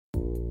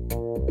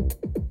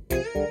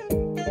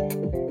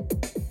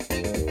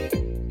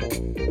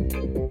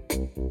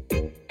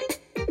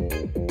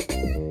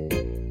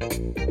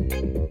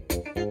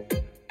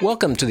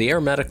Welcome to the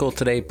Air Medical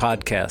Today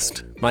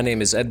podcast. My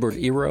name is Edward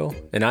Ero,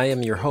 and I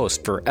am your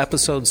host for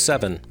Episode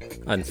 7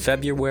 on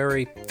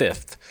February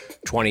 5th,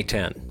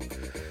 2010.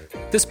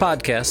 This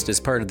podcast is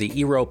part of the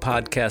Ero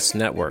Podcast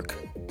Network,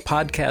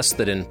 podcasts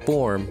that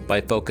inform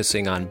by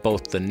focusing on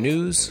both the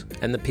news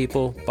and the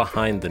people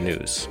behind the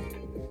news.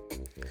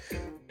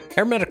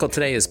 Air Medical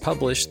Today is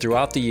published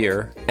throughout the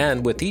year,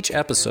 and with each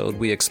episode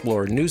we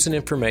explore news and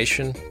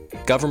information,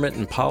 government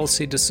and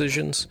policy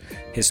decisions,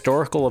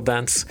 historical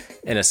events,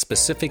 and a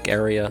specific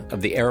area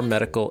of the air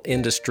medical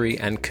industry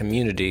and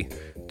community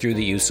through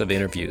the use of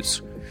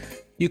interviews.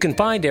 You can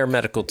find Air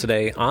Medical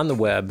Today on the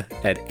web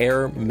at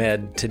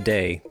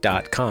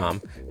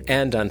airmedtoday.com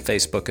and on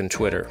Facebook and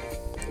Twitter.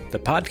 The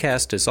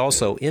podcast is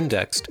also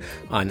indexed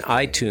on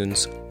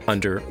iTunes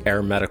under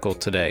Air Medical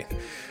Today.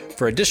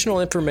 For additional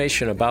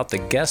information about the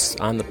guests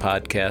on the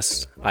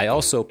podcast, I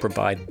also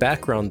provide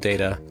background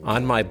data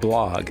on my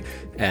blog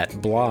at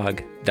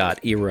blog.ero.com.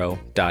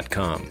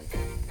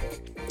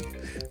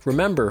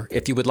 Remember,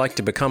 if you would like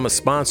to become a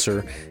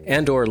sponsor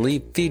and or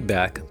leave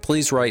feedback,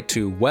 please write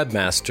to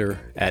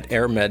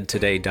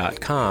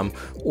webmaster@airmedtoday.com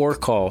or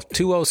call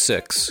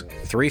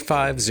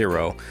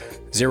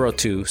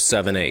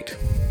 206-350-0278.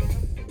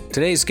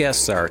 Today's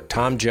guests are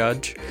Tom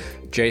Judge,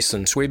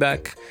 Jason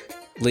Swebeck,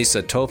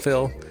 Lisa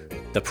Tophil,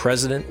 the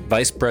President,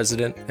 Vice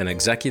President, and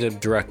Executive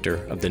Director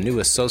of the new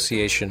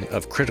Association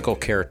of Critical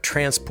Care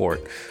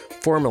Transport,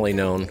 formerly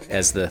known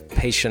as the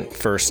Patient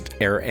First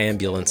Air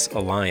Ambulance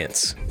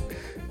Alliance.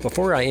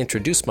 Before I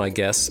introduce my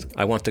guests,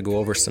 I want to go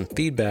over some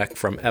feedback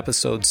from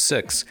Episode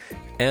 6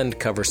 and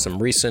cover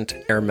some recent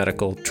air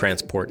medical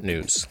transport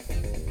news.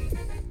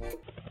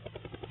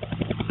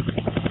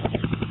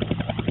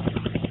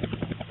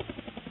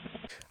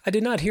 I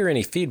did not hear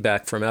any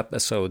feedback from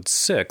Episode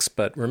 6,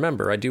 but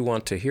remember, I do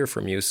want to hear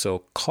from you,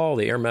 so call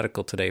the Air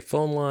Medical Today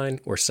phone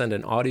line or send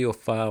an audio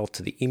file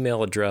to the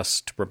email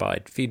address to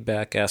provide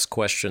feedback, ask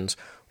questions,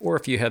 or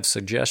if you have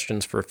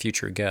suggestions for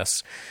future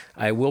guests.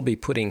 I will be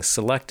putting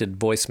selected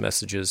voice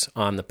messages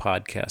on the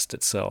podcast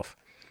itself.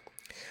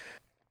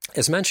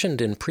 As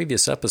mentioned in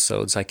previous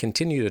episodes, I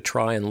continue to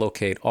try and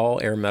locate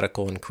all air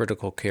medical and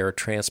critical care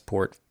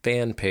transport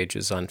fan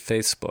pages on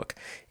Facebook.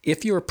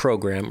 If your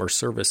program or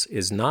service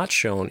is not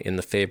shown in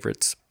the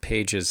Favorites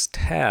Pages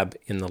tab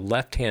in the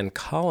left-hand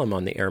column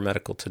on the Air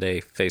Medical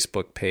Today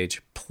Facebook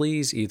page,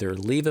 please either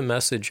leave a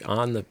message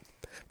on the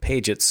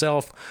page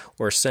itself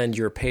or send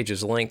your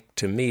page's link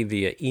to me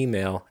via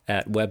email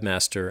at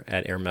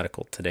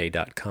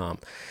webmaster@airmedicaltoday.com.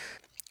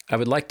 I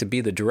would like to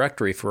be the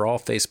directory for all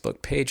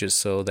Facebook pages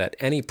so that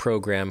any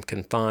program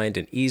can find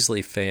and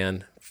easily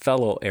fan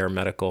fellow air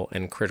medical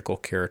and critical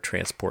care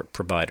transport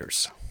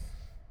providers.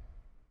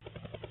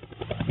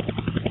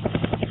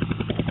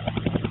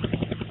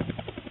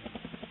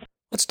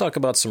 Let's talk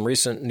about some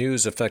recent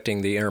news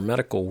affecting the air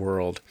medical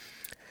world.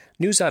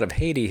 News out of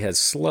Haiti has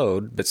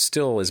slowed, but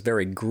still is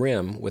very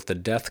grim with the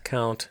death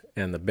count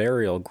and the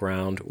burial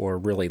ground, or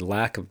really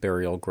lack of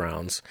burial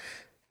grounds,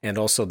 and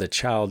also the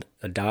child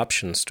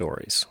adoption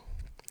stories.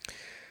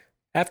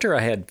 After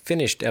I had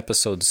finished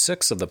Episode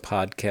 6 of the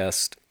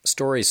podcast,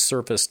 stories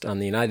surfaced on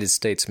the United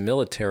States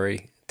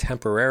military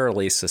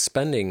temporarily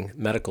suspending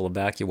medical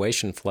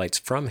evacuation flights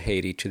from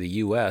Haiti to the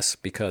U.S.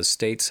 because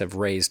states have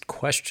raised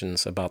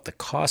questions about the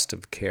cost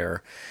of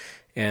care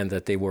and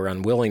that they were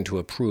unwilling to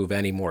approve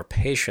any more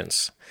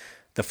patients.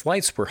 The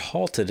flights were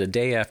halted a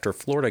day after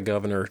Florida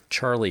Governor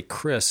Charlie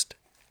Crist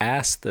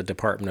asked the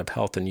Department of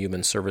Health and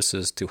Human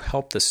Services to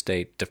help the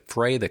state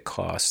defray the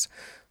costs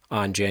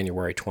on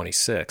January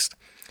 26th.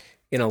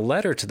 In a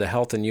letter to the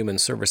Health and Human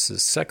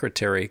Services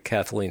Secretary,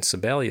 Kathleen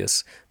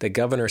Sebelius, the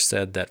governor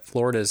said that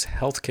Florida's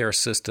healthcare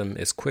system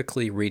is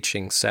quickly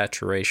reaching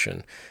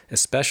saturation,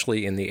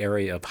 especially in the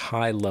area of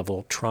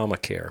high-level trauma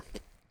care.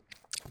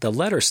 The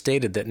letter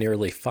stated that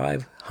nearly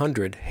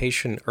 500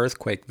 Haitian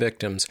earthquake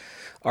victims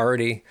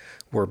already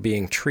were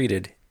being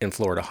treated in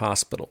Florida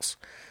hospitals.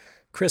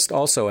 Crist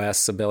also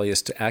asked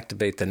Sebelius to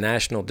activate the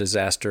National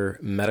Disaster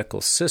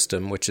Medical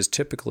System, which is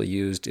typically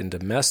used in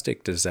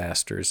domestic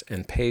disasters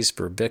and pays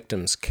for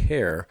victims'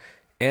 care,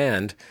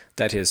 and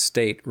that his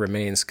state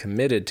remains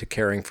committed to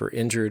caring for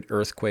injured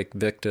earthquake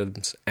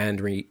victims and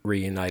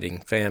reuniting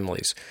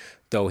families,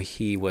 though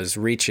he was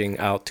reaching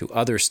out to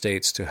other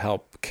states to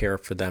help care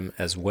for them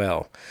as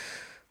well.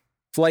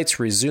 Flights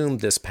resumed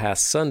this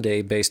past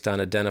Sunday based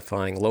on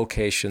identifying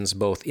locations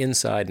both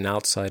inside and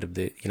outside of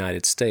the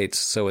United States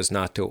so as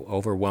not to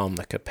overwhelm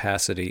the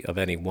capacity of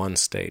any one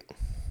state.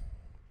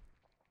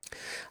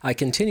 I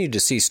continue to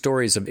see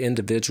stories of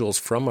individuals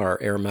from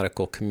our air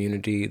medical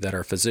community that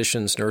are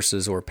physicians,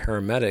 nurses, or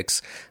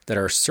paramedics that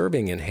are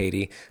serving in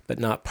Haiti but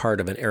not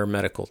part of an air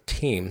medical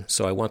team,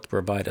 so I want to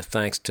provide a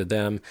thanks to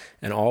them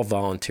and all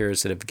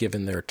volunteers that have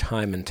given their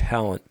time and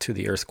talent to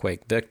the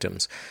earthquake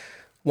victims.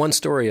 One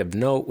story of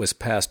note was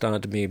passed on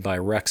to me by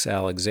Rex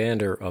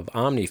Alexander of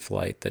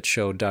OmniFlight that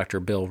showed Dr.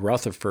 Bill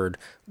Rutherford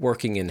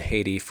working in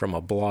Haiti from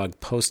a blog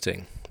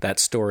posting. That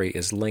story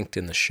is linked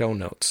in the show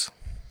notes.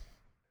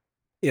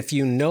 If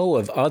you know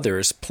of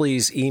others,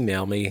 please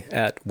email me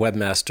at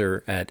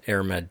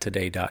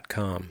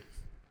webmaster@airmedtoday.com.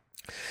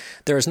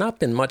 There has not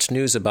been much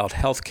news about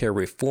healthcare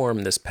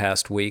reform this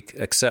past week,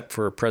 except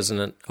for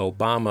President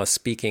Obama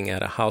speaking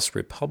at a House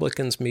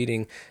Republicans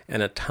meeting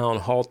and a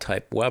town hall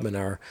type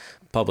webinar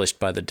published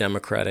by the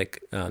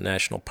Democratic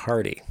National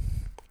Party.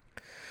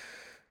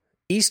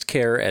 East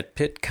Care at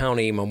Pitt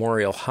County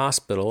Memorial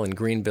Hospital in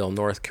Greenville,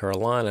 North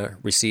Carolina,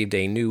 received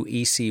a new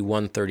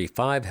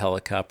EC-135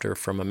 helicopter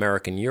from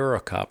American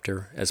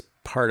Eurocopter as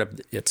part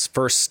of its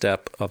first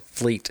step of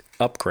fleet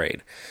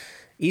upgrade.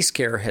 East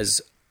Care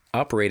has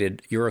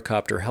operated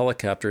Eurocopter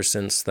helicopters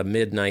since the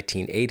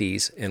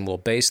mid-1980s and will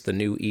base the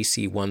new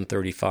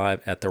EC-135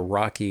 at the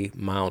Rocky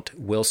Mount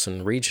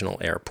Wilson Regional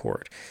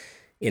Airport.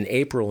 In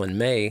April and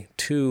May,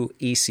 2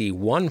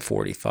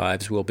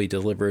 EC-145s will be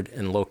delivered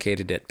and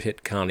located at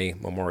Pitt County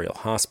Memorial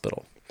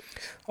Hospital.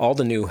 All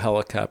the new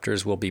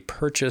helicopters will be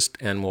purchased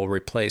and will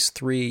replace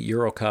 3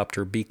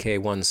 Eurocopter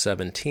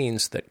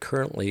BK-117s that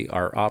currently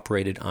are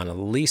operated on a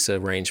lease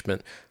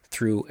arrangement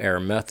through Air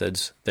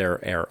Methods,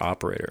 their air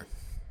operator.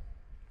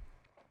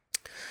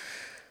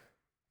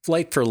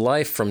 Flight for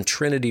Life from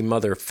Trinity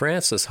Mother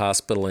Frances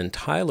Hospital in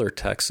Tyler,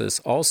 Texas,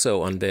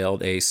 also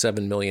unveiled a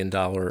 $7 million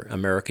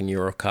American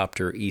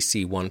Eurocopter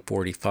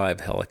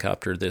EC-145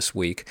 helicopter this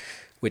week,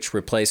 which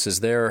replaces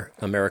their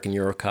American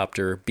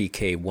Eurocopter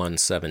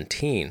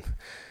BK-117.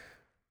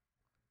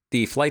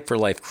 The Flight for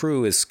Life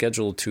crew is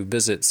scheduled to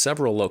visit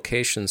several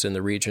locations in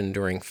the region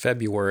during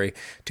February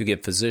to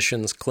give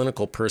physicians,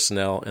 clinical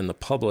personnel, and the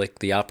public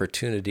the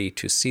opportunity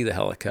to see the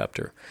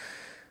helicopter.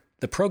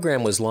 The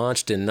program was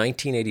launched in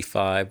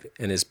 1985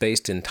 and is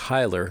based in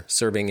Tyler,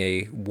 serving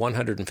a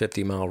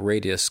 150-mile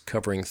radius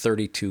covering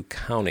 32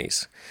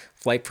 counties.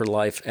 Flight for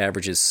Life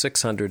averages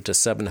 600 to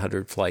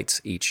 700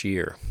 flights each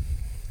year.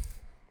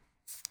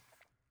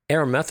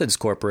 Air Methods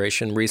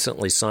Corporation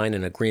recently signed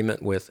an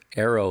agreement with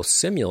Aero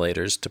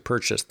Simulators to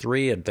purchase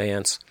 3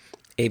 advanced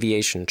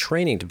aviation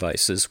training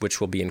devices, which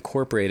will be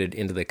incorporated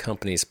into the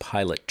company's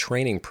pilot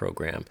training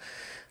program.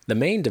 The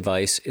main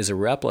device is a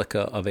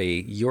replica of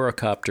a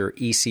Eurocopter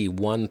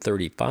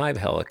EC-135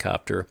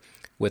 helicopter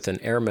with an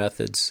Air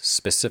Methods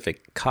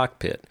specific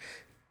cockpit,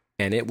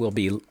 and it will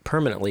be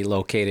permanently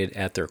located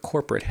at their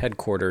corporate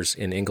headquarters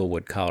in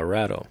Englewood,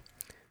 Colorado.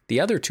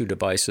 The other 2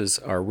 devices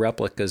are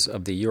replicas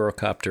of the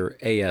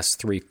Eurocopter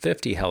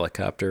AS-350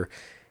 helicopter,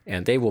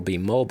 and they will be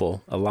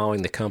mobile,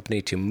 allowing the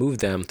company to move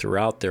them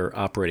throughout their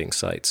operating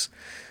sites.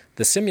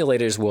 The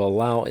simulators will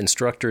allow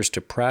instructors to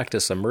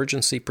practice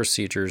emergency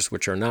procedures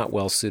which are not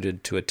well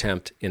suited to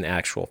attempt in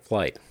actual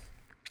flight.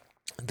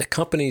 The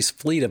company's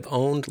fleet of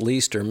owned,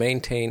 leased, or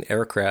maintained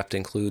aircraft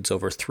includes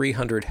over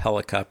 300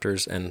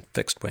 helicopters and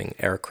fixed-wing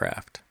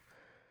aircraft.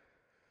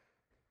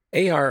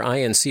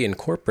 ARINC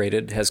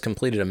Incorporated has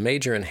completed a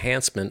major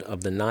enhancement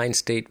of the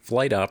 9-state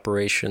flight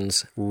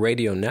operations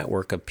radio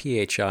network of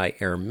PHI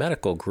Air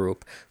Medical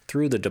Group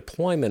through the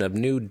deployment of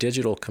new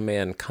digital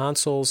command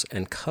consoles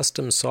and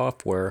custom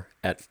software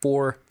at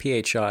 4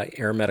 PHI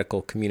Air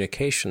Medical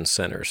Communications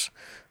Centers.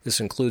 This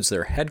includes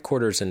their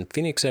headquarters in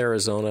Phoenix,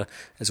 Arizona,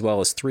 as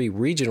well as 3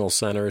 regional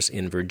centers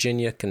in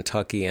Virginia,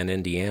 Kentucky, and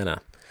Indiana.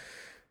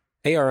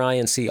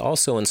 ARINC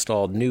also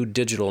installed new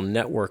digital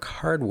network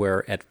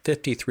hardware at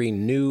 53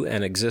 new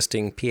and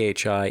existing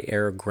PHI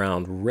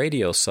air-ground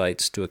radio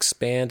sites to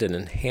expand and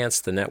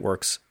enhance the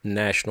network's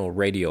national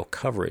radio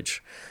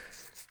coverage.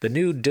 The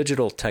new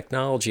digital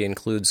technology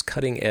includes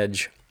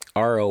cutting-edge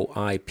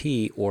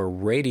ROIP, or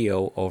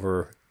radio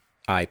over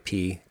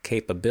IP,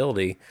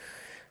 capability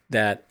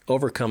that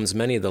overcomes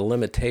many of the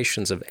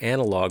limitations of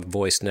analog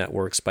voice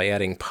networks by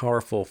adding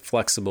powerful,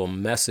 flexible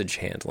message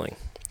handling.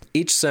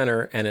 Each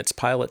center and its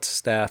pilot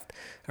staff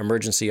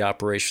emergency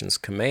operations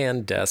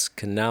command desk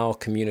can now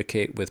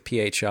communicate with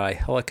PHI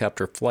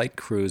helicopter flight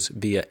crews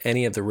via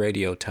any of the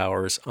radio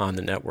towers on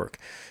the network.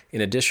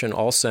 In addition,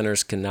 all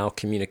centers can now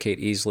communicate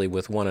easily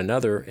with one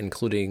another,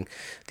 including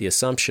the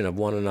assumption of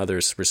one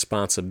another's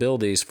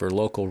responsibilities for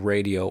local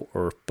radio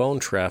or phone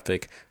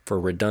traffic for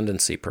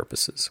redundancy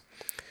purposes.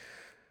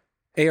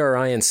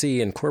 ARINC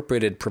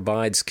Incorporated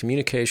provides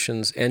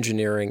communications,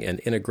 engineering,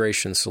 and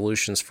integration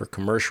solutions for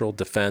commercial,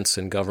 defense,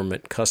 and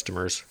government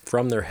customers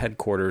from their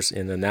headquarters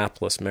in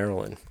Annapolis,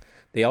 Maryland.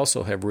 They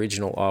also have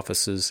regional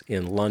offices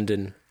in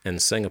London and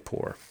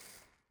Singapore.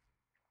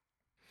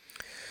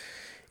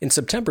 In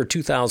September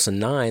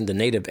 2009, the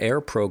Native Air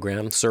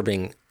program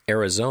serving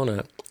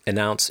Arizona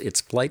announced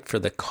its Flight for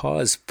the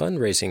Cause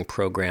fundraising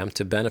program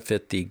to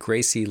benefit the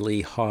Gracie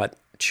Lee Haught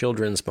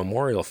Children's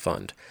Memorial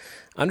Fund.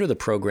 Under the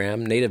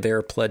program, Native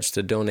Air pledged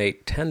to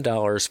donate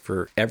 $10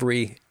 for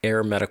every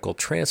air medical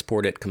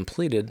transport it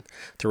completed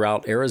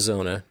throughout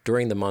Arizona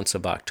during the months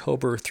of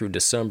October through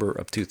December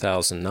of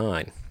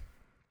 2009.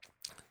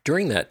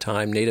 During that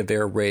time, Native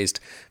Air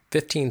raised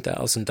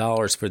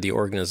 $15,000 for the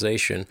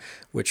organization,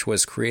 which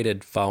was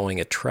created following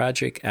a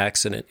tragic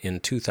accident in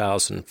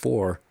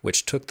 2004,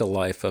 which took the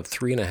life of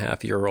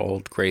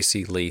 3.5-year-old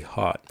Gracie Lee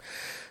Haught.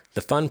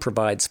 The fund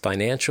provides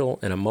financial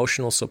and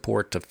emotional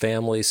support to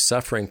families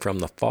suffering from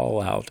the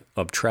fallout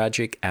of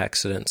tragic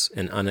accidents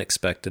and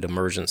unexpected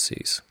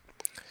emergencies.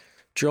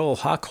 Joel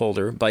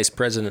Hochholder, Vice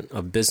President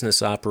of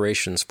Business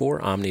Operations for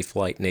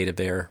Omniflight Native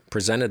Air,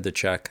 presented the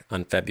check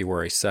on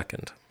February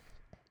 2nd.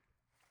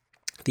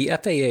 The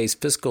FAA's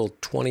fiscal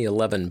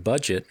 2011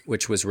 budget,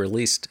 which was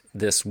released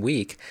this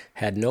week,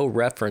 had no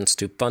reference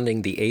to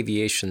funding the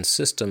aviation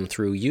system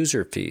through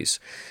user fees.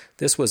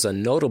 This was a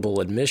notable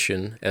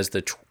admission, as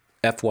the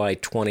FY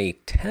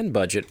 2010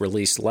 budget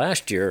released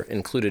last year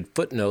included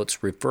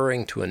footnotes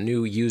referring to a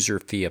new user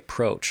fee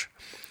approach.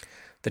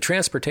 The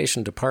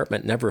Transportation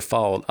Department never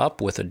followed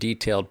up with a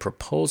detailed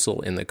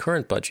proposal in the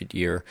current budget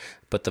year,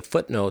 but the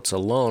footnotes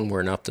alone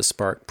were enough to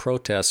spark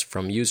protests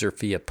from user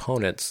fee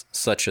opponents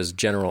such as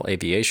general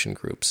aviation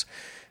groups.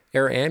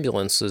 Air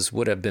ambulances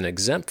would have been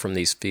exempt from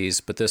these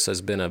fees, but this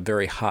has been a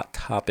very hot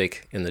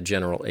topic in the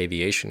general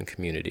aviation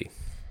community.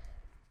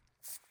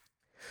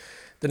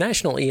 The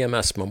National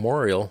EMS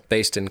Memorial,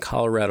 based in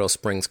Colorado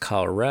Springs,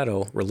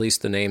 Colorado,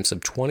 released the names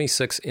of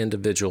 26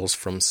 individuals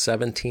from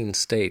 17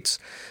 states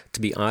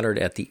to be honored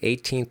at the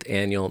 18th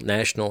Annual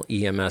National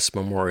EMS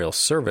Memorial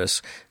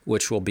Service,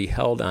 which will be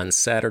held on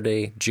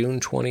Saturday, June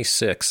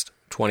 26,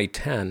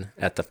 2010,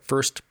 at the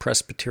First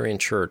Presbyterian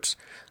Church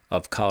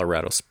of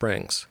Colorado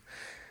Springs.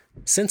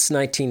 Since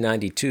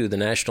 1992, the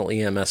National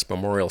EMS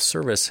Memorial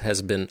Service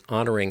has been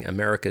honoring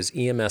America's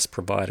EMS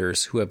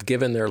providers who have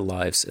given their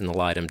lives in the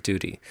line of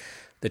duty.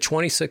 The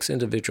 26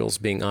 individuals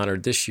being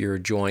honored this year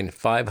join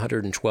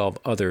 512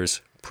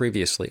 others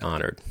previously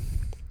honored.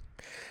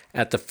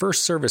 At the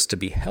first service to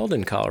be held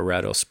in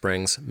Colorado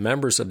Springs,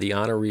 members of the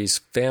honorees'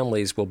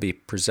 families will be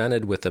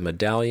presented with a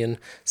medallion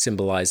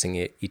symbolizing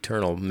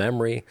eternal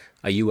memory,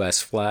 a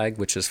U.S. flag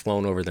which is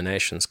flown over the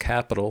nation's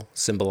capital,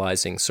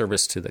 symbolizing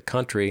service to the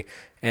country,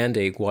 and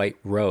a white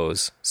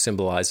rose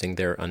symbolizing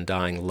their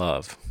undying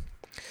love.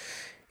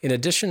 In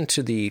addition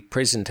to the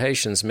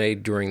presentations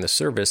made during the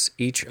service,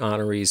 each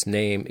honoree's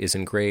name is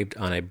engraved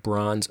on a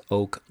bronze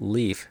oak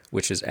leaf,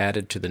 which is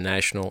added to the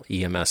National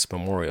EMS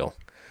Memorial.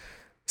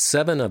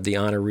 7 of the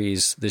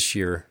honorees this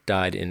year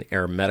died in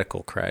air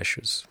medical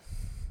crashes.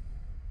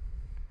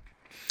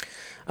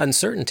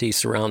 Uncertainty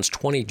surrounds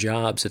 20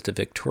 jobs at the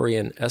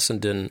Victorian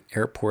Essendon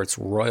Airport's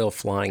Royal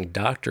Flying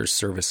Doctors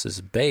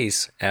Services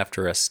base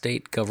after a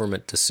state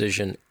government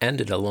decision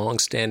ended a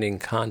long-standing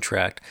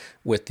contract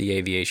with the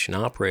aviation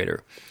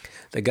operator.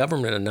 The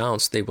government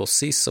announced they will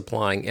cease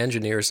supplying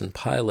engineers and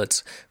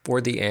pilots for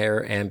the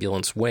air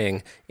ambulance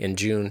wing in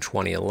June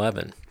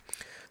 2011.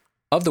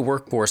 Of the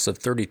workforce of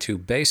 32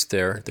 based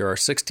there are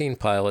 16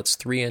 pilots,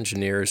 3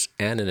 engineers,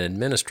 and an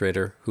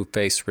administrator who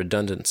face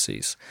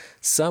redundancies.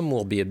 Some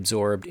will be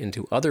absorbed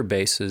into other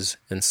bases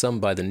and some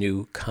by the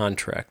new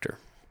contractor.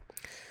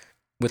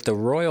 With the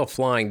Royal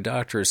Flying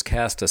Doctors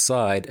cast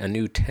aside, a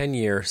new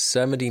 10-year,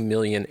 $70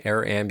 million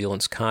air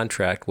ambulance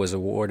contract was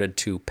awarded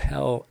to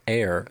Pell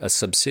Air, a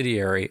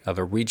subsidiary of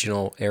a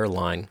regional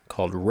airline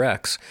called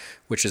Rex,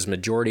 which is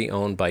majority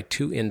owned by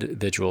 2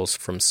 individuals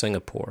from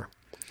Singapore.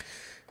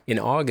 In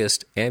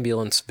August,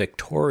 Ambulance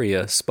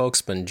Victoria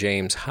spokesman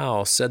James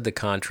Howe said the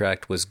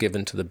contract was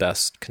given to the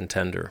best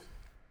contender.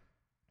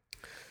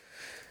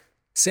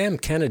 Sam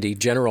Kennedy,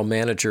 general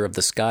manager of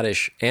the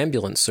Scottish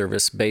Ambulance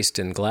Service based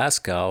in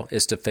Glasgow,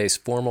 is to face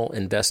formal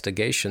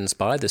investigations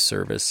by the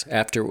service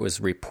after it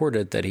was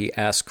reported that he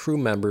asked crew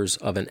members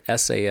of an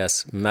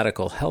SAS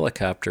medical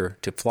helicopter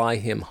to fly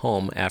him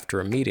home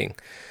after a meeting.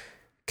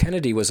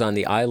 Kennedy was on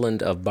the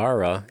island of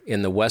Barra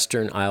in the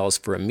Western Isles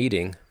for a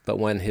meeting, but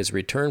when his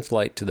return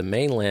flight to the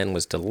mainland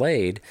was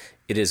delayed,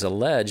 it is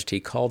alleged he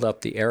called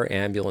up the air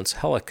ambulance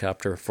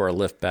helicopter for a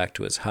lift back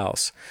to his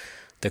house.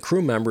 The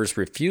crew members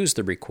refused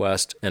the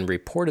request and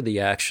reported the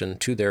action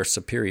to their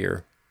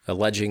superior,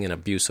 alleging an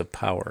abuse of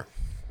power.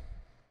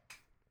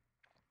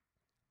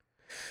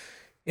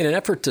 In an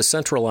effort to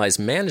centralize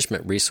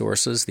management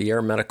resources, the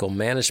Air Medical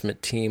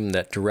Management Team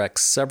that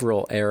directs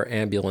several air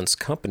ambulance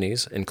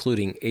companies,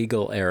 including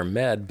Eagle Air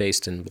Med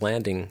based in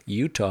Blanding,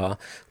 Utah,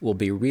 will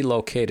be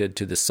relocated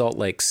to the Salt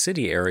Lake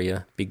City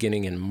area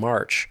beginning in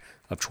March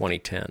of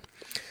 2010.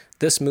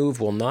 This move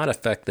will not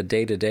affect the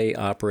day-to-day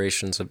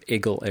operations of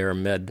Eagle Air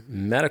Med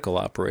medical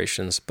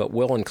operations, but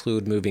will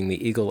include moving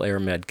the Eagle Air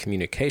Med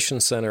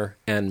Communications Center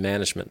and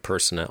management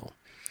personnel.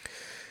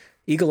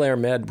 Eagle Air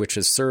Med, which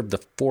has served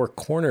the Four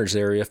Corners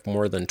area for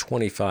more than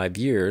 25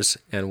 years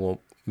and will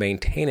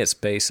maintain its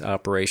base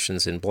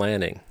operations in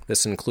Blanding.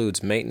 This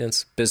includes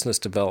maintenance, business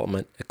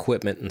development,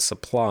 equipment and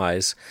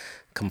supplies,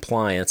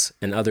 compliance,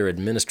 and other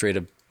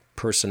administrative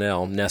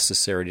personnel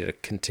necessary to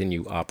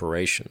continue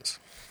operations.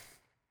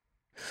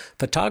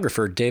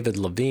 Photographer David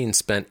Levine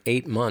spent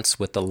 8 months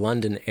with the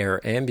London Air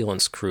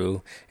Ambulance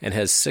crew and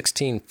has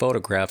 16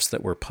 photographs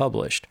that were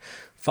published.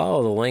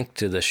 Follow the link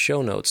to the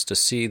show notes to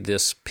see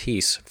this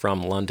piece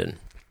from London.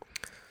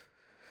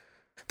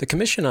 The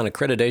Commission on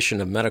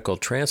Accreditation of Medical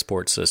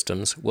Transport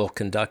Systems will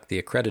conduct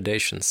the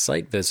accreditation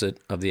site visit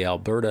of the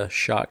Alberta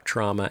Shock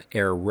Trauma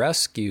Air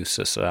Rescue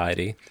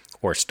Society,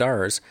 or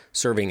STARS,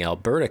 serving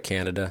Alberta,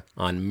 Canada,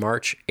 on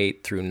March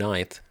 8th through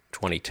 9th,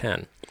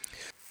 2010.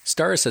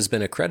 STARS has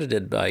been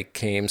accredited by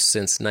CAMES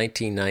since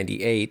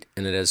 1998,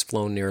 and it has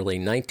flown nearly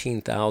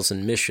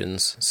 19,000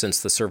 missions since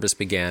the service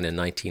began in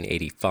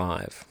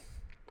 1985.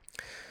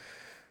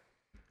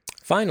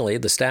 Finally,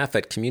 the staff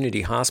at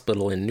Community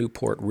Hospital in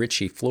Newport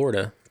Richey,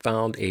 Florida,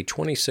 found a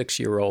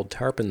 26-year-old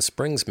Tarpon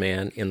Springs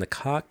man in the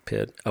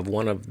cockpit of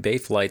one of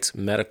Bayflight's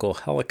medical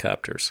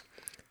helicopters.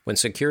 When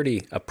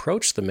security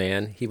approached the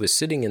man, he was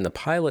sitting in the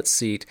pilot's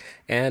seat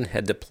and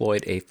had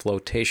deployed a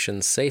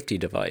flotation safety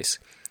device.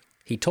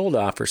 He told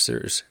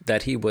officers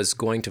that he was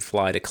going to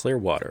fly to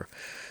Clearwater.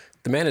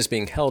 The man is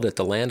being held at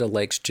the Land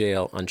O'Lakes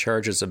jail on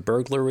charges of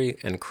burglary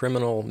and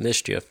criminal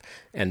mischief,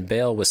 and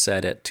bail was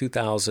set at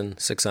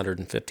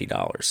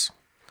 $2,650.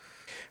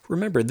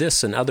 Remember,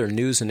 this and other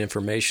news and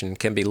information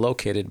can be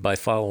located by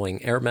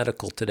following Air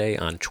Medical Today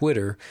on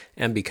Twitter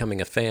and becoming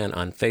a fan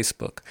on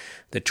Facebook.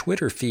 The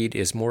Twitter feed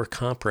is more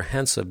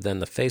comprehensive than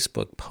the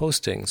Facebook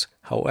postings.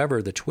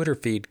 However, the Twitter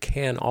feed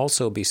can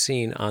also be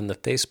seen on the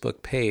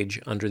Facebook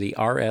page under the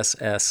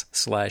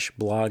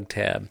RSS/blog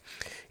tab.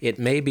 It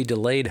may be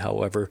delayed,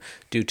 however,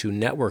 due to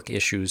network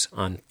issues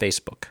on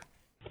Facebook.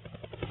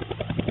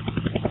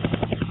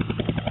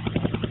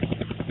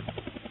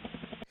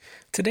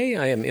 Today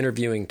I am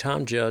interviewing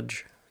Tom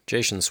Judge,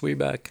 Jason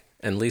Swieback,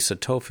 and Lisa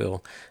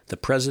Tophil, the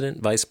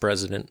President, Vice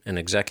President, and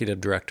Executive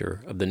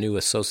Director of the new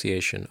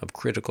Association of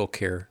Critical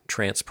Care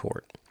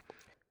Transport.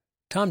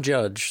 Tom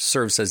Judge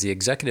serves as the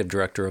Executive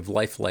Director of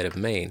Lifelight of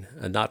Maine,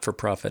 a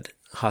not-for-profit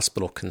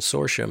hospital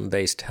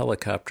consortium-based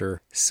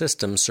helicopter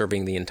system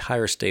serving the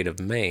entire state of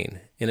Maine.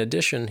 In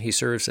addition, he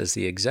serves as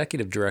the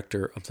Executive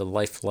Director of the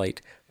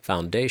Lifelight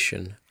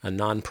Foundation, a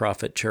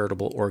nonprofit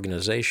charitable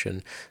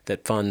organization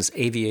that funds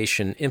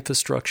aviation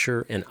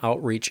infrastructure and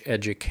outreach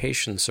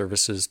education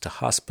services to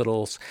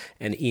hospitals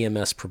and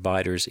EMS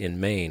providers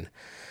in Maine.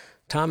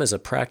 Tom is a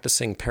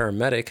practicing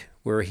paramedic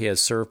where he has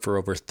served for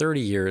over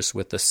 30 years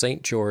with the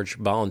St. George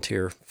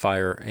Volunteer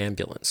Fire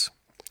Ambulance.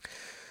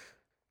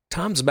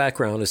 Tom's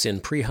background is in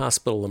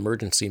pre-hospital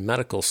emergency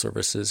medical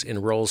services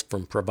in roles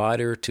from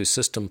provider to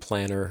system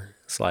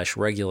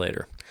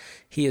planner/regulator.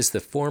 He is the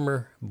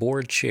former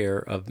board chair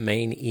of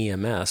Maine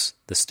EMS,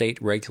 the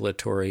state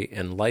regulatory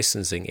and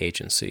licensing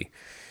agency.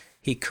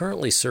 He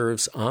currently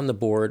serves on the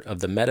board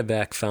of the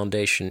Medevac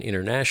Foundation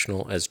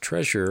International as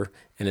treasurer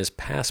and is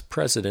past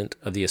president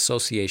of the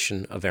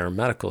Association of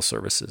Aeromedical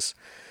Services.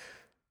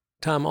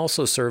 Tom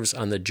also serves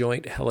on the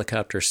Joint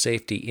Helicopter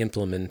Safety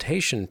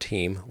Implementation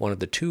Team, one of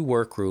the two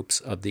work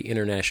groups of the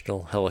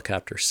International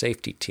Helicopter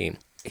Safety Team.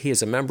 He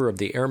is a member of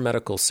the Air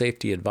Medical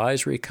Safety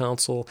Advisory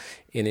Council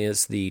and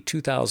is the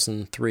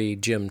 2003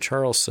 Jim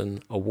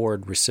Charlson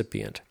Award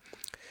recipient.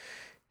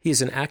 He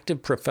is an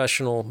active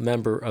professional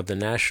member of the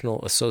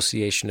National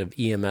Association of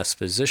EMS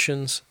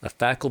Physicians, a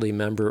faculty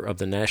member of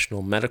the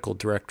National Medical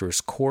Directors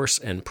Course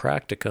and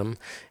Practicum,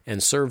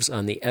 and serves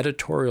on the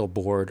editorial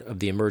board of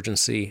the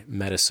Emergency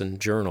Medicine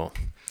Journal.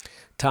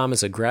 Tom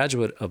is a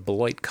graduate of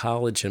Beloit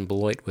College in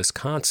Beloit,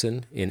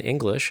 Wisconsin, in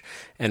English,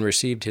 and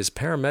received his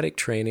paramedic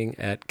training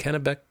at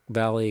Kennebec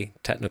Valley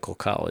Technical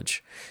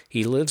College.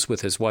 He lives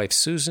with his wife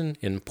Susan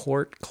in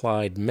Port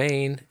Clyde,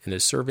 Maine, and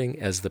is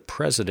serving as the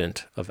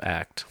president of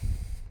ACT.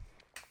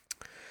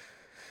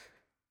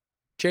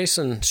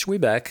 Jason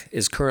Swieback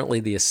is currently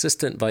the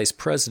Assistant Vice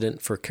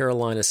President for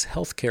Carolinas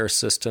Healthcare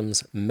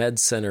System's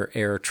MedCenter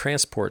Air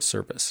Transport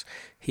Service.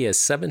 He has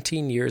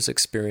 17 years'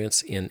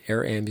 experience in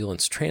air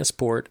ambulance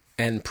transport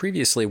and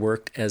previously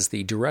worked as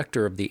the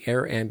Director of the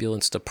Air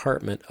Ambulance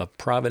Department of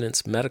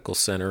Providence Medical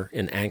Center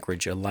in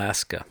Anchorage,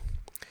 Alaska.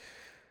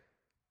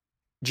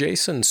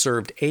 Jason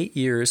served 8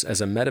 years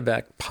as a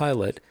medevac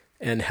pilot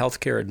and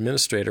healthcare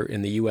administrator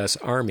in the U.S.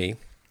 Army,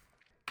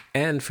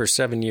 and for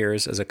 7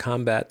 years as a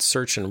combat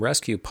search and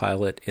rescue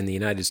pilot in the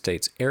United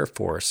States Air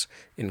Force,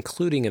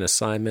 including an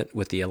assignment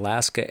with the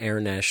Alaska Air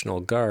National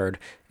Guard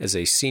as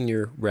a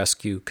senior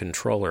rescue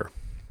controller.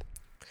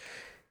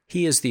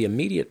 He is the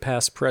immediate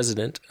past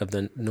president of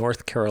the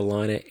North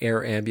Carolina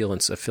Air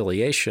Ambulance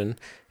Affiliation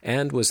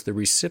and was the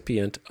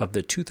recipient of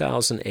the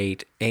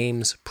 2008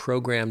 Ames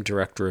Program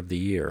Director of the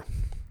Year.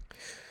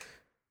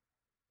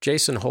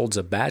 Jason holds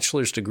a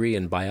bachelor's degree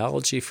in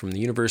biology from the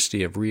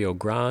University of Rio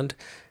Grande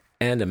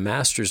and a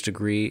master's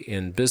degree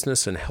in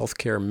business and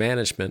healthcare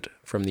management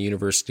from the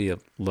University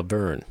of La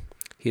Verne.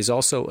 He is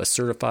also a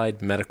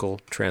certified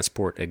medical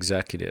transport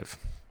executive.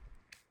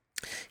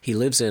 He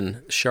lives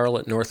in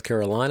Charlotte, North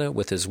Carolina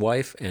with his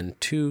wife and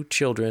 2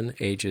 children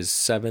ages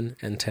 7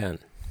 and 10.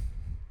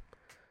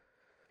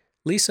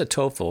 Lisa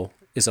Tophil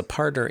is a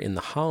partner in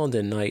the Holland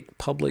 & Knight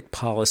Public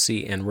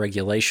Policy and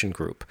Regulation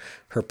Group.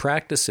 Her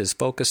practice is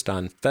focused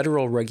on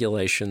federal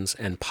regulations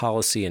and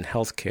policy in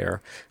healthcare,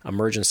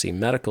 emergency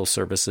medical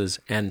services,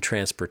 and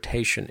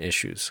transportation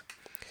issues.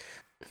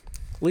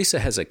 Lisa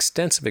has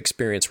extensive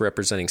experience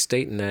representing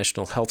state and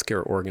national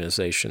healthcare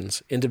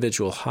organizations,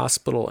 individual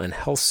hospital and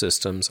health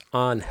systems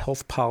on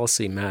health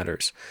policy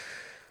matters.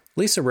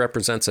 Lisa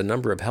represents a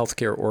number of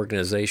healthcare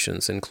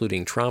organizations,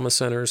 including trauma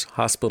centers,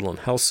 hospital and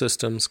health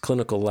systems,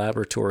 clinical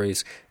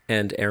laboratories,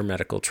 and air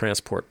medical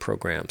transport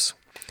programs.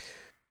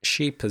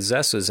 She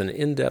possesses an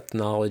in-depth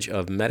knowledge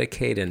of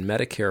Medicaid and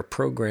Medicare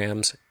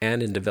programs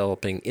and in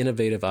developing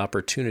innovative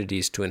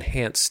opportunities to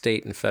enhance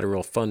state and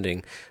federal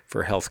funding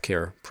for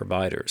healthcare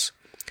providers.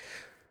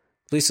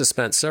 Lisa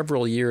spent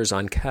several years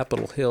on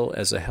Capitol Hill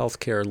as a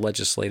healthcare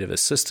legislative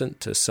assistant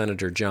to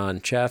Senator John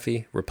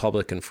Chafee,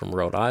 Republican from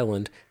Rhode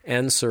Island,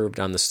 and served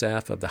on the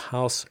staff of the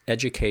House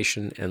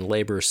Education and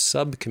Labor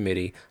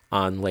Subcommittee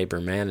on Labor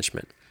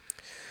Management.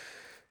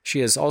 She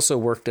has also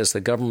worked as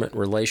the government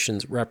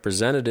relations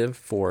representative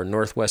for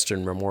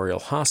Northwestern Memorial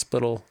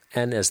Hospital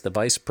and as the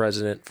vice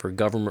president for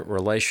government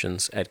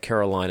relations at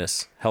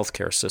Carolinas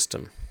Healthcare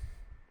System.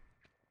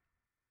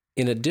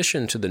 In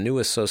addition to the new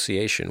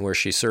association where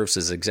she serves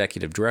as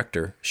executive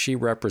director, she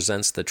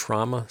represents the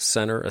Trauma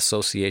Center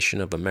Association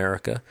of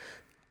America,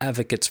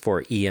 Advocates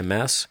for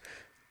EMS,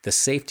 the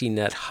Safety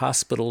Net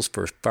Hospitals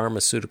for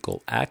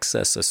Pharmaceutical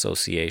Access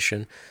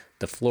Association,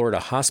 the Florida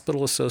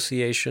Hospital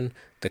Association,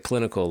 the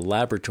Clinical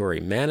Laboratory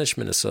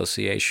Management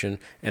Association,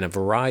 and a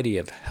variety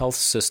of health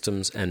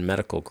systems and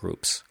medical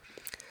groups.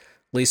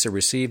 Lisa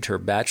received her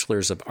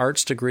Bachelor's of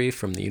Arts degree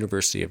from the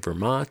University of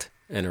Vermont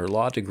and her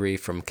law degree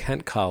from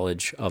Kent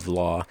College of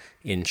Law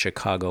in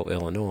Chicago,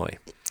 Illinois.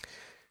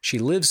 She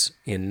lives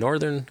in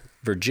Northern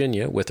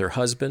Virginia with her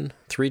husband,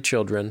 3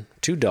 children,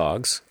 2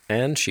 dogs,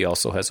 and she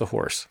also has a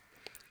horse.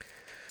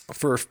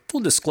 For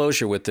full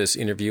disclosure with this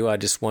interview, I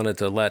just wanted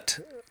to let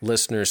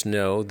listeners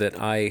know that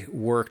I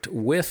worked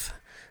with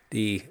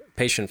the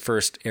Patient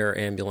First Air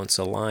Ambulance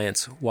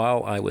Alliance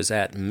while I was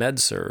at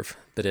MedServ,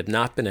 but have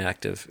not been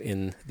active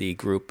in the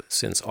group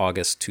since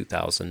August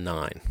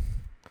 2009.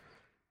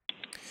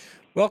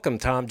 Welcome,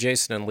 Tom,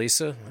 Jason, and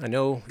Lisa. I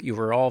know you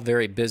were all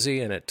very busy,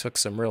 and it took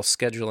some real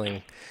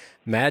scheduling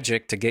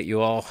magic to get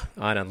you all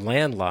on a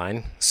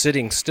landline,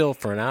 sitting still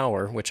for an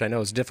hour, which I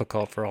know is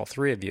difficult for all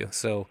 3 of you.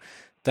 So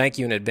thank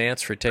you in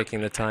advance for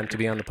taking the time to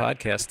be on the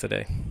podcast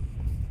today.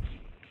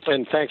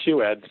 And thanks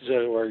you, Ed.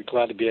 We're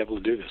glad to be able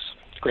to do this.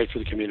 It's great for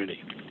the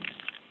community.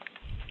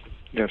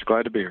 Yes,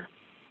 glad to be here.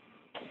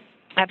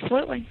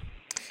 Absolutely.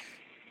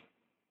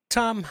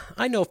 Tom,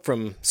 I know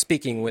from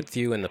speaking with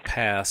you in the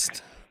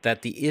past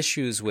that the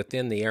issues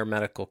within the air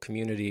medical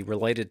community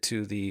related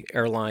to the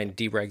Airline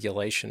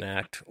Deregulation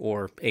Act,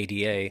 or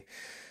ADA,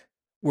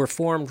 were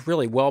formed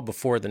really well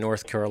before the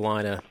North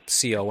Carolina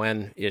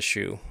CON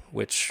issue,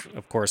 which,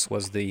 of course,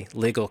 was the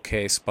legal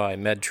case by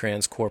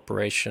Medtrans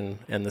Corporation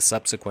and the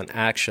subsequent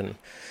action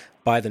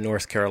by the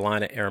North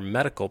Carolina Air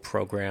Medical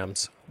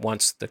Programs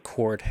once the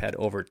court had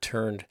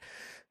overturned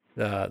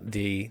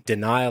the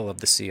denial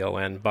of the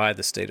CON by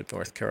the state of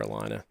North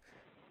Carolina.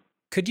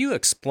 Could you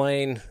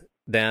explain,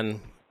 then,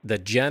 the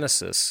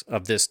genesis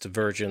of this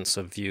divergence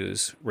of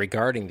views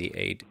regarding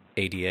the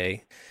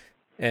ADA,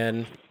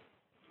 and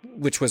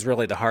which was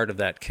really the heart of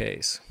that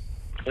case?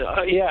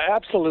 Yeah,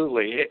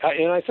 absolutely.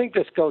 And I think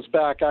this goes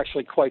back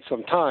actually quite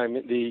some time.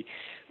 The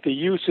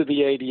use of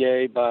the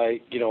ADA by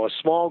a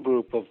small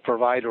group of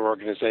provider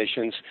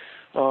organizations.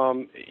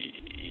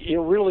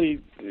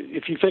 Really,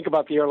 if you think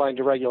about the Airline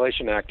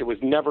Deregulation Act, it was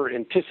never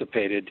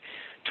anticipated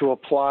to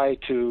apply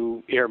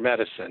to air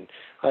medicine.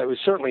 It was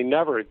certainly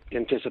never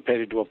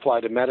anticipated to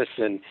apply to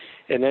medicine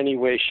in any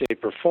way,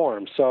 shape, or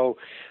form. So,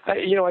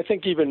 I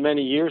think even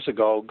many years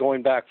ago,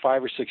 going back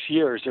 5 or 6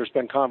 years, there's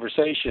been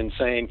conversation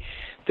saying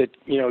that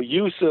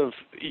use of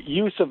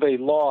a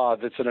law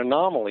that's an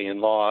anomaly in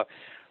law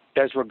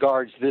as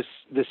regards this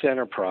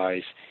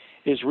enterprise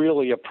is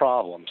really a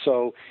problem.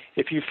 So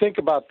if you think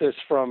about this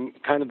from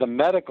kind of the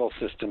medical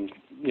system,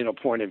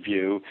 point of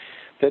view,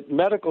 that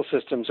medical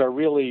systems are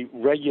really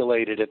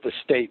regulated at the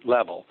state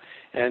level.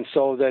 And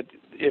so that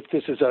if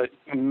this is a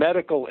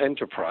medical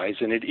enterprise,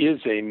 and it is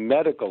a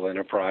medical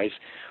enterprise,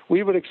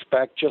 we would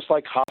expect, just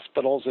like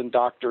hospitals and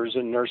doctors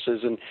and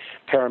nurses and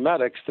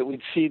paramedics, that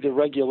we'd see the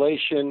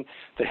regulation,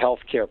 the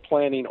healthcare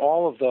planning,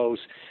 all of those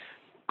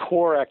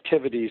core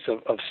activities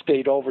of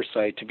state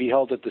oversight to be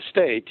held at the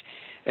state.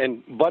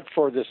 But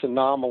for this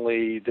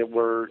anomaly that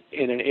we're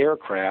in an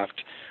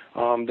aircraft,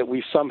 that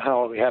we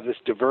somehow have this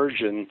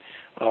diversion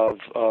of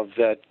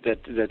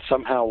that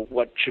somehow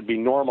what should be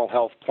normal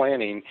health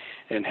planning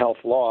and health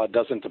law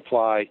doesn't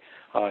apply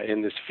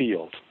in this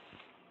field.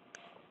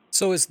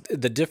 So is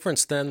the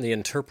difference then the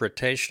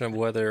interpretation of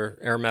whether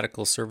air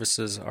medical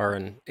services are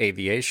an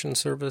aviation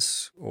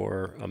service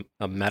or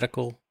a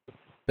medical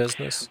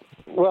business?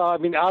 Well, I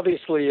mean,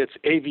 obviously it's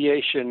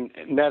aviation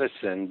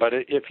medicine, but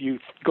if you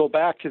go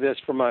back to this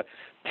from a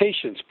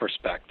patient's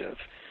perspective,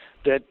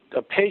 that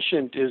a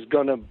patient is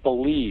going to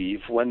believe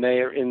when they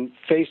are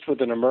faced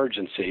with an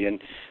emergency,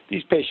 and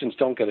these patients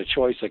don't get a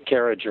choice of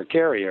carriage or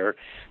carrier,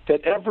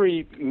 that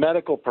every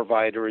medical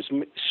provider is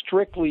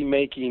strictly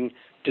making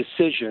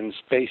decisions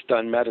based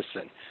on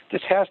medicine.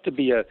 This has to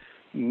be a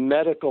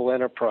medical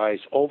enterprise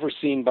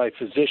overseen by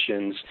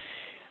physicians.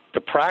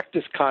 The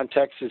practice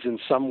context is in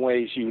some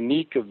ways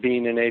unique of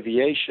being in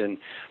aviation,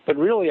 but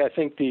really I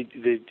think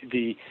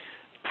the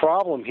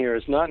problem here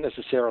is not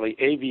necessarily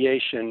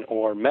aviation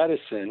or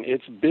medicine,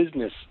 it's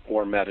business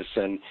or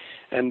medicine.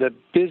 And the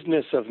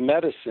business of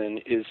medicine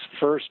is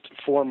first,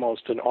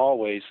 foremost, and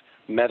always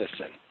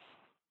medicine.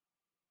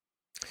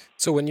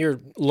 So when you're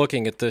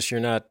looking at this,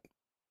 you're not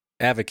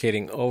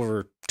advocating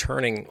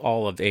overturning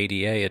all of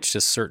ADA, it's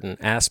just certain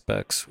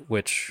aspects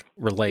which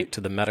relate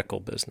to the medical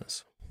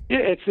business. Yeah,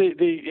 it's the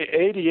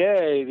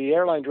ADA, the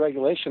Airline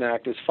Deregulation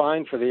Act, is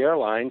fine for the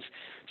airlines.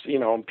 You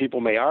know,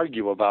 people may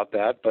argue about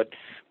that, but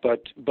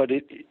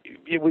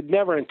it would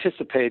never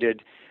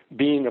anticipated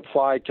being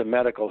applied to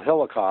medical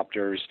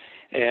helicopters,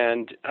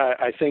 and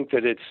I think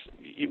that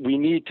we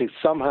need to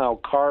somehow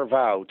carve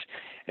out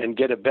and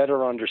get a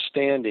better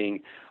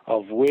understanding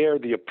of where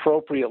the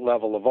appropriate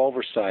level of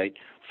oversight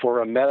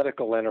for a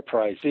medical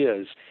enterprise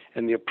is,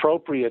 and the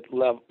appropriate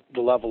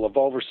level of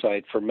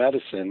oversight for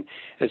medicine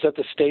is at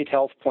the state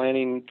health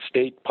planning,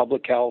 state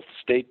public health,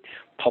 state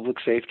public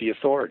safety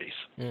authorities.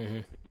 Mm-hmm.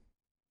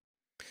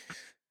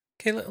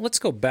 Okay, let's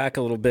go back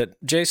a little bit.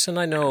 Jason,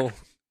 I know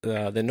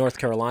the North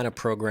Carolina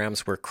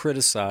programs were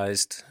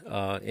criticized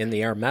in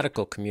the air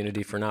medical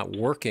community for not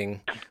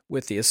working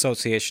with the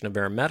Association of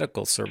Air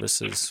Medical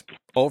Services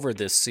over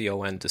this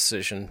CON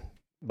decision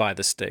by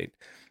the state.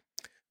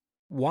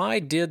 Why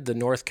did the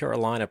North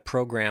Carolina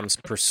programs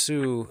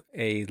pursue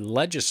a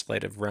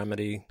legislative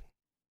remedy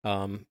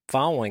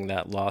following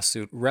that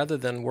lawsuit rather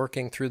than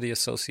working through the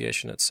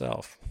association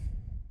itself?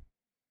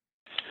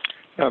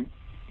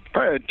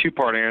 Probably a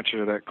two-part answer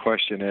to that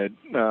question, Ed.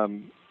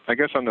 I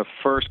guess on the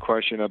first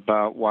question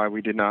about why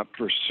we did not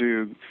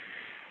pursue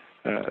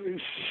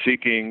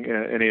seeking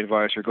any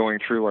advice or going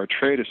through our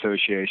trade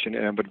association,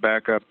 and would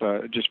back up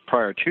just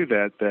prior to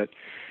that,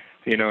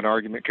 an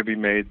argument could be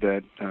made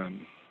that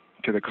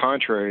to the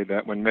contrary,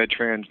 that when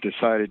Medtrans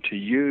decided to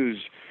use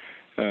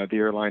the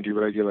Airline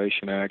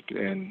Deregulation Act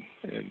and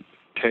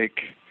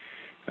take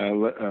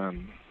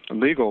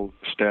legal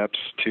steps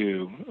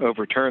to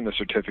overturn the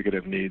Certificate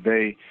of Need,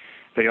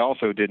 they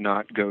also did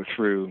not go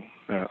through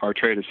our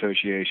trade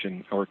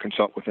association or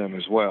consult with them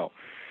as well.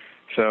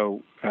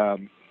 So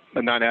I'm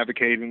not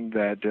advocating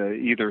that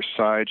either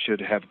side should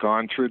have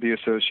gone through the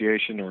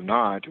association or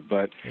not,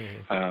 but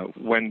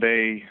when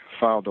they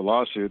filed the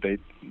lawsuit, they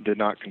did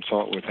not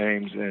consult with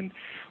AIMS, and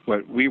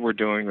what we were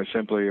doing was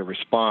simply a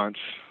response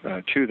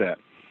to that.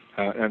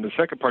 And the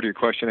second part of your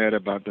question, Ed,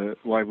 about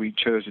why we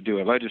chose to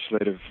do a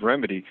legislative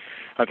remedy,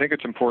 I think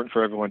it's important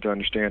for everyone to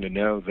understand and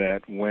know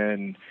that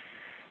when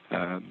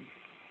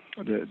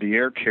the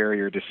air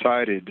carrier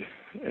decided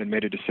and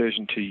made a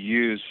decision to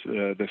use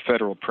the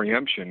federal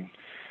preemption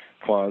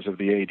clause of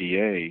the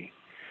ADA,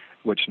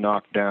 which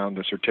knocked down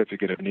the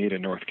Certificate of Need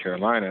in North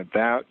Carolina,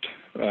 that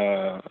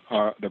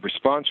the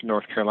response from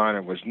North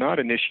Carolina was not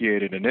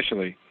initiated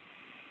initially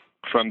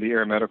from the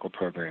air medical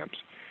programs.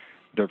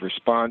 The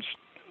response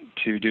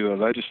to do a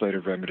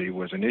legislative remedy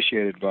was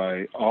initiated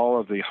by all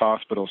of the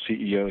hospital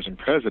CEOs and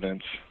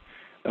presidents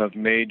of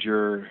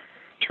major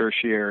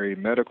tertiary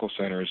medical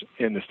centers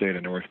in the state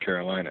of North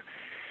Carolina.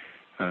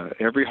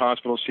 Every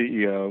hospital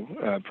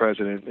CEO,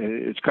 president,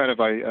 it's kind of,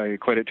 I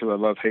equate it to a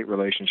love-hate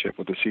relationship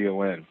with the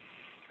CON.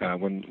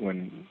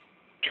 When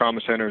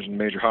trauma centers and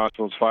major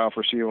hospitals file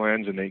for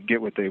CONs and they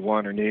get what they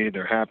want or need,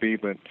 they're happy,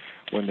 but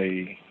when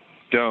they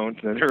don't,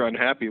 then they're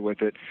unhappy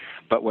with it.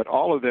 But what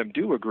all of them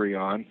do agree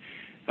on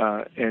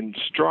and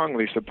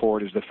strongly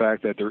support is the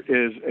fact that there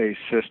is a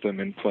system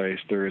in place.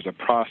 There is a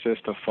process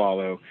to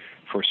follow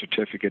for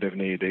Certificate of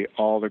Need. They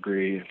all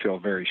agree and feel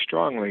very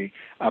strongly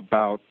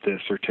about the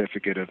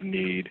Certificate of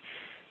Need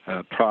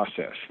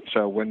process.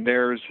 So when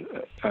there's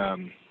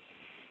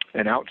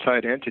an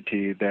outside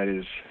entity that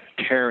is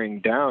tearing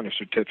down a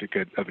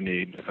Certificate of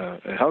Need,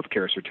 a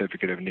healthcare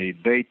Certificate of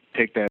Need, they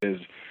take that as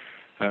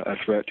a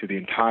threat to the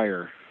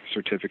entire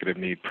Certificate of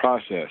Need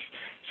process.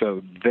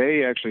 So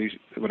they actually,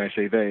 when I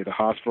say they, the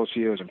hospital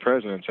CEOs and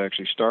presidents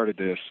actually started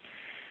this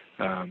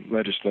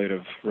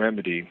legislative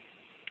remedy,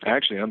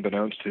 actually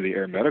unbeknownst to the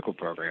air medical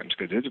programs,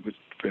 because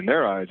in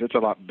their eyes, it's a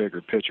lot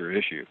bigger picture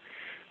issue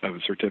of a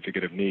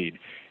Certificate of Need.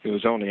 It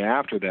was only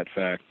after that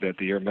fact that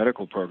the air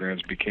medical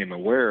programs became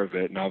aware of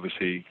it and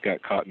obviously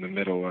got caught in the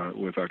middle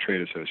with our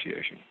trade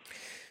association.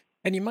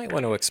 And you might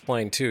want to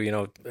explain,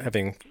 too,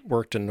 having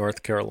worked in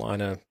North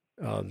Carolina,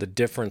 the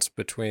difference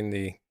between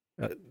the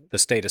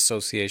state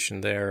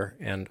association there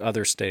and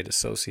other state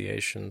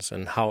associations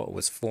and how it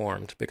was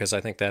formed, because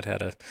I think that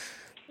had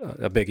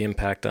a big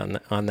impact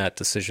on that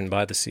decision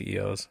by the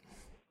CEOs.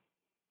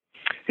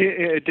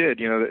 It did.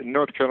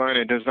 North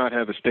Carolina does not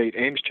have a state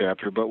AIMS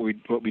chapter, but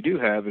what we do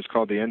have is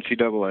called the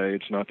NCAA.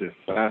 It's not the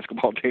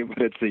basketball team,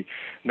 but it's the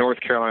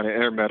North Carolina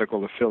Air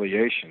Medical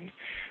Affiliation,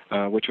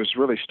 which was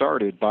really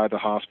started by the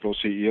hospital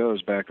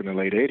CEOs back in the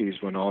late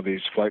 80s when all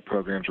these flight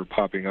programs were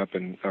popping up,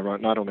 and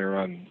not only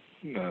around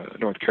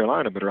North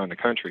Carolina, but around the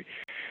country.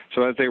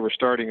 So as they were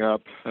starting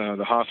up,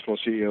 the hospital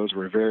CEOs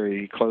were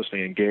very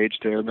closely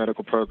engaged in their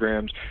medical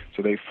programs.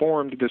 So they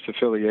formed this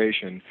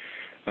affiliation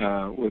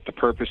with the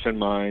purpose in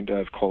mind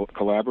of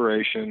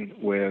collaboration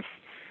with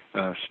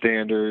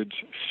standards,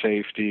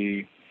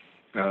 safety,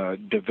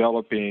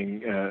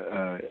 developing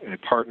a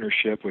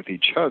partnership with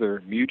each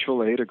other.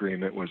 Mutual aid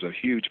agreement was a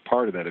huge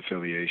part of that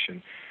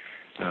affiliation,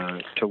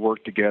 to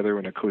work together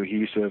in a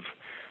cohesive,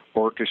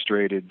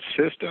 orchestrated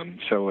system.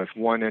 So if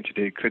one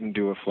entity couldn't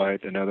do a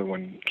flight, another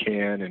one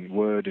can and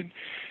would,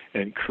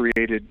 and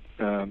created,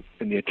 and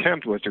the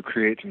attempt was to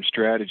create some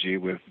strategy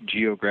with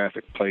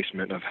geographic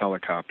placement of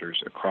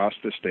helicopters across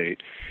the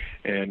state,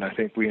 and I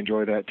think we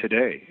enjoy that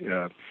today.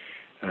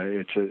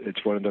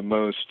 It's one of the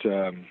most,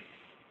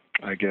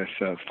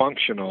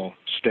 functional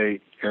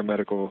state air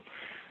medical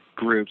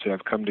groups that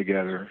have come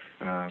together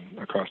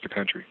across the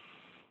country.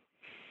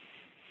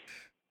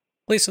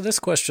 Lisa, this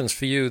question's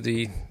for you.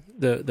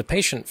 The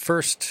Patient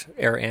First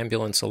Air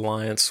Ambulance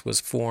Alliance was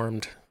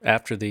formed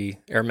after the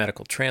Air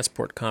Medical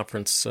Transport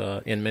Conference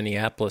in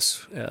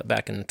Minneapolis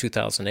back in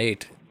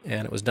 2008,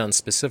 and it was done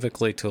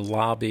specifically to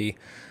lobby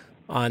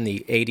on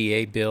the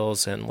ADA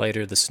bills and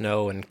later the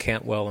Snow and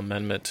Cantwell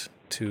Amendment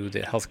to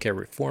the healthcare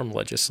reform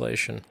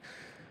legislation.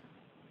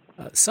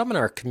 Some in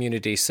our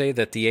community say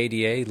that the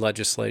ADA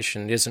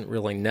legislation isn't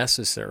really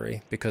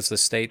necessary because the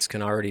states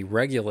can already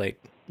regulate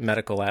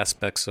medical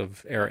aspects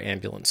of air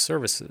ambulance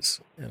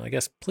services. And I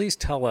guess please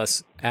tell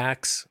us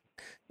ACT's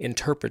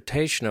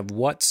interpretation of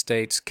what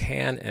states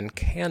can and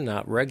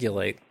cannot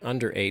regulate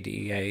under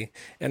ADA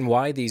and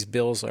why these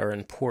bills are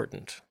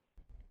important.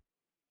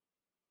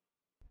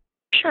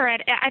 Sure,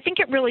 Ed. I think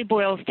it really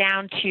boils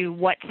down to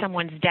what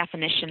someone's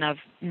definition of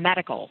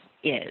medical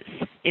is.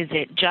 Is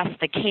it just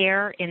the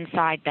care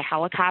inside the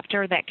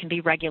helicopter that can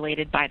be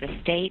regulated by the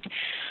state,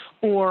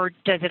 or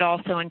does it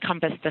also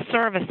encompass the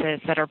services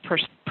that are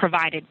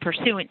provided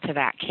pursuant to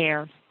that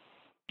care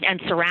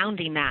and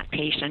surrounding that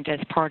patient as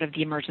part of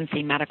the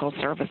emergency medical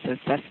services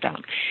system?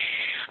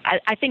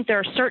 I think there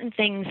are certain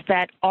things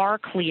that are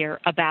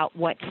clear about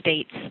what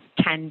states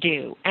can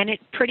do, and it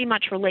pretty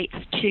much relates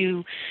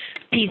to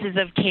pieces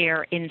of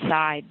care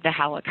inside the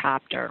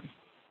helicopter.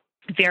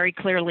 Very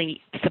clearly,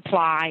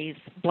 supplies,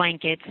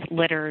 blankets,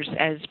 litters,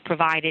 as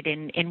provided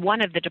in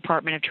one of the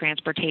Department of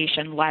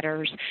Transportation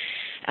letters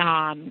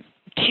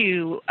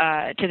to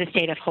the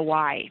state of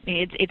Hawaii.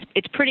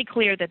 It's pretty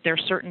clear that there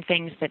are certain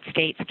things that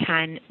states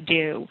can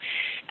do,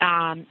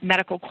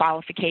 medical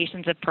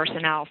qualifications of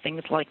personnel,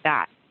 things like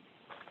that.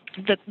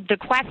 The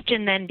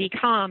question then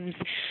becomes,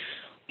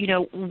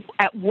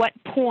 at what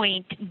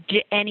point do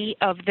any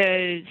of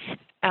those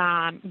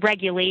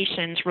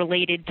regulations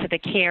related to the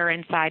care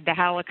inside the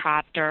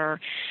helicopter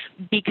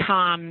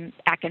become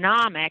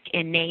economic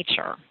in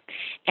nature?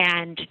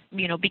 And,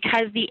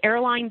 because the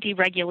Airline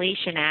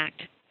Deregulation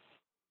Act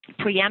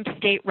preempts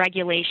state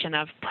regulation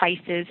of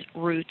prices,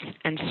 routes,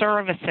 and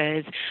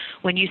services,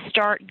 when you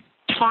start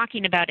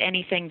talking about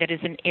anything that is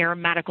an air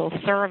medical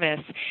service,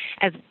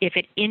 as if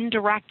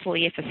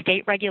a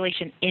state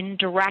regulation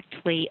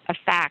indirectly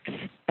affects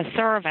a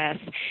service,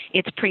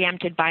 it's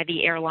preempted by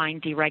the Airline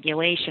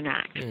Deregulation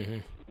Act. Mm-hmm.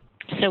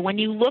 So when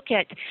you look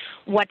at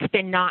what's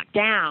been knocked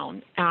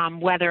down,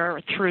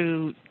 whether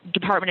through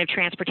Department of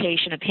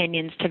Transportation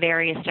opinions to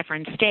various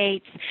different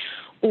states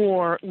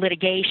or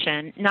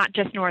litigation, not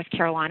just North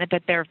Carolina,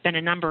 but there have been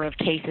a number of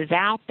cases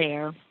out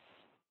there,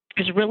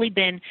 has really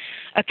been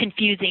a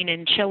confusing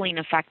and chilling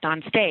effect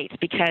on states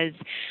because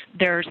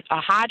there's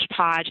a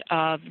hodgepodge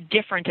of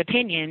different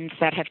opinions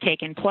that have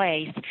taken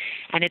place,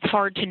 and it's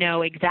hard to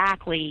know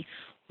exactly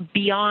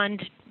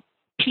beyond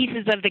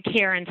pieces of the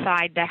care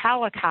inside the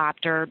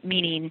helicopter,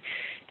 meaning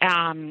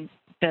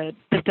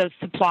those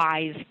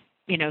supplies,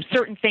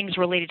 certain things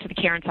related to the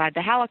care inside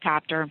the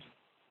helicopter.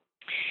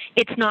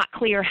 It's not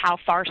clear how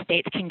far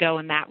states can go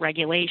in that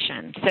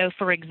regulation. So,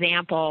 for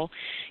example,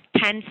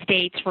 10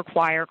 states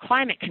require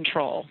climate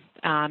control.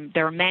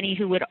 There are many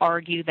who would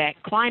argue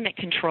that climate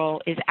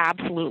control is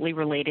absolutely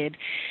related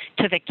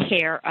to the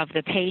care of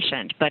the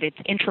patient, but it's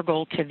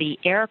integral to the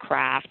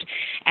aircraft.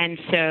 And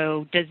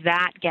so does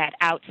that get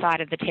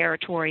outside of the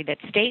territory that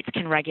states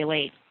can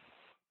regulate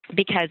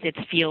because it's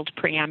field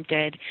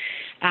preempted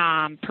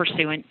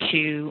pursuant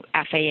to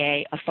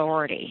FAA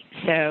authority?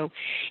 So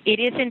it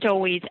isn't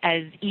always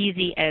as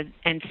easy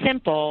and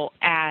simple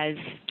as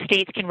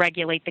states can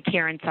regulate the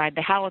care inside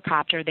the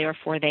helicopter,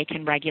 therefore they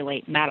can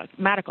regulate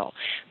medical.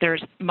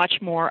 There's much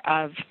more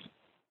of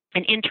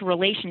an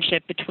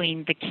interrelationship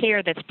between the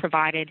care that's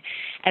provided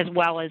as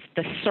well as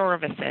the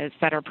services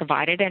that are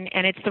provided,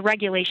 and it's the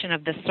regulation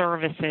of the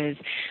services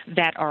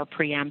that are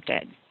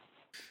preempted.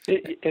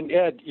 And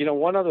Ed,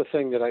 one other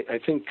thing that I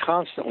think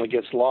constantly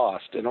gets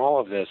lost in all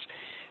of this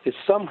is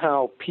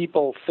somehow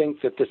people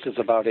think that this is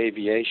about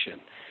aviation.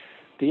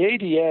 The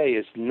ADA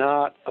is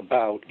not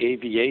about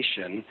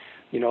aviation.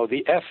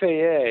 The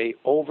FAA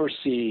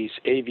oversees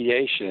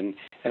aviation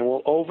and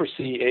will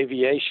oversee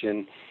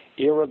aviation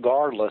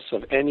irregardless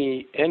of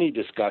any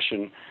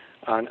discussion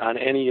on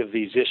any of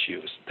these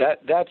issues.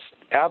 That's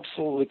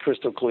absolutely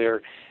crystal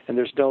clear, and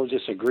there's no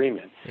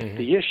disagreement. Mm-hmm.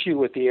 The issue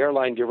with the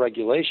Airline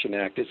Deregulation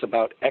Act is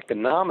about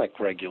economic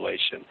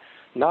regulation,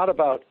 not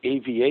about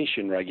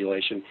aviation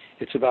regulation.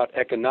 It's about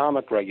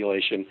economic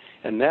regulation,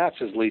 and that's,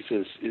 as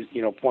Lisa's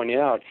pointing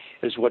out,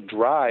 is what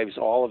drives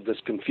all of this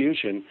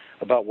confusion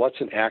about what's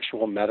an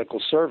actual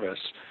medical service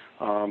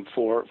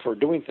for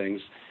doing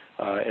things,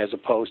 as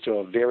opposed to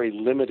a very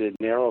limited,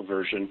 narrow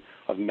version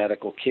of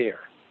medical care.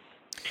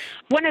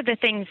 One of the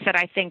things that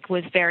I think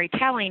was very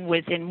telling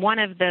was in one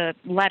of the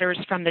letters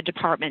from the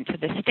department to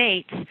the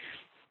states,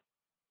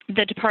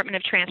 the Department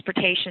of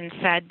Transportation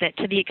said that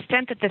to the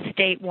extent that the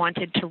state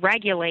wanted to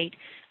regulate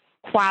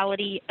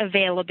quality,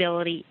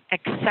 availability,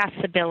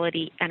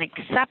 accessibility, and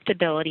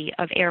acceptability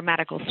of air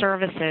medical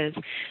services,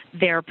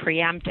 they're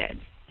preempted.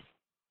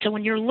 So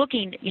when you're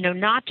looking,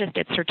 not just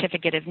at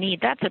certificate of need,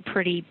 that's a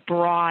pretty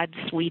broad,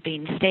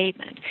 sweeping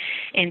statement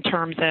in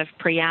terms of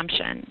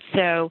preemption.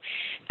 So,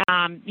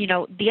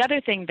 the other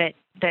thing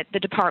that the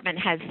department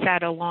has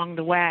said along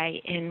the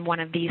way in one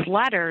of these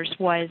letters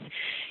was,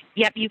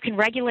 yep, you can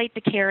regulate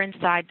the care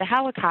inside the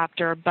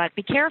helicopter, but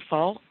be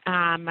careful,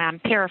 I'm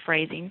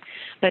paraphrasing,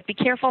 but be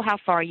careful how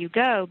far you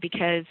go,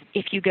 because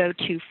if you go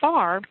too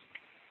far,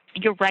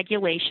 your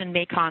regulation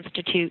may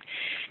constitute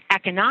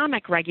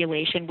economic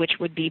regulation, which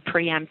would be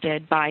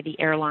preempted by the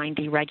Airline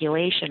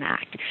Deregulation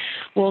Act.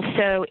 Well,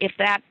 so if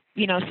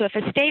if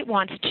a state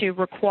wants to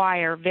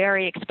require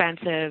very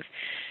expensive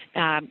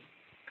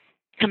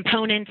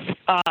components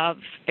of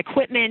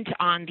equipment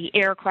on the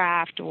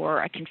aircraft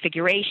or a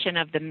configuration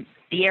of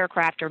the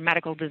aircraft or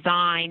medical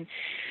design,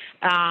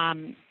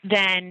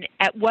 then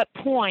at what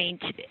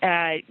point,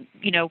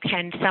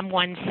 can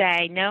someone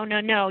say,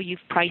 no, you've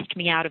priced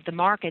me out of the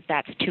market,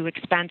 that's too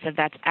expensive,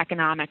 that's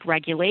economic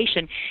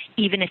regulation,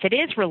 even if it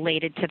is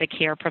related to the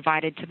care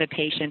provided to the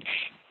patient.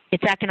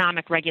 It's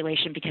economic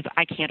regulation because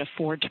I can't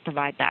afford to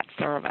provide that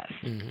service.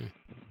 Mm-hmm.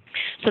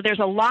 So there's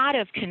a lot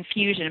of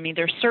confusion. I mean,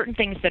 there's certain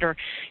things that are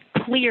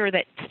clear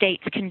that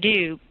states can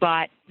do,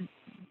 but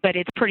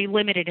it's pretty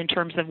limited in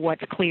terms of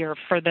what's clear.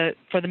 For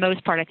the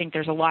most part, I think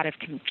there's a lot of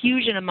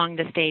confusion among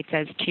the states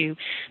as to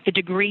the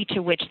degree to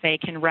which they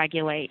can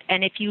regulate.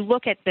 And if you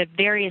look at the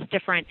various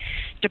different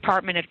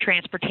Department of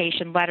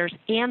Transportation letters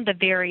and the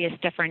various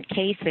different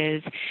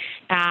cases,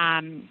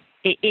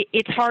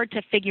 it's hard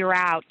to figure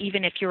out,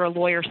 even if you're a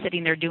lawyer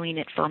sitting there doing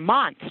it for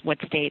months, what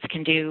states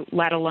can do,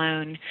 let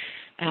alone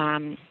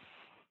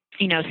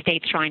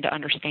states trying to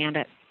understand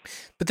it.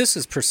 But this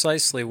is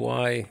precisely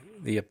why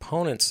the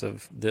opponents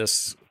of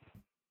this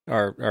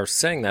are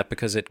saying that,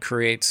 because it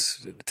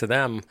creates to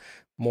them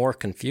more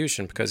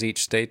confusion, because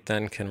each state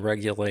then can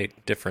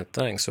regulate different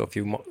things. So if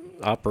you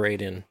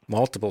operate in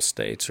multiple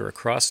states or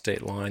across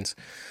state lines,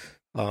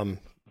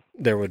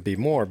 there would be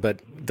more.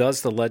 But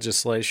does the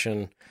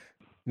legislation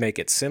make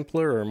it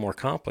simpler or more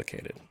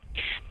complicated?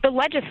 The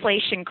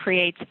legislation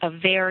creates a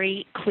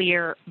very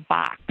clear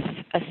box,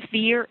 a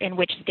sphere in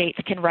which states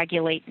can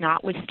regulate,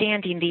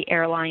 notwithstanding the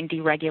Airline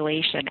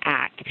Deregulation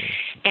Act.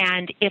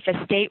 And if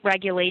a state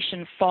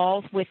regulation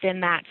falls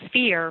within that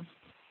sphere,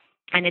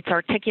 and it's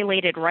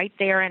articulated right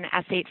there in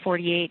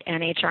S-848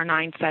 and H.R.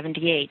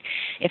 978,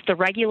 if the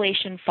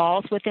regulation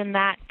falls within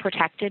that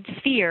protected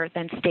sphere,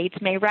 then states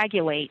may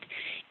regulate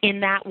in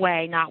that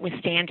way,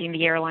 notwithstanding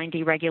the Airline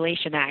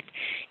Deregulation Act.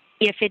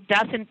 If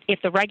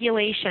the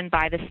regulation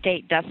by the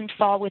state doesn't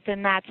fall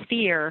within that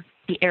sphere,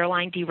 the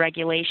Airline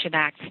Deregulation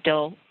Act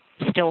still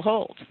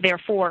holds.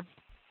 Therefore,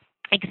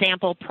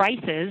 example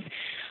prices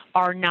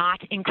are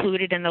not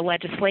included in the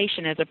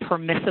legislation as a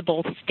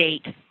permissible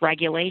state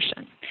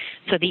regulation.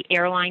 So the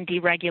Airline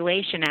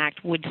Deregulation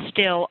Act would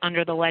still,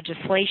 under the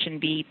legislation,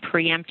 be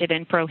preempted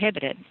and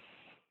prohibited.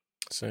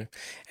 So,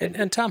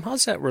 and Tom, how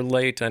does that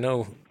relate? I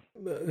know,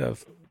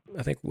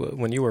 I think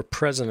when you were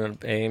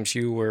president of AIMS,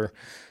 you were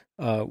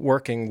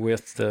working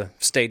with the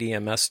state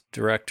EMS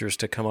directors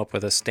to come up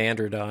with a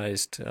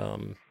standardized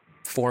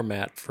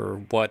format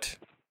for what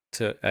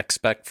to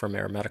expect from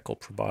air medical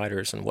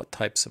providers and what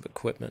types of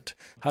equipment.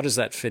 How does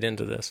that fit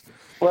into this?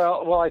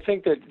 Well, I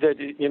think that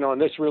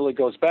and this really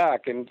goes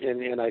back and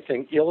I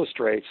think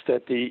illustrates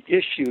that the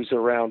issues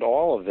around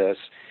all of this,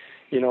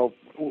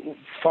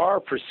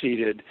 far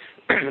preceded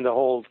the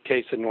whole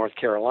case in North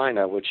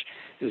Carolina, which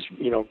is,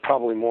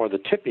 probably more the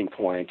tipping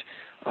point.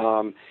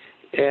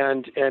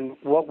 And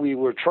what we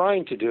were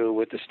trying to do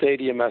with the state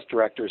EMS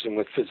directors and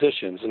with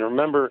physicians, and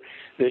remember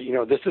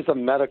that this is a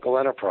medical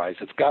enterprise.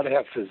 It's got to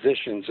have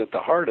physicians at the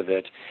heart of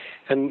it,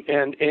 and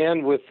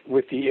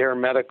with the air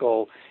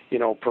medical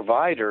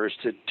providers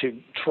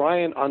to try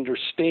and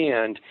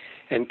understand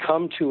and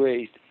come to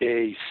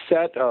a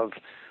set of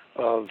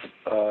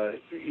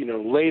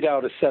laid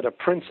out a set of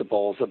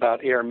principles about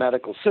air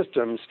medical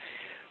systems.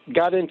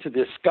 Got into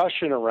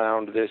discussion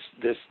around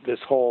this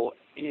whole.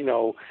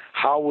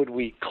 How would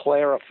we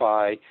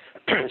clarify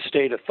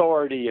state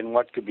authority and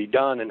what could be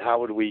done, and how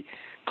would we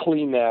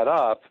clean that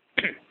up?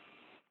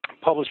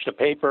 Published a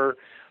paper,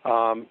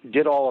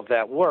 did all of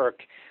that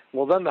work.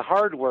 Well, then the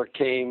hard work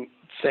came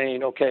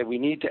saying, okay, we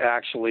need to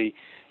actually,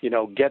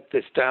 get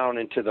this down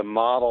into the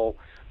model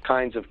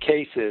kinds of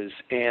cases.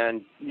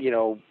 And,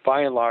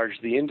 by and large,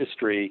 the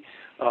industry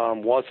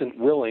wasn't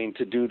willing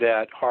to do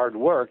that hard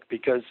work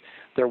because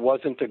there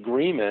wasn't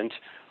agreement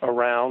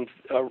around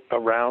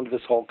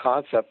this whole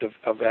concept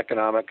of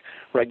economic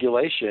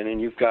regulation.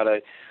 And you've got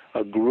a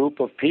group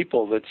of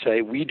people that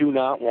say, we do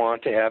not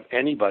want to have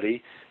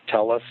anybody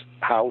tell us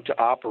how to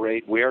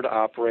operate, where to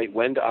operate,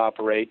 when to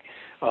operate,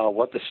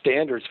 what the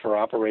standards for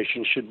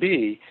operation should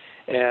be.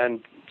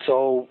 And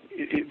so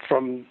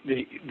from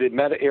the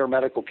air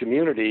medical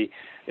community,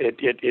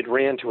 it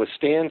ran to a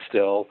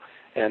standstill.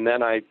 And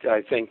then I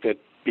think that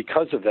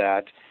because of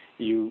that,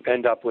 you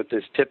end up with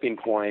this tipping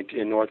point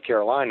in North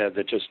Carolina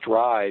that just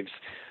drives,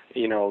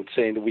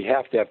 saying that we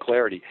have to have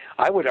clarity.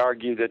 I would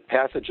argue that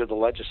passage of the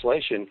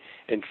legislation,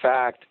 in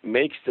fact,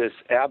 makes this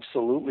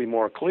absolutely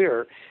more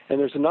clear. And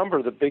there's a number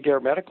of the big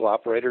air medical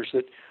operators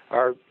that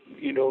are,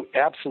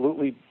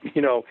 absolutely,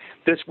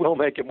 this will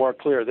make it more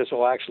clear. This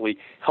will actually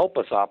help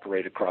us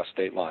operate across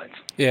state lines.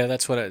 Yeah,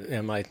 that's what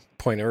my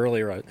point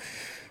earlier.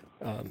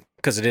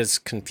 Because it is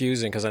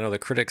confusing, because I know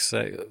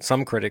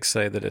some critics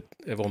say that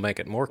it will make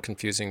it more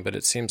confusing, but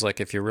it seems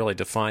like if you really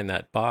define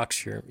that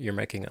box, you're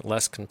making it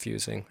less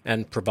confusing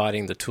and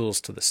providing the tools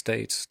to the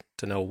states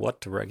to know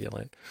what to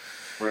regulate.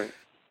 Right.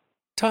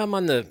 Tom,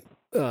 on the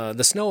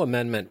Snowe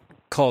Amendment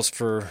calls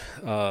for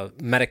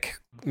Medicare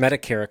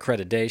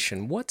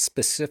accreditation. What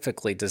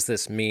specifically does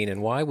this mean,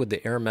 and why would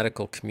the air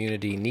medical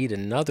community need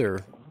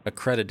another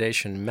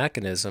accreditation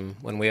mechanism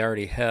when we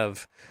already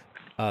have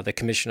the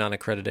Commission on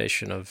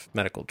Accreditation of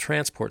Medical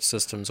Transport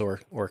Systems,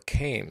 or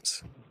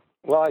CAMES?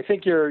 Well, I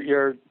think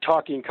you're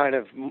talking kind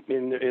of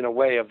in a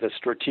way of the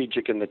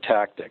strategic and the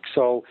tactic.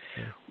 So,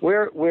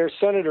 where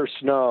Senator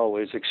Snowe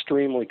is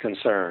extremely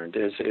concerned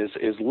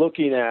is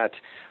looking at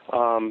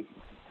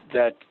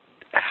that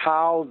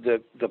how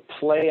the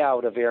play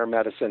out of air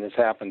medicine has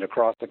happened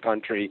across the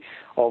country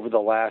over the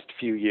last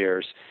few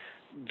years.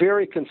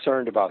 Very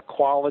concerned about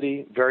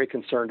quality, very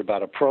concerned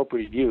about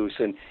appropriate use,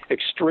 and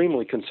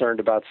extremely concerned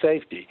about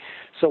safety.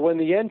 So when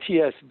the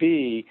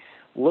NTSB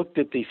looked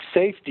at the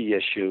safety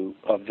issue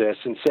of this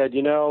and said,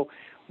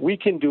 we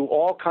can do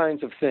all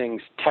kinds of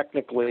things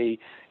technically,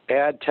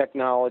 add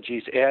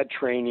technologies, add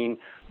training,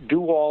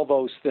 do all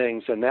those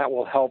things, and that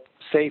will help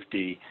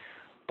safety,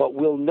 but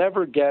we'll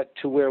never get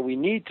to where we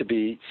need to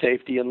be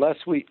safety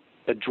unless we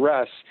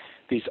address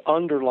these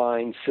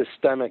underlying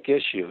systemic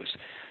issues.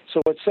 So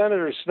what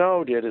Senator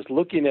Snowe did is,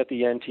 looking at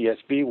the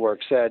NTSB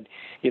work, said,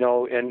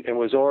 and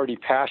was already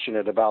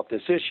passionate about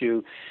this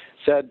issue,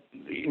 said,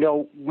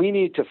 we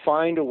need to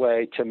find a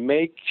way to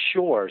make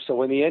sure. So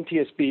when the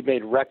NTSB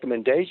made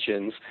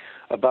recommendations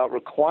about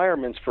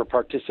requirements for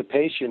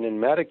participation in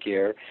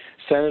Medicare,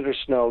 Senator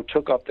Snowe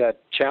took up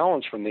that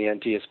challenge from the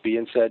NTSB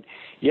and said,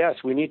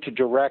 yes, we need to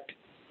direct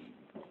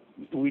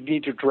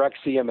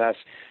CMS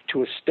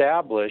to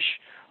establish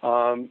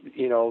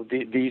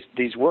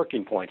these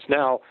working points.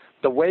 Now,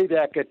 the way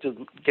that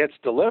gets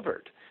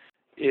delivered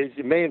is,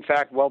 it may in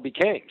fact well be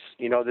CAMES,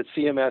 that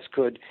CMS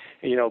could,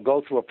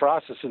 go through a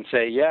process and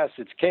say, yes,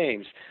 it's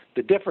CAMES.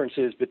 The difference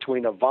is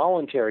between a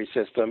voluntary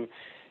system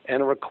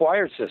and a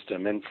required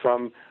system. And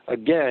from,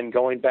 again,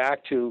 going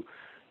back to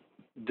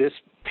this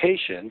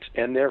patient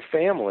and their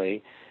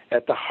family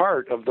at the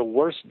heart of the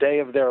worst day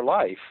of their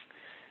life,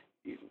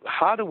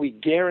 how do we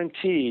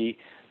guarantee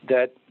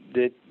that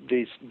the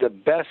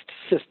best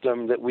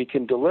system that we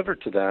can deliver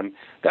to them?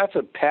 That's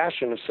a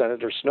passion of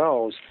Senator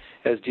Snowe's,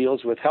 as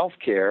deals with health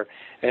care,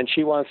 and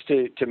she wants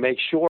to make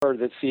sure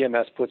that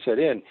CMS puts it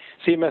in.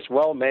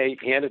 CMS may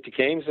hand it to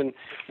CAMES, and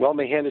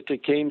may hand it to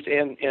CAMES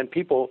and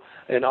people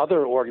and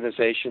other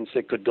organizations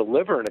that could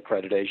deliver an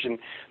accreditation.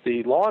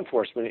 The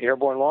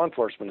Airborne Law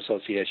Enforcement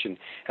Association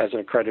has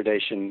an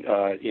accreditation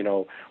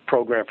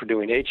program for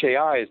doing.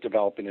 HAI is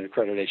developing an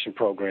accreditation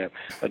program.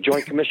 A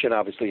Joint Commission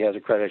obviously has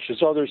accreditation.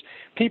 So there's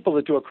people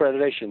that do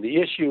accreditation. The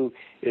issue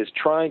is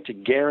trying to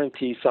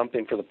guarantee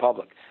something for the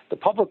public. The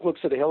public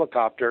looks at a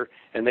helicopter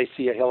and they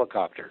see a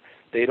helicopter.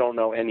 They don't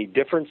know any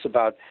difference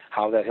about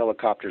how that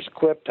helicopter is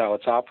equipped, how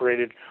it's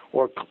operated,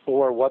 or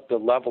what the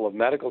level of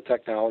medical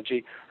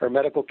technology or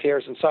medical care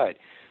is inside.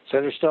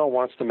 Senator Snowe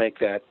wants to make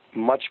that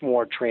much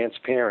more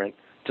transparent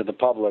to the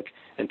public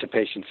and to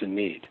patients in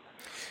need.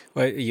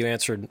 Well, you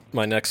answered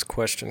my next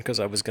question, because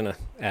I was going to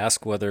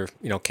ask whether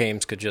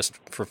CAMES could just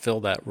fulfill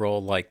that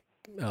role like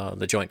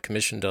the Joint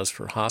Commission does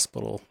for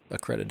hospital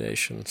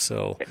accreditation.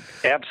 So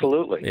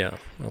absolutely. Yeah.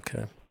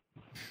 Okay.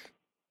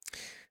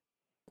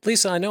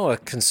 Lisa, I know a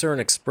concern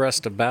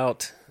expressed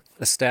about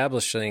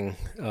establishing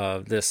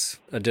this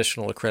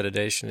additional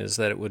accreditation is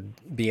that it would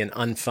be an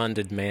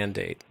unfunded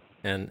mandate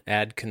and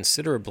add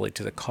considerably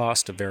to the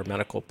cost of air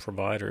medical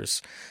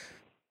providers.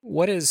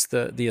 What is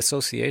the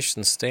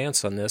association's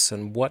stance on this,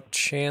 and what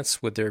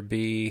chance would there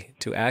be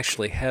to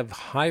actually have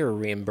higher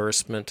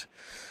reimbursement,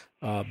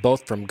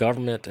 both from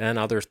government and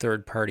other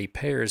third-party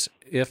payers,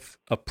 if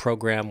a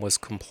program was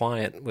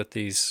compliant with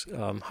these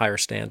higher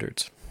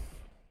standards?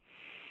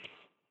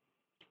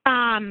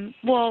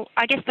 Well,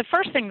 I guess the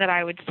first thing that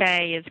I would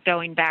say is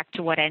going back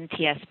to what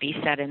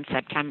NTSB said in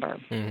September.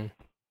 Mm-hmm.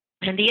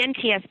 And the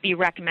NTSB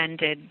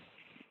recommended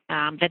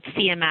that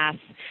CMS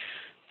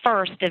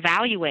first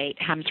evaluate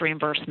HEMS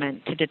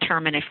reimbursement to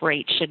determine if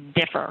rates should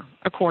differ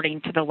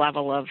according to the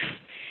level of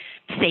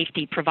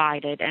safety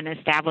provided and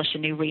establish a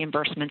new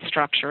reimbursement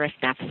structure if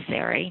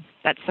necessary.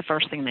 That's the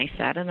first thing they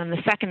said. And then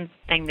the second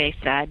thing they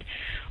said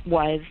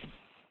was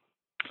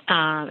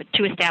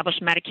to establish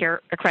Medicare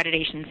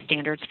accreditation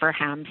standards for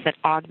HEMS that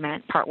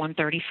augment Part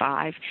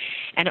 135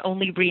 and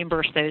only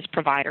reimburse those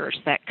providers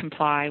that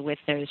comply with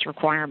those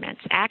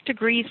requirements. ACT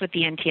agrees with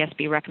the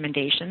NTSB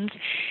recommendations,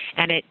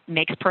 and it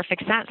makes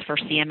perfect sense for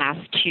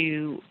CMS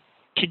to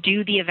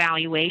do the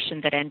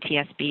evaluation that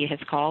NTSB has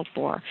called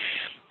for.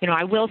 You know,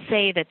 I will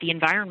say that the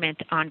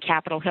environment on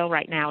Capitol Hill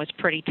right now is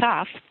pretty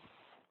tough,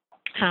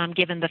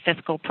 given the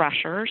fiscal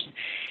pressures.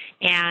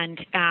 And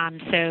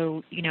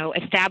so, you know,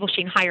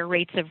 establishing higher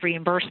rates of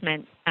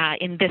reimbursement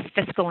in this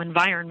fiscal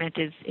environment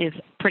is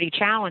pretty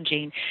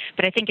challenging.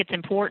 But I think it's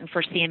important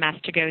for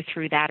CMS to go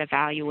through that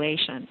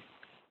evaluation.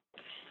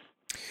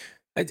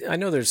 I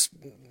know there's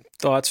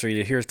thoughts, or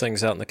you hear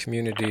things out in the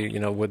community, you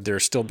know, would there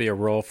still be a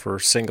role for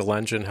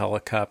single-engine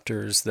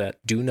helicopters that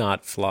do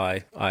not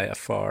fly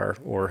IFR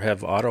or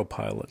have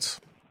autopilots?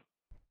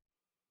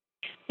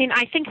 I mean,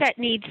 I think that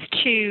needs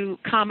to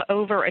come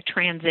over a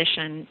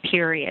transition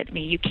period. I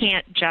mean, you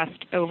can't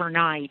just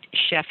overnight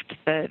shift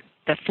the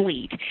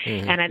fleet,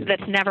 and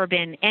that's never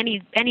been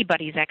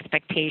anybody's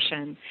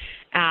expectation.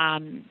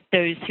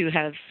 Those who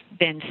have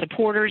been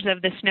supporters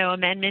of the Snowe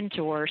Amendment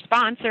or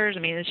sponsors,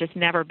 I mean, it's just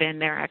never been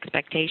their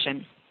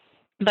expectation.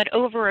 But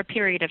over a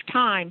period of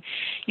time,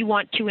 you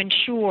want to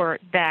ensure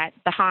that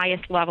the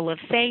highest level of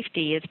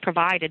safety is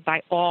provided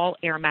by all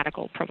air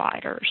medical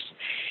providers.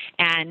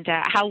 And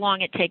how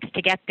long it takes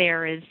to get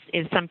there is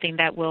something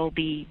that will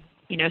be,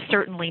 you know,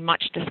 certainly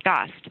much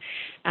discussed.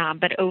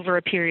 But over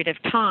a period of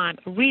time,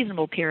 a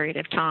reasonable period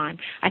of time,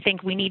 I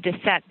think we need to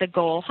set the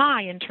goal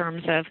high in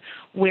terms of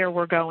where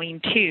we're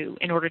going to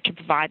in order to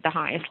provide the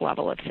highest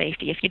level of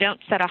safety. If you don't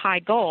set a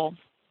high goal,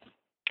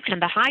 and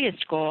the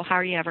highest goal, how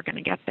are you ever going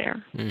to get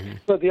there? Mm-hmm.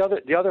 So the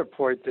other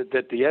point that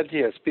the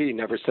NTSB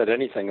never said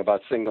anything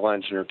about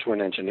single-engine or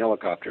twin-engine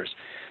helicopters.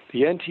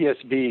 The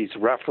NTSB's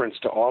reference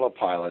to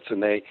autopilots,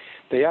 and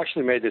they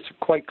actually made this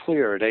quite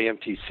clear at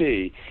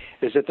AMTC,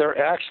 is that there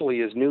actually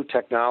is new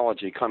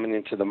technology coming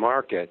into the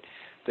market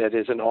that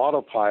is an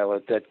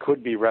autopilot that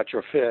could be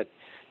retrofit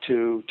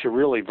to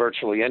really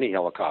virtually any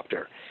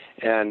helicopter.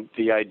 And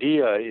the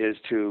idea is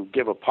to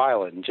give a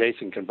pilot, and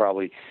Jason can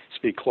probably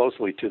speak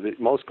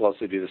most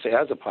closely to this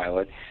as a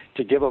pilot,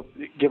 to give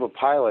a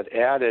pilot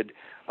added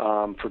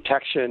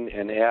protection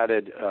and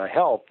added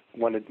help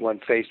when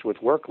faced with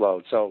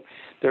workload. So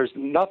there's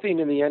nothing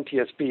in the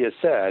NTSB has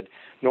said,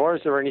 nor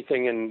is there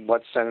anything in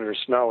what Senator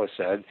Snowe has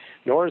said,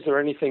 nor is there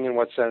anything in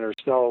what Senator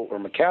Snowe or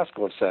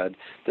McCaskill have said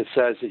that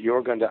says that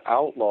you're going to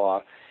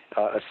outlaw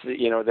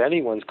that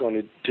anyone's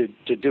going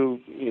to do,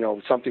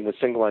 something with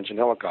single-engine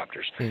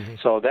helicopters. Mm-hmm.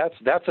 So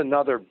that's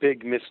another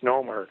big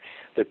misnomer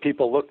that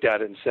people looked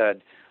at it and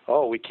said,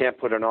 oh, we can't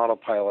put an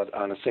autopilot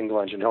on a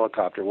single-engine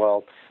helicopter.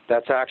 Well,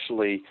 that's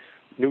actually,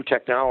 new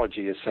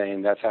technology is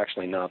saying that's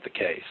actually not the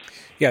case.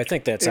 Yeah, I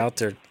think that's out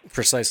there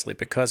precisely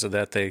because of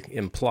that. They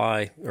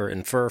imply or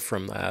infer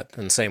from that,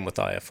 and same with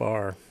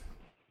IFR.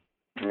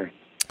 Right.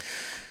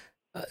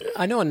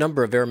 I know a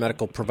number of air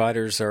medical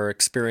providers are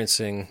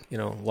experiencing,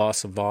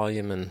 loss of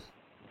volume and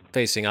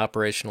facing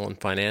operational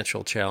and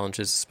financial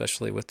challenges,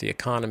 especially with the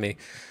economy.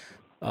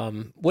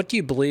 What do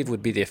you believe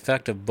would be the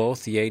effect of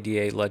both the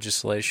ADA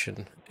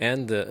legislation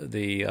and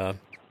the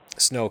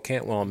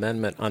Snowe-Cantwell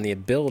Amendment on the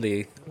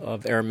ability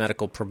of air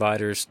medical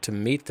providers to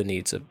meet the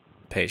needs of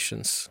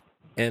patients,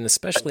 and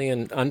especially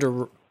in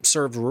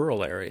underserved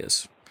rural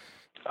areas?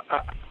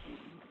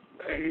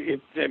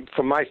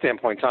 From my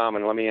standpoint, Tom,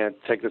 and let me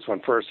take this one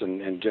first,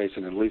 and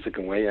Jason and Lisa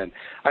can weigh in,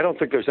 I don't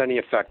think there's any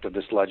effect of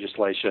this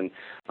legislation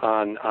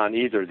on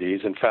either of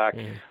these. In fact,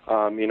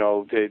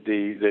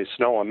 the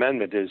Snowe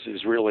Amendment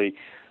is really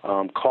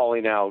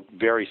calling out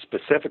very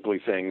specifically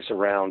things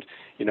around,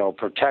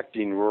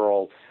 protecting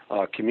rural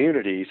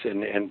communities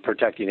and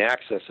protecting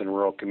access in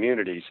rural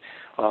communities.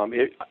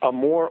 A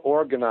more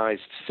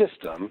organized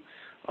system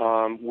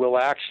will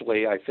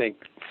actually, I think,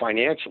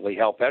 financially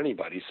help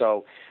anybody.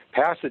 So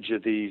passage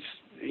of these,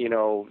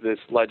 this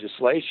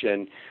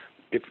legislation,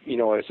 if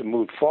as it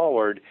moved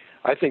forward,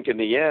 I think in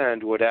the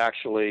end would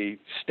actually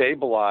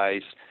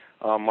stabilize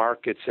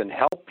markets and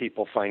help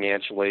people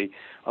financially.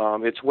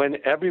 It's when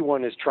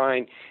everyone is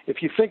trying.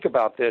 If you think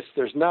about this,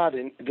 this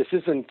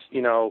isn't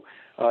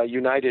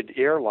United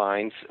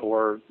Airlines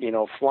or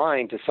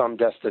flying to some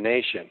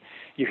destination.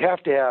 You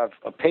have to have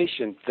a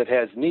patient that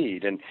has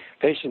need, and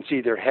patients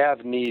either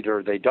have need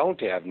or they don't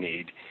have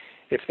need.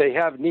 If they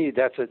have need,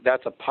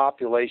 that's a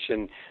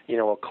population,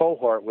 a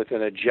cohort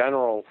within a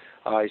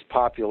generalized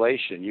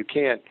population. You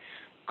can't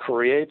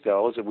create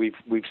those. We've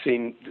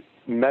seen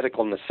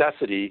medical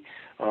necessity,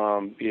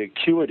 the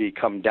acuity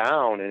come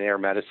down in air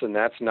medicine,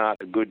 that's not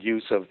a good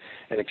use of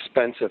an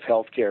expensive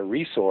healthcare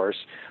resource.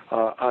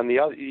 On the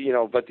other,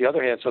 but the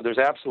other hand, so there's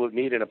absolute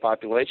need in a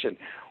population.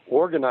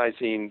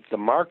 Organizing the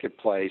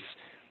marketplace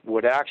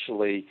would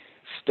actually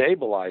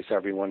stabilize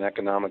everyone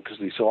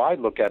economically. So I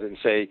look at it and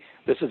say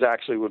this is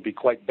actually would be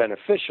quite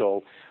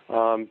beneficial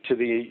to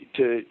the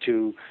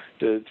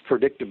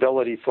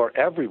predictability for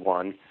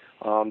everyone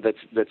that's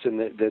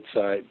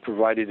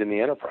provided in the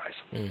enterprise.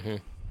 Mm-hmm.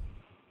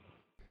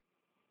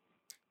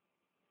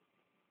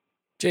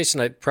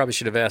 Jason, I probably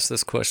should have asked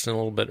this question a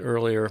little bit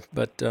earlier,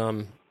 but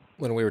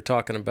when we were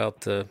talking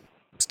about the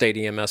state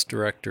EMS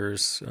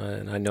directors,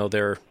 and I know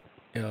they're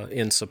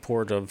in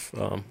support of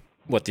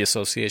what the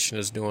association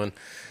is doing,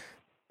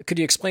 could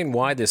you explain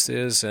why this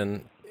is,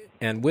 and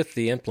with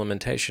the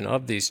implementation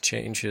of these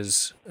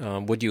changes,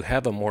 would you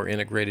have a more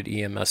integrated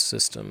EMS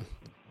system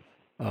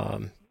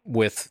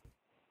with,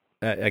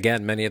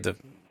 again, many of the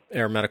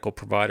air medical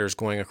providers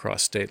going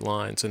across state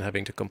lines and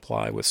having to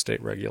comply with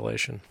state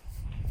regulation?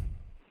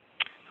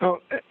 Oh,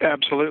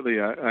 absolutely.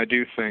 I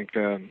do think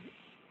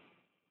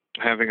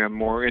having a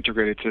more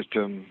integrated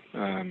system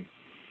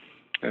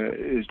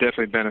is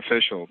definitely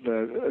beneficial.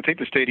 I think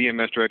the state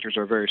EMS directors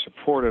are very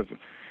supportive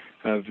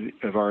of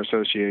our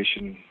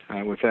association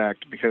with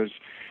ACT because,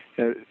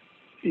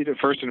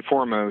 first and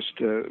foremost,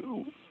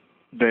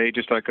 they,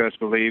 just like us,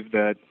 believe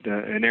that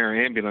an air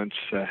ambulance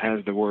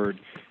has the word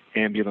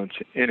ambulance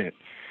in it.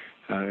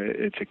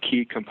 It's a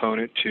key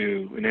component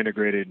to an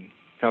integrated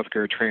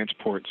healthcare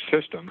transport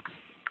system,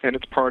 and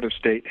it's part of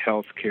state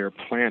healthcare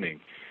planning,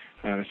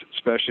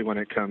 especially when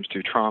it comes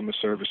to trauma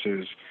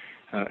services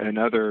and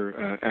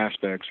other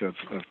aspects of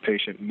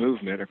patient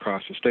movement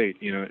across the state.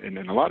 And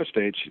in a lot of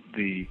states,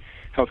 the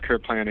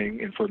healthcare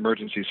planning and for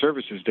emergency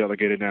services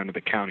delegated down to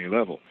the county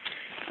level,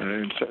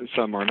 and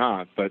some are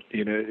not. But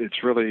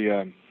it's really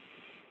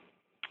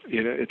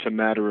it's a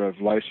matter of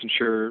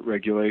licensure,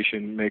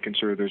 regulation, making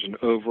sure there's an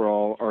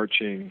overall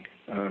arching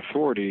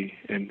authority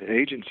and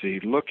agency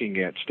looking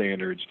at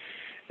standards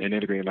and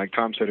integrating. Like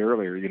Tom said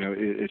earlier,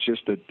 it's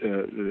just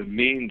the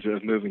means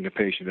of moving the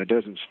patient. That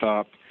doesn't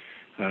stop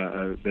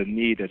the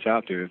need that's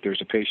out there. If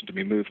there's a patient to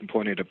be moved from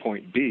point A to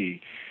point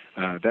B,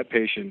 that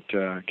patient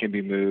can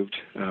be moved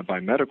by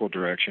medical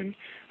direction,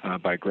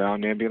 by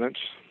ground ambulance,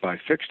 by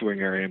fixed-wing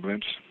air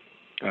ambulance,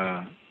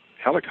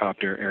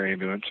 helicopter air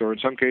ambulance, or in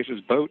some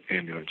cases boat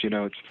ambulance.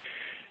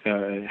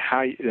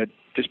 It's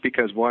just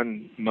because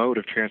one mode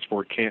of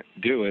transport can't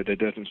do it, that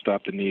doesn't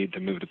stop the need to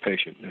move the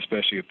patient,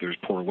 especially if there's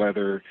poor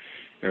weather,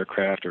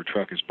 aircraft or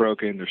truck is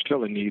broken, there's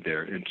still a need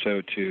there. And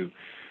so to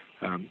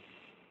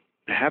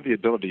have the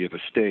ability of a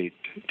state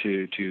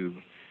to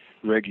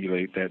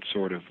regulate that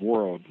sort of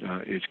world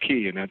is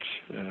key, and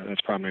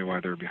that's primarily why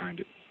they're behind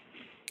it.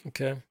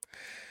 Okay.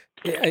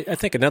 I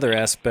think another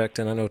aspect,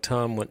 and I know,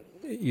 Tom, when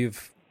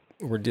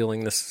were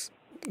dealing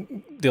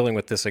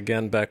with this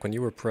again back when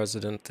you were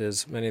president,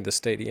 is many of the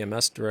state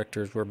EMS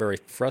directors were very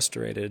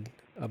frustrated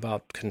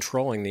about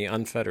controlling the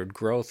unfettered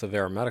growth of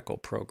air medical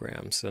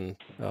programs. And,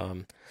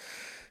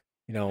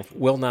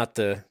 will not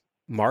the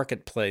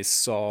marketplace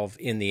solve,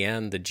 in the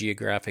end, the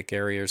geographic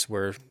areas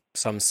where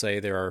some say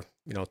there are,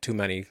 too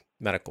many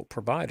medical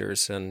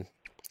providers? And,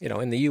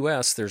 in the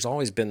U.S., there's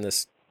always been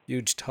this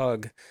huge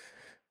tug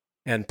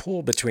and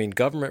pull between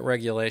government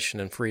regulation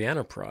and free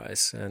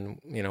enterprise. And,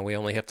 we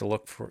only have to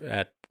look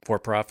at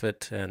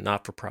for-profit and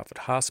not-for-profit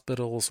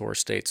hospitals, or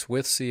states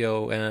with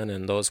CON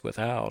and those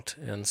without.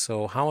 And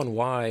so how and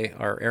why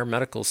are air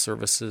medical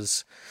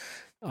services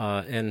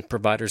and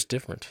providers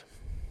different?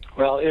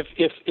 Well,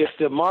 if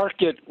the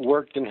market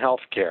worked in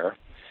healthcare,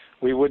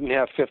 we wouldn't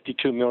have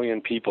 52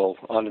 million people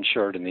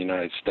uninsured in the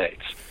United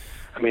States.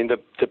 I mean,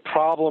 the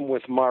problem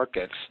with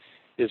markets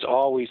is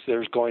always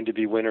there's going to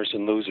be winners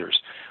and losers.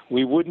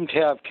 We wouldn't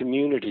have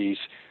communities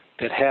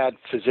that had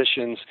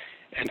physicians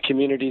and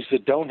communities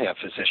that don't have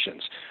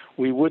physicians.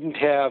 We wouldn't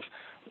have,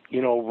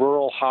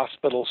 rural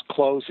hospitals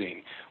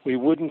closing. We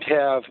wouldn't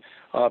have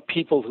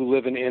people who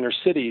live in inner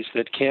cities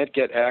that can't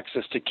get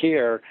access to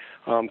care,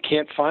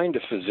 can't find a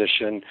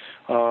physician.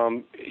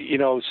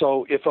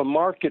 So if a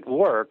market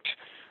worked,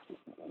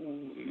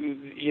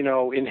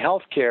 in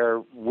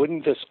healthcare,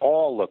 wouldn't this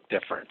all look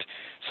different?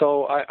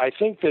 So I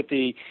think that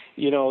the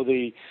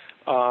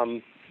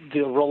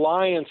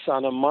reliance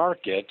on a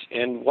market,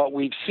 and what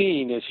we've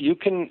seen is you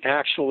can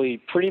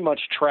actually pretty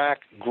much track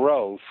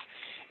growth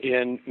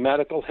in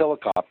medical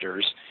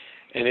helicopters,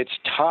 and it's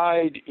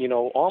tied,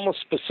 almost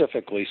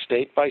specifically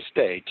state by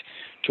state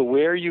to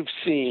where you've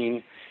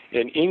seen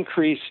an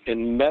increase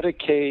in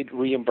Medicaid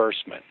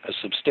reimbursement. A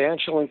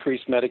substantial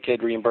increased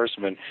Medicaid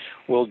reimbursement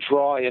will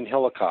draw in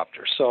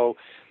helicopters. So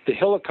the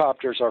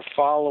helicopters are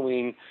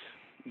following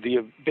the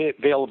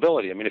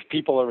availability. I mean, if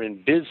people are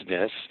in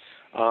business,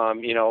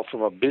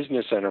 from a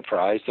business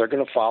enterprise. They're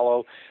going to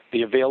follow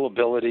the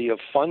availability of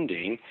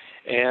funding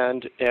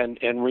and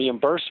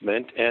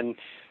reimbursement, and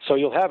so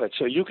you'll have it.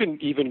 So you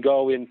can even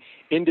go in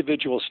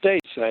individual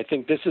states, and I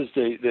think this is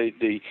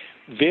the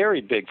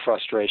very big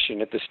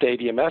frustration at the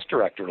state EMS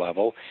director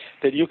level,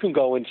 that you can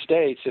go in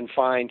states and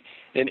find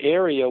an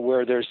area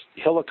where there's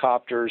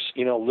helicopters,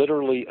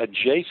 literally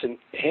adjacent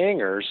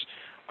hangars,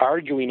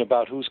 arguing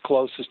about who's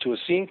closest to a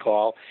scene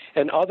call,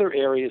 and other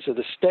areas of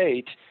the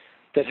state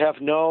that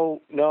have no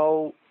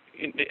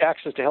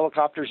access to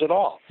helicopters at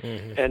all.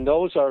 Mm-hmm. And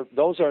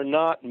those are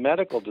not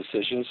medical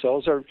decisions.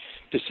 Those are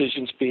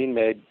decisions being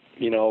made,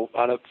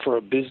 for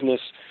a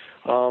business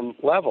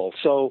level.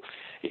 So,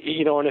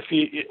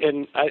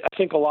 and I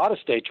think a lot of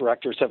state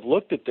directors have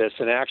looked at this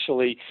and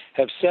actually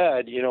have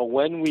said,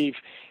 when we've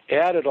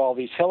added all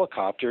these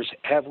helicopters,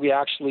 have we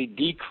actually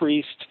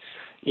decreased,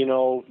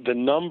 the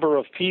number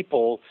of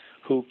people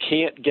who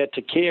can't get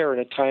to care in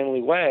a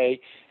timely way?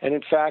 And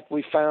in fact,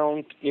 we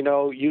found,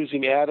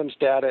 using Adams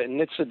data and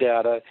NHTSA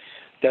data,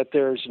 that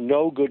there's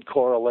no good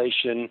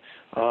correlation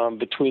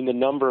between the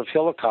number of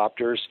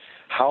helicopters,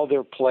 how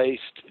they're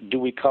placed, do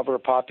we cover a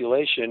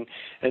population,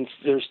 and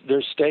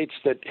there's states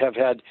that have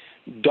had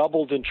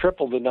doubled and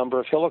tripled the number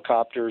of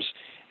helicopters,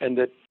 and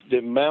that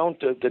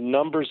the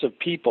numbers of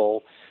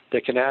people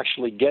that can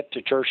actually get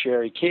to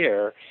tertiary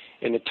care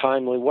in a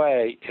timely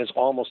way has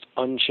almost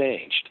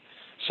unchanged.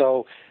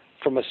 So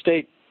from a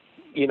state,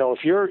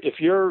 if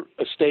you're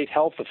a state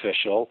health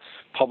official,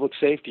 public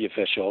safety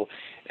official,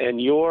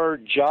 and your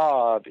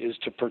job is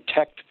to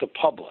protect the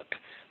public's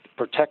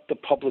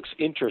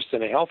interest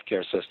in a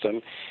healthcare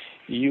system,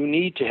 you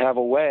need to have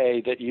a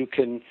way that you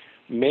can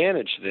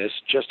manage this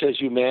just as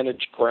you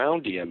manage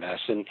ground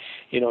EMS. And,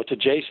 to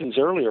Jason's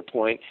earlier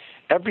point,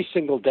 every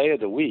single day of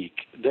the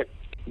week, the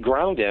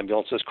ground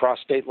ambulances cross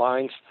state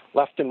lines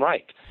left and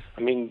right.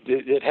 I mean,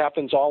 it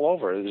happens all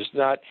over. There's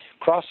not,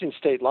 crossing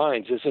state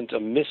lines isn't a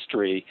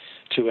mystery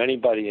to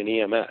anybody in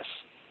EMS.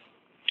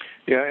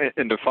 Yeah,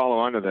 and to follow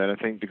on to that, I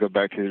think to go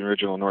back to the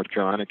original North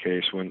Carolina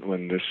case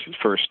when this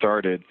first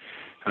started,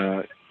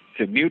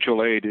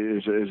 mutual aid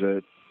is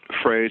a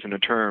phrase and a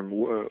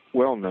term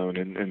well known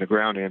in the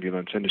ground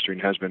ambulance industry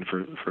and has been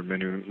for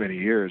many, many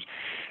years.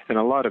 And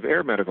a lot of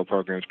air medical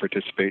programs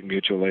participate in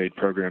mutual aid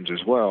programs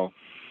as well.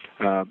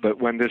 But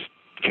when this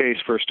case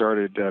first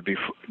started,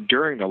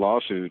 during the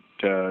lawsuit,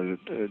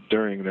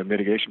 during the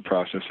mitigation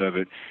process of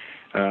it,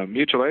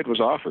 mutual aid was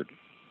offered,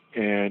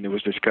 and it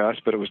was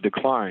discussed, but it was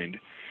declined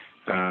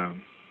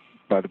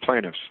by the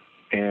plaintiffs.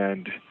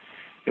 And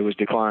it was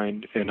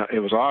declined, and it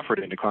was offered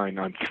and declined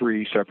on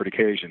 3 separate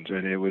occasions,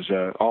 and it was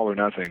all or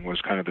nothing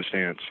was kind of the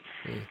stance.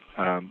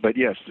 But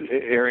yes,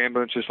 air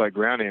ambulances like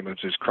ground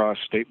ambulances cross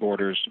state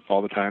borders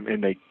all the time,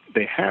 and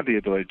they have the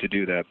ability to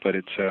do that, but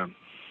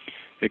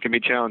it can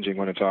be challenging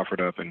when it's offered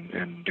up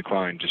and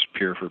declined just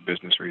pure for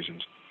business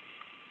reasons.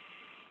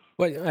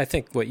 Well, I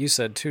think what you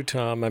said too,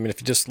 Tom, I mean, if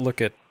you just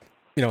look at,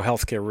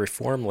 healthcare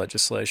reform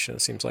legislation,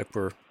 it seems like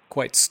we're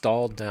quite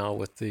stalled now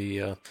with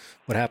the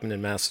what happened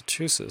in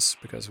Massachusetts,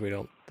 because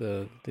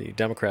the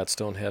Democrats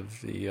don't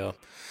have the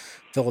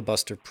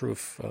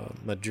filibuster-proof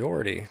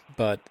majority.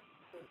 But,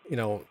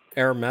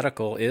 air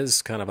medical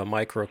is kind of a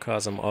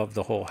microcosm of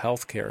the whole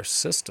healthcare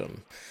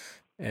system.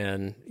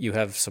 And you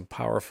have some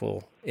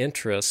powerful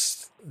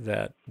interests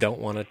that don't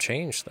want to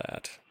change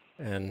that.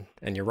 And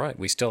you're right,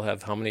 we still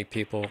have how many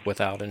people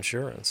without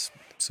insurance?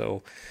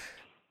 So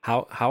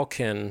how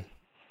can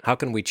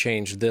we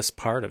change this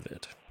part of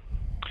it?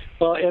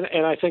 Well,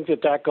 and I think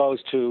that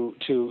goes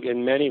to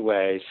in many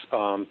ways,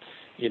 and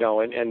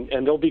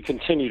there'll be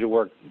continued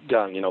work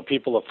done.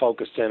 People have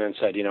focused in and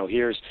said,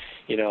 here's,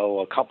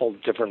 a couple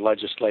different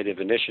legislative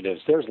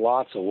initiatives. There's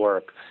lots of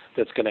work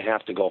that's going to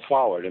have to go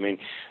forward. I mean,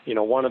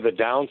 one of the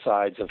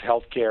downsides of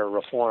healthcare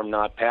reform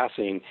not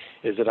passing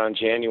is that on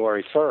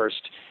January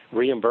 1st,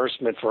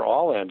 reimbursement for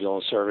all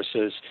ambulance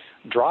services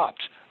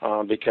dropped.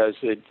 Because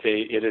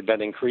it had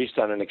been increased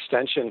on an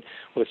extension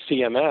with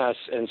CMS,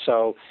 and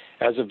so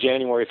as of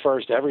January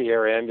 1st, every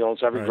air ambulance,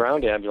 every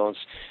ground ambulance,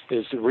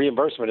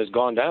 reimbursement has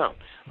gone down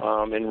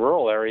in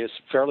rural areas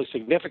fairly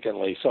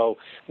significantly. So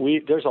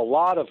there's a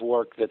lot of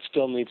work that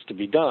still needs to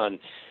be done.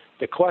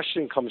 The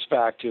question comes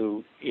back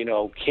to,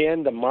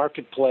 can the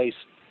marketplace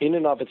in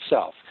and of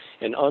itself,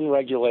 an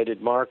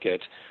unregulated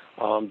market,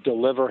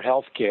 deliver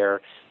health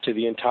care to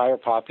the entire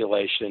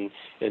population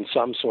in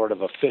some sort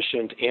of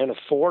efficient and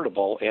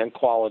affordable and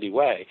quality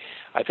way?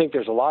 I think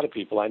there's a lot of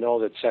people. I know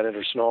that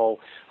Senator Snowe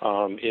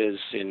is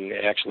in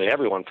actually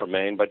everyone from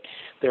Maine, but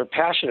they're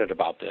passionate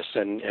about this,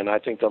 and I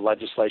think the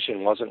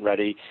legislation wasn't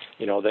ready.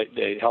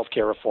 The health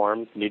care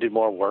reform needed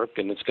more work,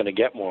 and it's going to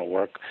get more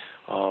work.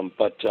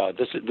 But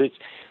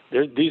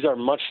these are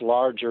much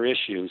larger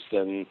issues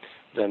than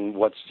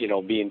what's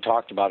being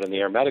talked about in the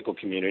air medical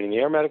community. And the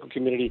air medical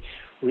community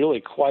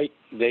really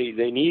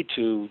they need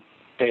to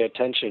pay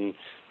attention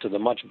to the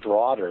much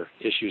broader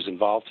issues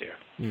involved here.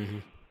 Mm-hmm.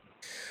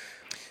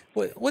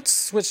 Let's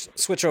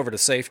switch over to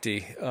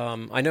safety.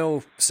 I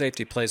know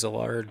safety plays a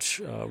large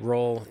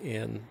role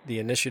in the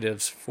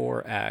initiatives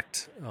for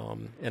ACT,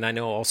 and I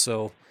know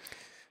also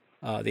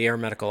the Air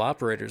Medical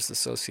Operators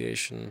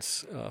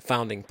Association's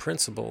founding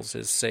principles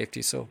is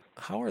safety. So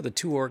how are the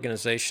two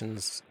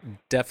organizations'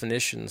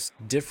 definitions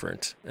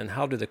different, and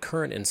how do the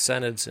current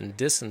incentives and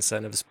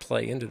disincentives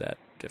play into that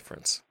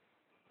difference?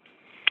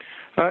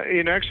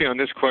 Actually, on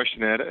this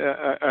question, Ed,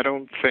 I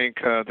don't think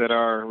that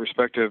our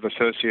respective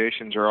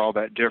associations are all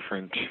that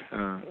different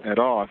at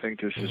all. I think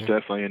this is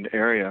definitely an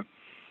area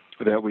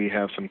that we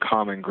have some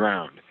common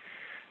ground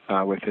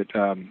with it.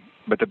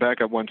 But to back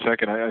up 1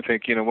 second, I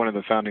think one of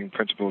the founding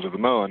principles of the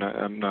MOA, and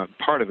I'm not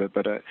part of it,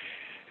 but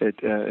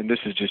and this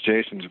is just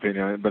Jason's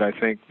opinion, but I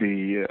think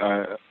the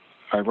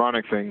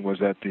ironic thing was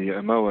that the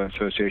MOA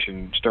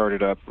Association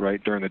started up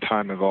right during the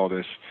time of all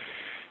this,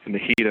 in the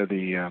heat of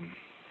the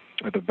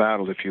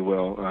battle, if you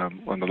will,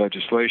 on the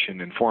legislation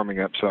and forming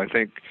up. So I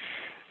think,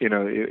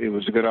 it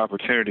was a good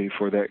opportunity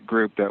for that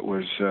group that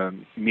was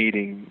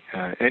meeting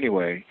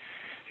anyway,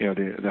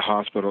 the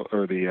hospital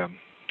or the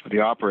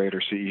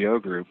operator CEO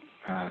group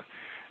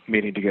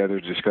meeting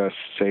together to discuss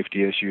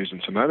safety issues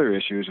and some other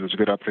issues. It was a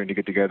good opportunity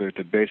to get together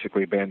to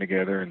basically band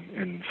together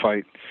and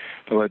fight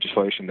the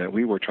legislation that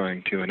we were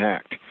trying to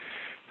enact.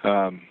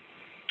 With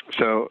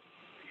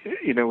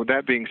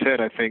that being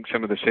said, I think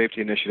some of the safety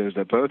initiatives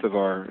that both of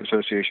our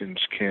associations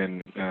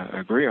can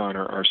agree on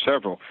are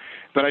several.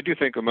 But I do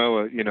think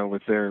AMOA,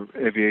 with their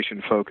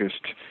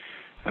aviation-focused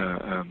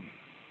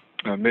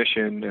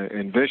mission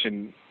and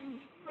vision,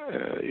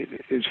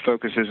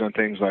 focuses on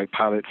things like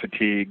pilot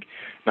fatigue,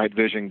 night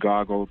vision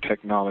goggle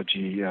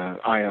technology,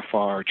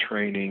 IFR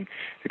training,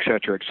 et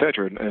cetera,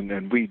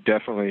 and we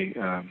definitely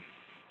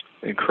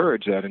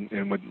encourage that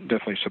and would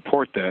definitely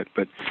support that.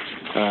 But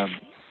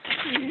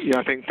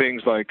I think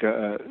things like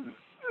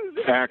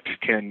ACT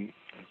can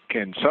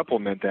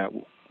supplement that.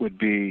 Would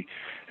be,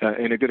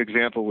 and a good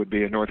example would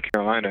be in North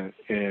Carolina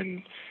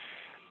in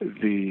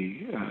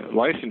the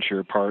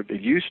licensure part.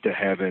 It used to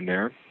have in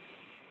there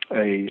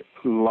a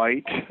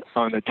light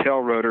on the tail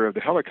rotor of the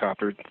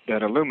helicopter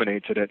that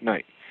illuminates it at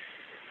night.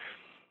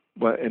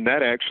 And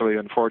that actually,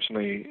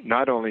 unfortunately,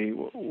 not only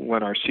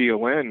when our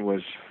CON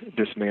was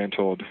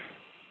dismantled,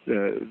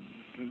 the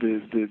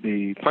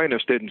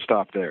plaintiffs didn't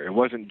stop there. It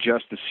wasn't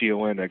just the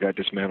CON that got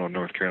dismantled in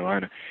North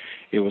Carolina.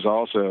 It was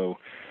also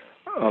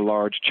a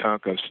large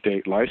chunk of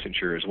state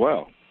licensure as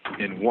well.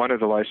 And one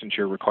of the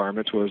licensure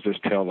requirements was this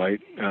tail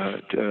light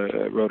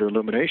rotor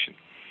illumination.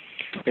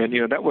 And,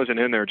 that wasn't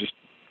in there just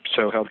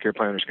so healthcare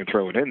planners can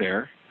throw it in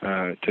there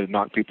to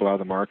knock people out of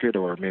the market,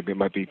 or maybe it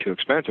might be too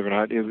expensive or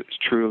not. It was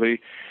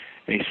truly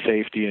a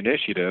safety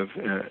initiative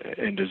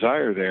and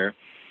desire there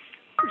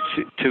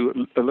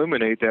to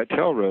illuminate that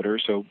tail rotor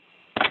so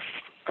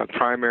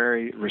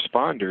primary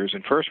responders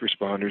and first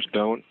responders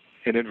don't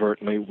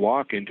inadvertently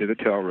walk into the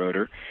tail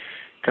rotor,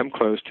 come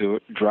close to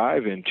it,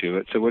 drive into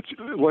it. So it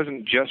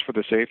wasn't just for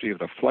the safety of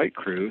the flight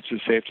crew, it's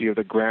the safety of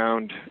the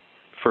ground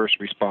first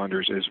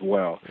responders as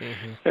well,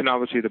 and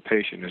obviously the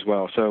patient as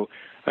well. So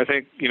I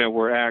think,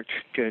 where ACT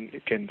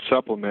can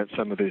supplement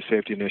some of the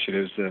safety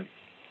initiatives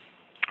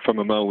from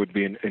a MO would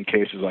be in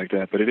cases like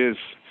that. But it is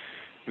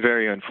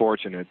very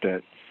unfortunate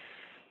that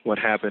what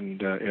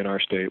happened in our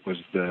state was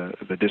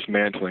the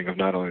dismantling of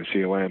not only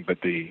the CON,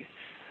 but the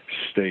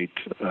state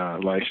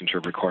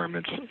licensure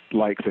requirements,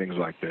 like things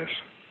like this.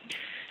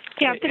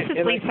 Yeah, this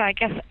is Lisa. I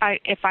guess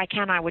if I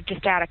can, I would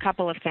just add a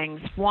couple of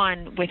things.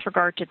 One, with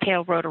regard to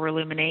tail rotor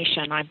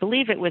illumination, I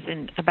believe it was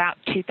in about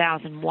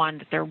 2001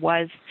 that there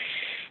was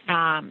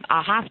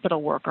a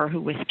hospital worker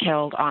who was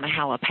killed on a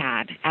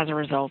helipad as a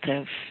result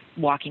of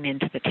walking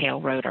into the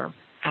tail rotor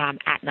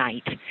at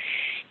night.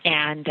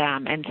 And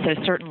so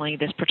certainly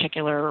this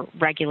particular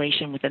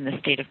regulation within the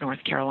state of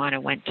North Carolina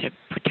went to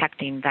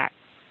protecting that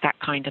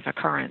kind of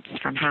occurrence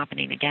from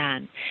happening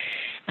again.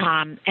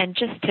 And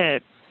just to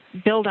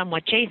build on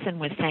what Jason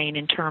was saying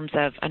in terms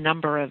of a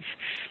number of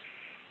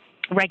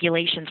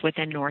regulations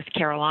within North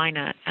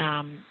Carolina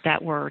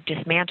that were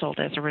dismantled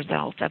as a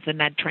result of the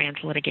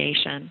MedTrans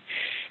litigation,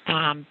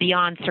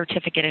 beyond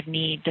certificate of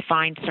need,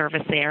 defined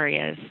service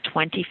areas,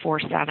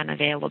 24/7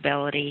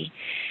 availability,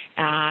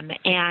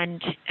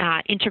 and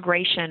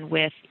integration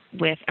with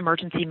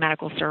emergency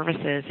medical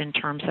services in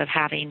terms of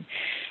having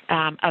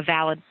a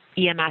valid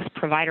EMS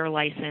provider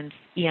license,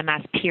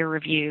 EMS peer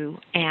review,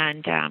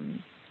 and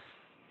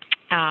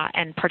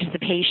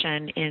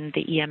participation in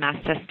the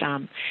EMS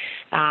system.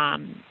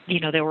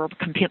 There were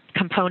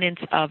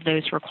components of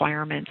those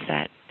requirements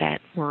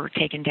that were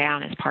taken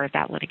down as part of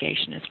that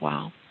litigation as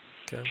well.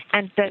 Okay.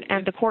 And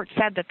the court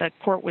said that the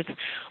court was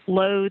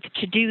loath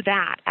to do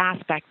that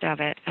aspect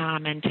of it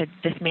and to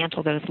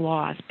dismantle those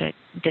laws, but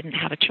didn't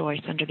have a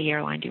choice under the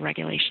Airline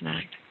Deregulation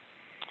Act.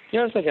 The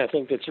other thing I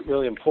think that's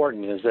really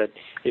important is that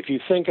if you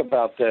think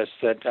about this,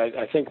 that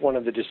I think one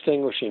of the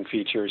distinguishing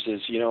features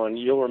is, and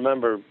you'll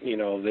remember,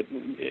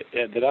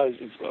 that I was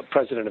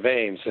president of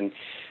AIMS, and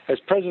as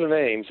president of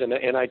AIMS,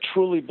 and I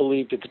truly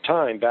believed at the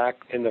time,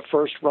 back in the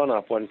first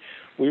run-up when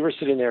we were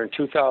sitting there in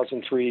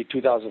 2003,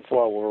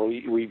 2004,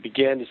 where we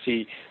began to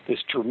see this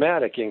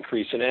dramatic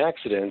increase in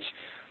accidents,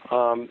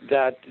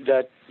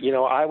 the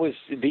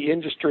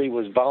industry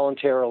was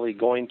voluntarily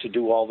going to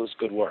do all this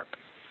good work.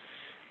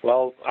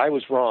 Well, I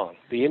was wrong.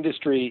 The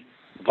industry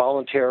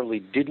voluntarily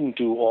didn't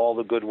do all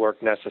the good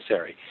work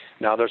necessary.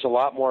 Now, there's a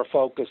lot more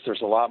focus,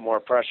 there's a lot more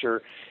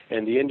pressure,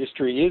 and the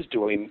industry is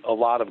doing a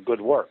lot of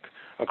good work.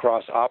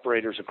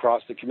 Operators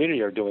across the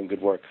community are doing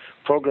good work.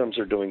 Programs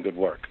are doing good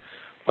work.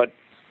 But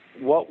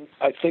what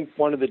I think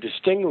one of the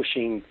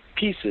distinguishing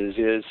pieces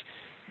is,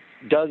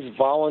 does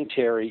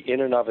voluntary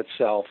in and of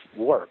itself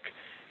work?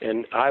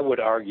 And I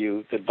would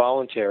argue that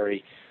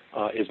voluntary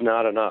is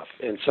not enough.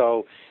 And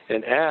so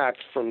an act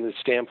from the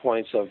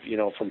standpoints of,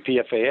 from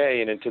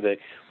PFAA and into the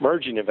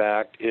merging of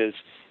ACT is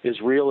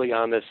really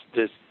on this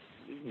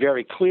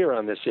very clear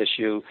on this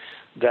issue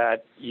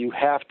that you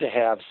have to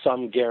have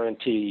some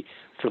guarantee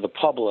for the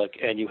public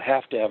and you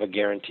have to have a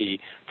guarantee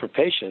for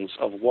patients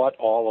of what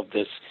all of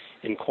this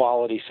in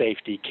quality,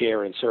 safety,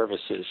 care, and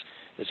services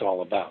is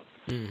all about.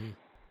 Mm-hmm.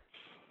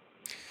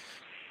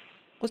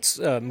 Let's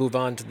move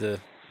on to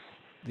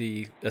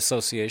the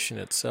association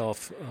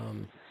itself.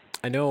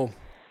 I know,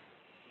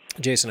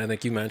 Jason, I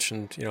think you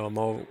mentioned,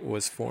 AMOA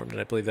was formed,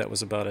 and I believe that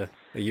was about a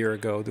year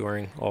ago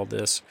during all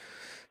this.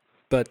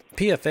 But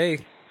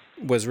PFA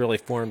was really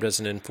formed as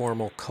an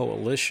informal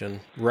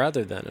coalition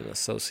rather than an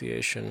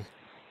association.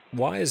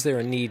 Why is there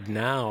a need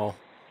now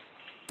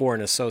for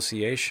an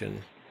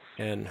association,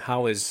 and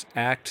how is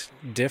ACT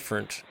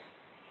different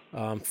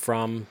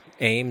from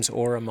AIMS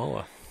or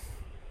AMOA?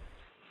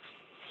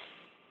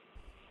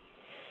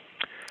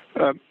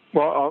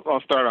 Well,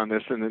 I'll start on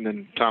this, and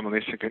then Tom and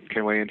Lisa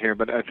can weigh in here.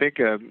 But I think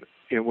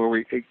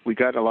where we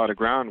got a lot of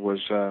ground was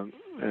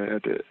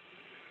at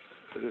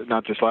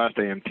not this last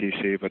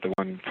AMTC, but the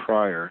one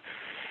prior.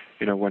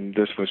 When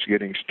this was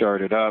getting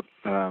started up,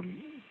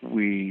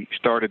 we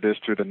started this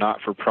through the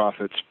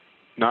not-for-profit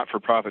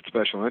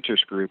special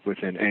interest group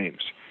within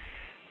AIMS.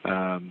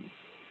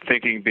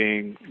 Thinking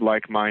being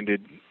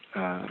like-minded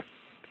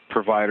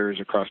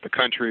providers across the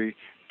country.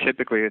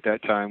 Typically at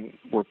that time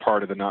were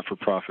part of the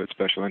not-for-profit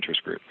special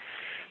interest group.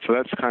 So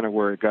that's kind of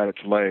where it got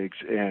its legs.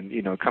 And,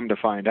 come to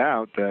find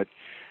out that,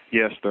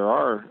 yes, there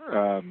are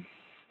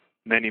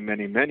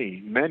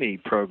many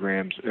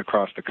programs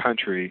across the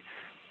country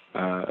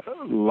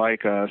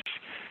like us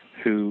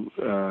who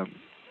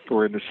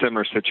were in a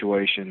similar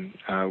situation,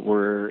 had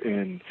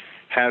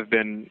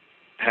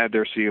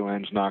their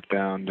CONs knocked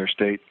down, their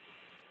state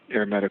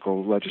air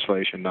medical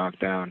legislation knocked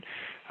down,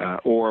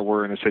 or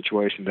were in a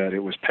situation that it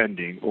was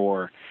pending,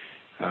 or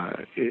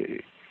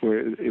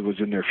it was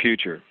in their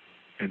future.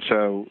 And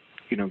so,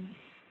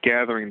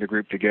 gathering the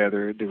group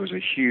together, there was a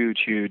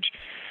huge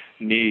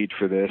need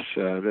for this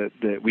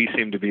that we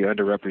seem to be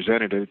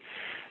underrepresented.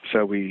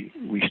 So we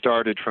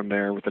started from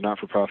there with the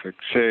not-for-profit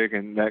SIG,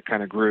 and that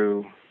kind of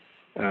grew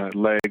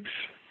legs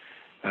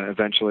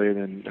eventually, and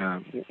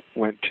then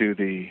went to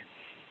the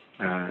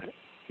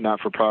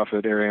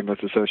not-for-profit Air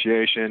Ambulance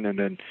Association, and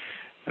then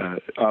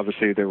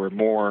obviously there were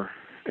more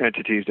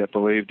entities that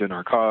believed in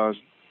our cause,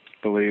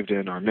 believed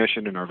in our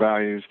mission and our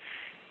values,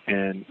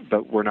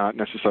 but we're not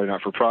necessarily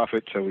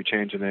not-for-profit, so we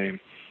changed the name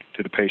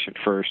to the Patient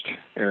First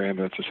Air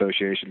Ambulance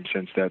Association,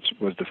 since that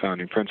was the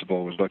founding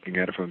principle, was looking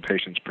at it from a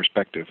patient's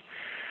perspective.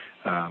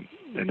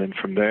 And then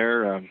from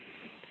there,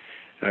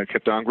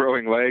 kept on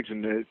growing legs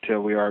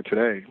until we are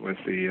today with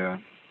the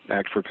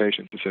Act for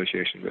Patients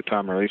Association. But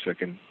Tom or Lisa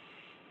can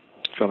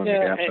fill in the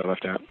gaps I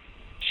left out.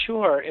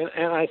 Sure,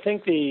 and I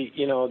think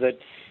that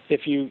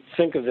if you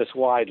think of this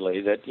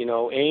widely, that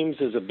AIMS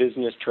is a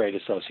business trade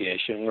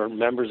association. We're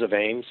members of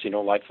AIMS.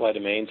 Life Flight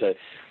of Maine's a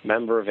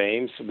member of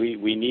AIMS.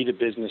 We need a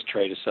business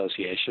trade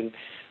association.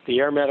 The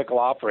air medical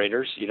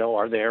operators,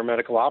 are the air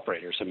medical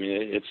operators. I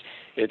mean,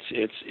 it's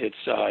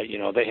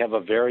they have a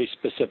very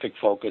specific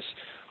focus,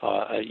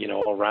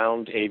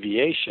 around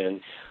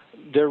aviation.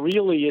 There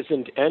really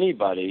isn't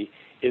anybody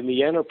in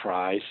the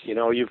enterprise.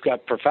 You've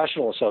got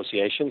professional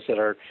associations that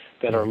are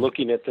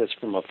looking at this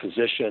from a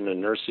physician, a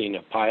nursing,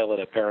 a pilot,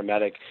 a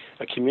paramedic,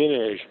 a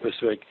community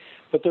specific,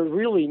 but there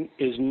really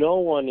is no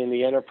one in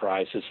the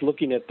enterprise that's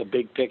looking at the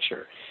big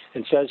picture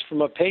and says,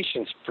 from a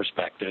patient's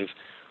perspective,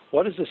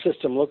 what does the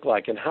system look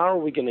like, and how are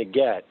we going to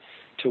get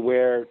to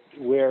where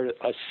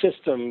a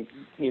system,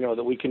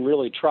 that we can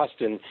really trust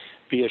and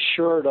be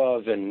assured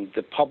of, and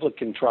the public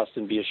can trust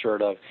and be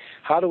assured of?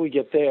 How do we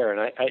get there?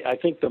 And I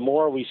think the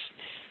more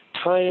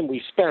time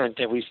we spent,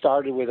 and we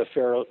started with a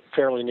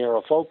fairly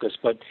narrow focus,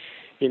 but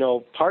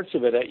parts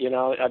of it,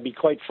 I'd be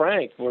quite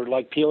frank, were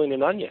like peeling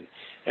an onion,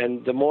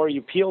 and the more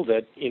you peeled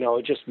it,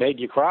 it just made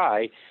you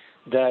cry.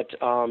 That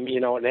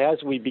and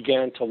as we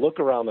began to look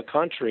around the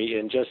country,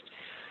 and just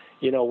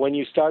when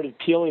you started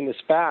peeling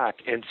this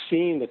back and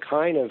seeing the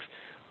kind of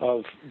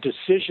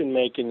decision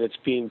making that's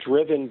being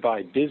driven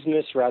by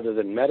business rather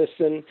than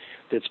medicine,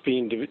 that's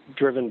being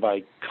driven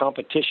by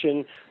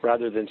competition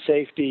rather than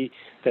safety,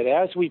 that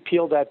as we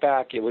peeled that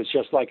back, it was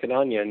just like an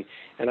onion.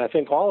 And I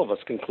think all of us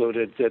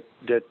concluded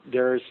that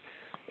there's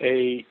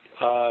a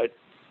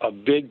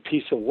big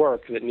piece of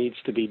work that needs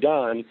to be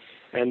done.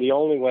 And the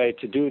only way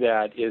to do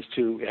that is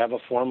to have a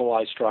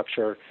formalized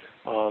structure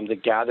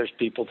that gathers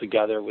people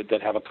together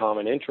that have a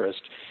common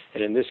interest.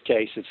 And in this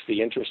case, it's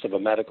the interest of a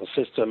medical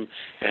system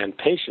and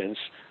patients,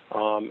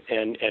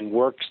 and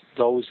works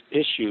those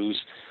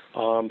issues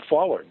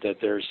forward. That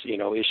there's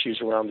issues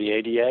around the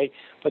ADA,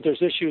 but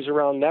there's issues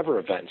around never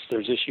events.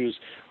 There's issues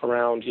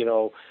around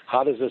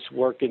how does this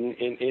work in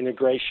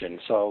integration.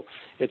 So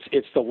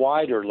it's the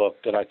wider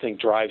look that I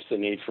think drives the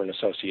need for an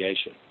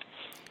association.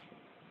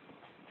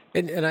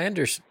 And I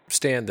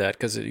understand that,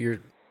 because you're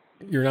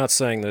not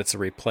saying that it's a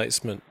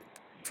replacement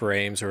for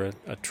AIMS or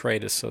a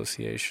trade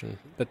association.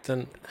 But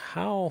then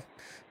how,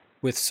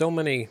 with so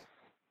many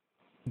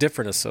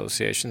different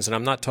associations, and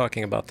I'm not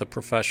talking about the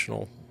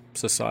professional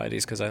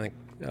societies, because I think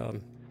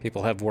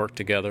people have worked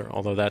together,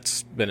 although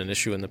that's been an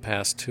issue in the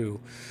past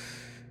too.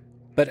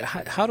 But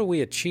how do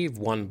we achieve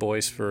one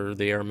voice for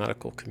the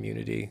aeromedical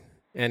community?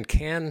 And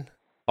can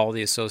all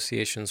the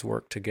associations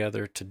work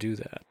together to do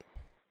that?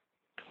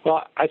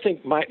 Well, I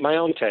think my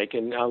own take,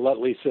 and I'll let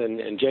Lisa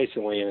and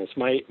Jason weigh in,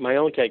 my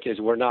own take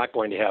is we're not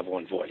going to have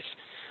one voice.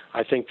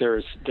 I think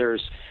there's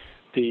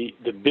the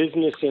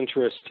business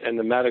interest and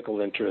the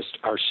medical interest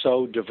are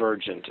so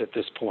divergent at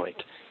this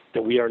point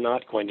that we are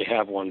not going to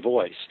have one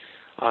voice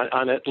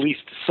on at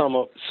least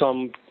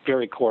some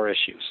very core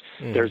issues.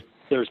 Mm.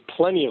 There's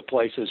plenty of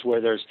places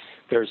where there's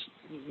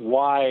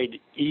wide,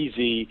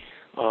 easy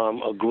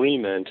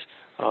agreement,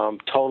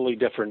 totally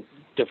different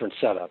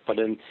setup. But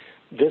in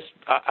this,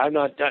 I'm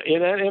not,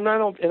 and I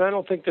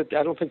don't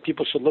think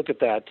people should look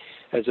at that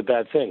as a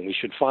bad thing. We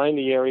should find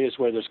the areas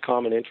where there's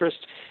common interest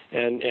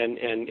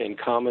and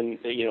common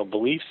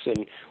beliefs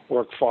and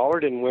work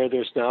forward. And where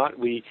there's not,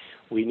 we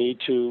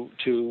need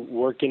to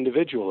work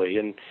individually.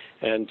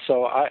 And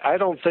so I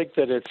don't think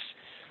that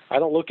I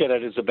don't look at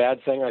it as a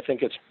bad thing. I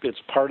think it's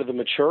part of the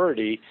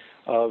maturity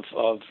of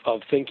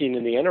thinking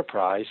in the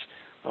enterprise.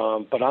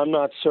 But I'm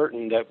not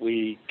certain that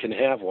we can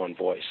have one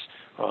voice.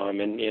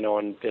 And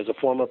as a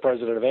former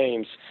president of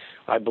AIMS,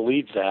 I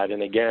believe that.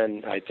 And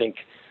again, I think,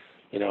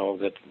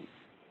 that,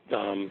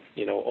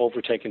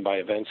 overtaken by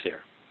events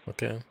here.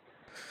 Okay.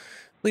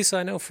 Lisa,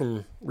 I know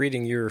from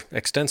reading your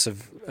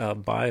extensive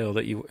bio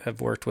that you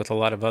have worked with a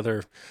lot of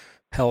other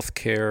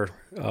healthcare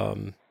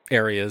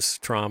areas,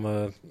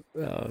 trauma,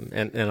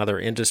 and other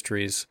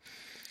industries.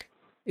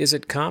 Is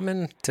it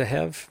common to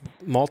have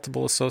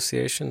multiple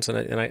associations?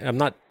 And I'm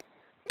not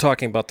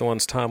talking about the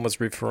ones Tom was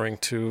referring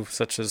to,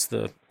 such as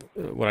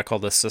what I call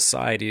the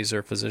societies,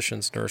 or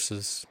physicians,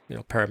 nurses,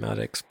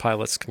 paramedics,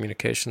 pilots,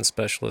 communication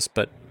specialists,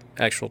 but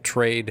actual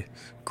trade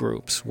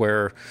groups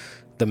where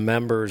the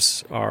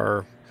members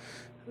are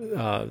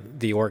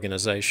the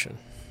organization.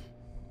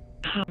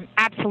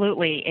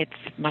 Absolutely.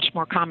 It's much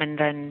more common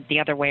than the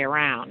other way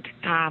around.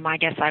 I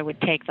guess I would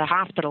take the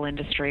hospital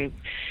industry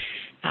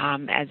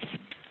as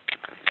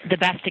the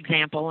best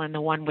example, and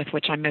the one with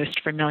which I'm most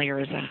familiar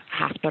as a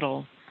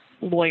hospital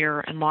lawyer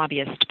and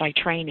lobbyist by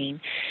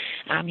training.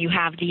 You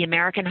have the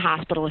American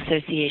Hospital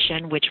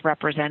Association, which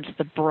represents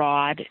the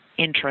broad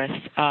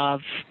interests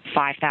of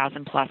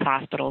 5,000 plus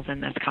hospitals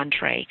in this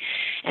country.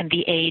 And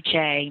the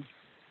AHA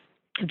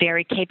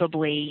very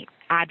capably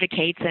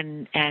advocates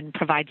and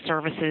provides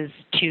services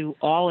to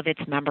all of its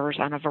members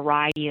on a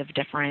variety of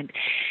different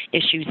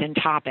issues and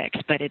topics,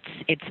 but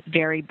it's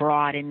very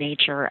broad in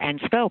nature and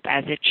scope,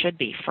 as it should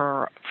be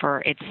for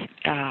its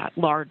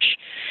large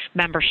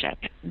membership.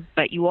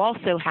 But you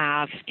also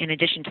have, in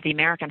addition to the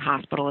American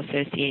Hospital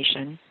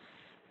Association,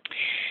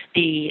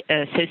 the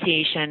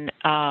Association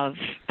of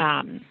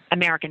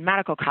American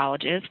Medical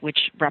Colleges, which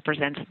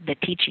represents the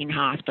teaching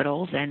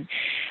hospitals. And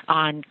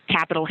on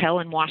Capitol Hill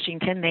in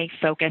Washington, they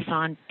focus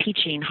on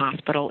teaching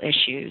hospital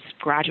issues,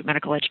 graduate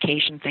medical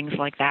education, things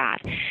like that.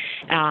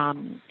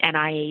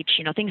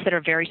 NIH, things that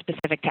are very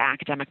specific to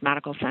academic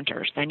medical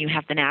centers. Then you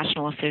have the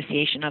National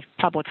Association of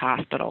Public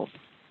Hospitals.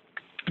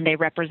 And they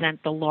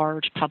represent the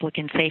large public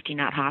and safety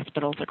net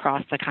hospitals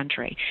across the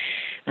country.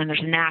 And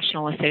there's a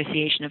National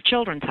Association of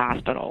Children's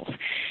Hospitals,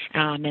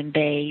 and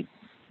they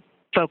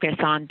focus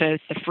on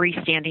both the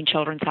freestanding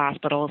children's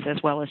hospitals as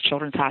well as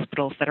children's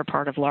hospitals that are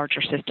part of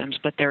larger systems,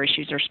 but their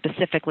issues are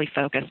specifically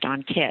focused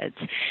on kids.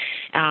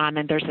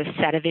 And there's a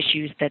set of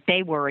issues that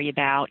they worry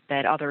about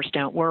that others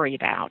don't worry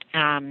about.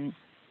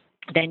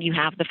 Then you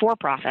have the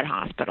for-profit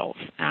hospitals,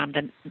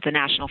 the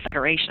National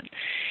Federation.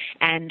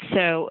 And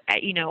so,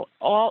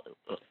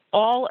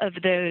 all of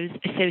those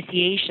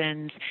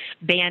associations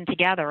band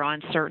together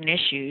on certain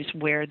issues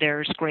where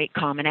there's great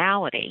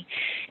commonality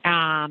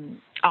on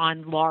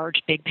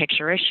large,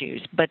 big-picture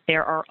issues. But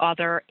there are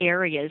other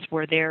areas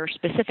where they're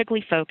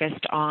specifically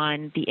focused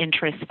on the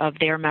interests of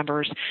their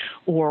members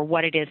or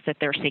what it is that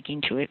they're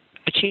seeking to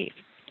achieve.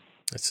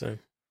 I see.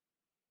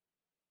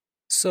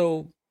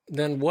 So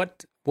then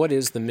what what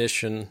is the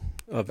mission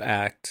of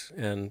ACT,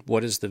 and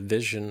what is the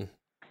vision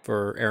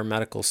for air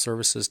medical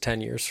services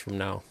 10 years from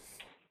now?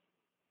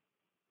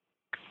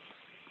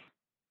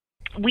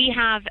 We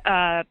have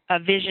a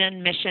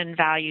vision, mission,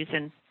 values,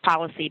 and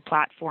policy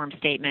platform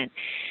statement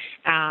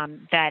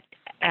that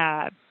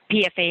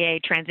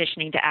PFAA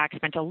transitioning to ACT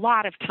spent a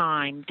lot of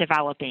time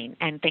developing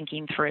and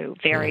thinking through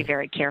very,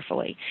 very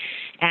carefully.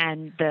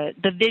 And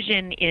the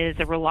vision is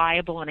a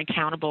reliable and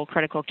accountable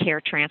critical care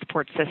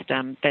transport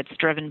system that's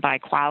driven by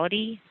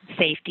quality,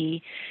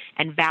 safety,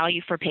 and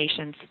value for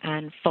patients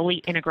and fully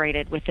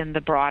integrated within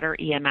the broader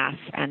EMS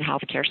and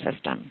healthcare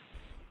system.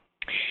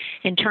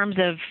 In terms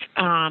of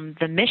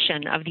the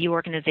mission of the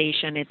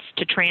organization, it's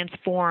to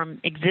transform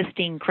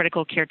existing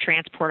critical care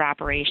transport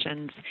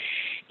operations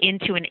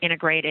into an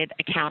integrated,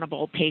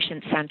 accountable,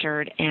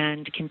 patient-centered,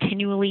 and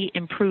continually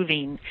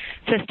improving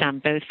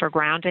system, both for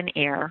ground and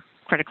air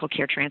critical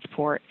care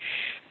transport,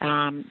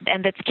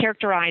 and that's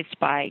characterized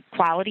by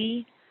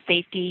quality,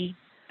 safety,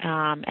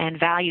 and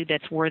value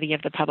that's worthy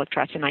of the public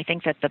trust. And I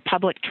think that the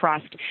public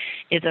trust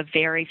is a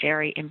very,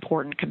 very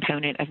important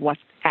component of what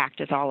ACT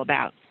is all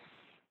about.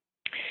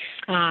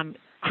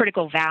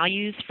 Critical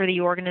values for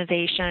the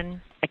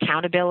organization: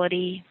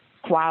 accountability,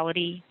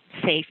 quality,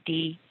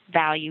 safety,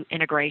 value,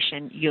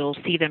 integration. You'll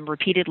see them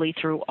repeatedly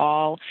through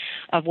all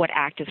of what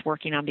ACT is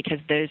working on, because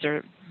those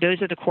are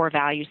the core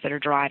values that are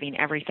driving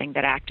everything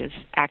that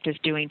ACT is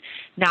doing,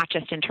 not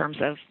just in terms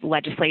of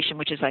legislation,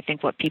 which is, I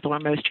think, what people are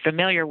most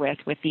familiar with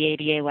the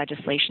ADA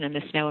legislation and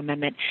the Snow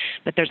Amendment,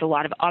 but there's a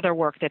lot of other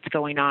work that's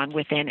going on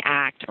within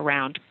ACT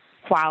around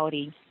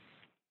quality,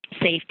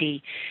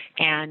 safety,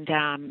 and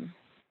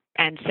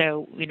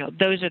so,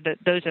 those are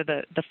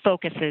the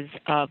focuses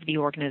of the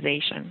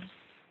organization.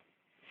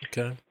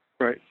 Okay.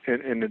 Right,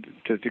 and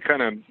to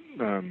kind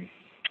of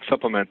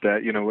supplement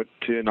that,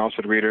 and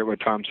also to reiterate what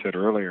Tom said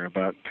earlier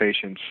about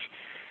patients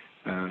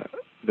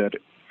that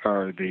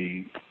are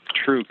the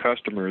true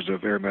customers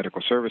of air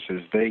medical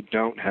services, they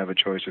don't have a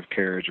choice of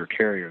carriage or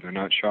carrier. They're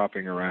not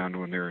shopping around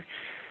when they're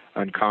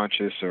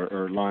unconscious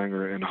or lying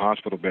in a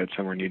hospital bed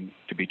somewhere need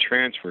to be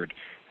transferred.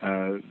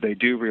 They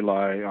do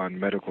rely on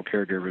medical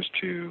caregivers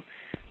to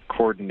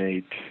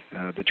coordinate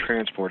the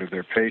transport of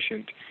their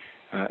patient,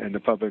 and the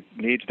public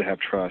needs to have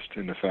trust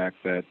in the fact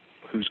that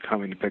who's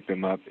coming to pick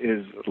them up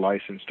is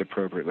licensed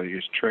appropriately,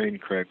 is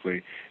trained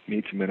correctly,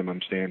 meets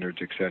minimum standards,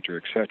 et cetera,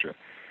 et cetera.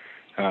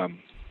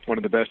 One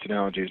of the best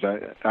analogies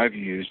I've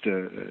used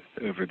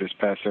over this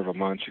past several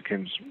months, it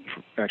comes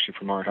actually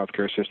from our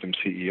healthcare system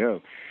CEO,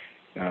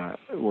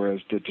 whereas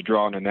to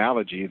draw an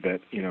analogy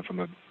that, from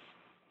a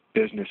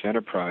business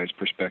enterprise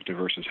perspective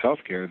versus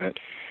healthcare, that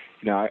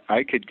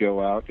I could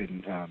go out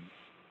and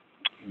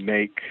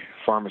make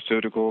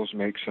pharmaceuticals,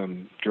 make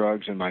some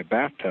drugs in my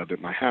bathtub at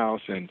my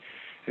house and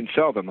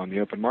sell them on the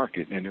open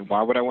market. And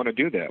why would I want to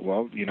do that?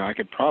 Well, I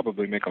could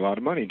probably make a lot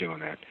of money doing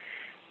that.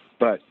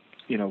 But,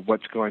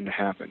 what's going to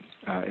happen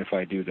if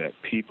I do that?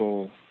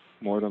 People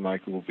more than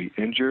likely will be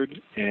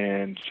injured,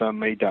 and some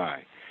may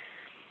die.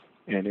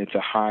 And it's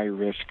a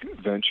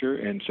high-risk venture,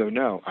 and so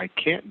no, I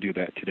can't do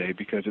that today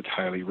because it's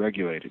highly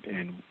regulated.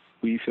 And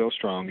we feel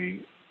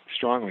strongly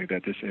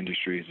that this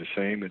industry is the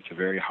same. It's a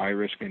very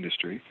high-risk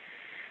industry.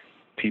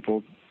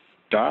 People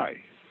die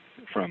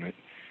from it,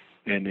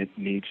 and it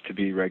needs to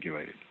be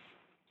regulated.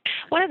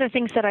 One of the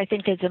things that I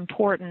think is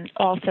important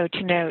also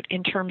to note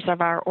in terms of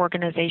our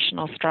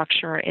organizational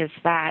structure is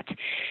that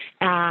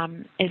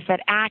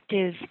ACT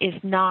is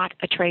not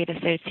a trade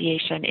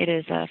association. It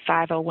is a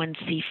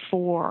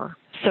 501c4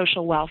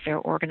 social welfare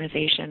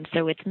organization.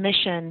 So its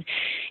mission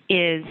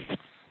is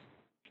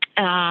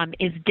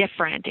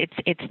different.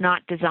 It's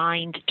not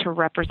designed to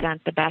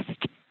represent the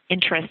best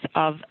interests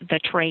of the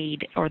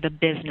trade or the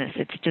business.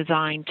 It's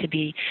designed to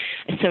be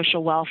a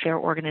social welfare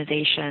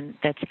organization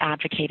that's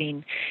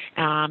advocating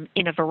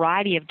in a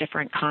variety of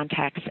different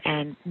contexts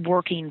and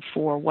working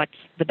for what's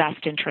the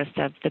best interest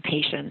of the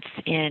patients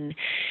in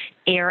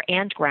air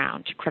and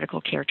ground critical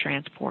care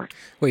transport.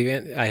 Well,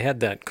 I had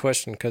that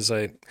question because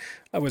I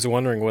was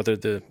wondering whether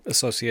the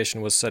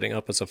association was setting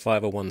up as a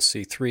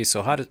 501c3.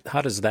 So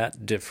how does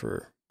that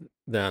differ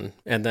then?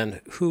 And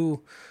then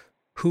who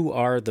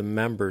are the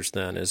members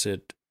then? Is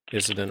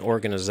it an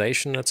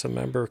organization that's a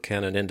member?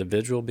 Can an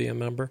individual be a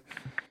member?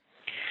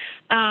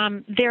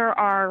 There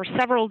are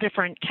several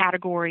different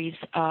categories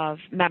of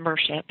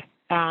membership.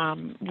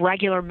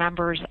 Regular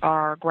members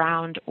are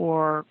ground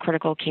or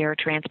critical care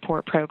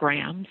transport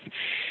programs.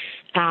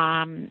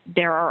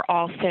 There are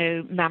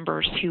also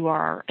members who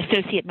are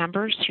associate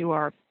members who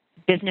are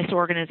business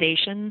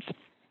organizations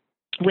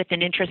with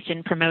an interest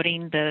in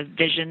promoting the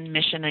vision,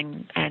 mission,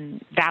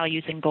 and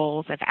values and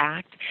goals of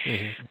ACT,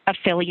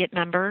 affiliate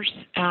members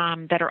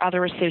that are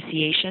other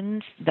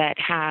associations that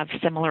have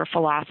similar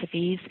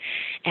philosophies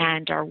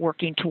and are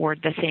working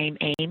toward the same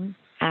aim.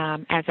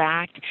 as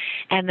ACT,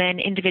 and then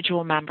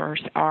individual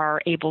members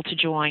are able to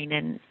join.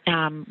 And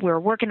we're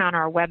working on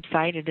our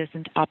website. It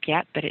isn't up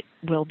yet, but it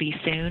will be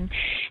soon.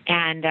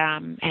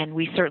 And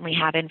we certainly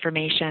have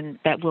information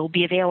that will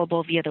be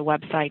available via the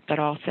website, but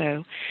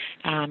also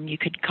you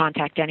could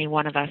contact any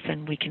one of us,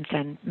 and we can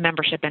send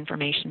membership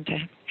information to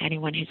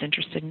anyone who's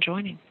interested in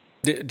joining.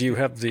 Do you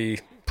have the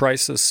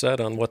prices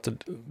set on what the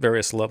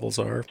various levels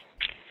are?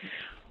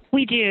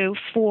 We do.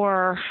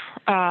 For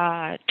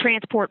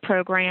transport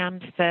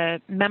programs, the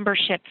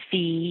membership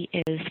fee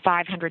is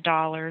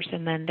 $500,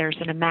 and then there's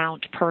an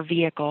amount per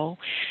vehicle.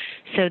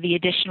 So the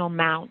additional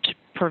amount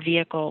per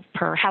vehicle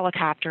per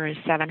helicopter is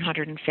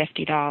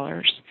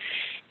 $750,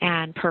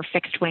 and per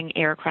fixed-wing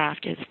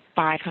aircraft is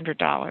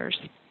 $500.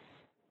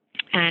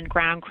 And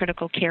ground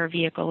critical care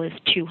vehicle is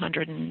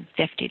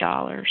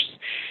 $250.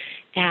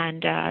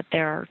 And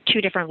there are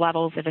two different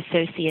levels of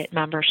associate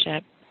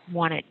membership,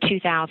 one at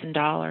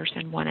 $2,000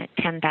 and one at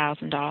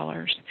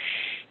 $10,000.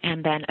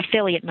 And then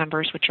affiliate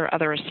members, which are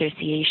other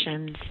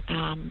associations,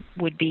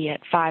 would be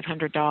at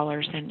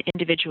 $500, and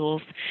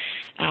individuals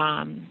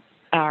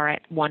are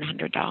at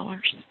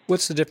 $100.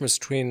 What's the difference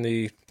between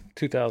the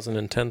 2,000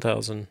 and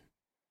 10,000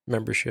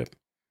 membership?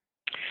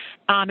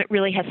 It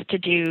really has to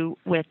do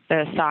with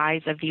the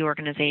size of the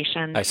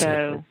organization. I see.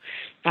 So,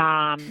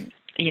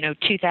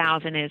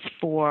 2,000 is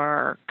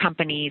for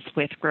companies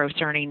with gross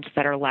earnings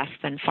that are less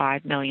than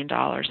 $5 million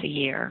a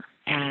year,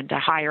 and a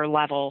higher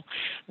level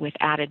with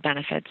added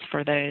benefits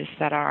for those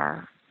that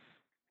are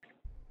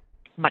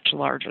much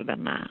larger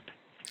than that.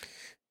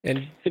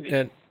 And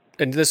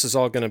this is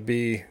all going to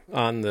be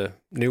on the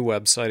new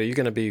website. Are you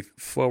going to be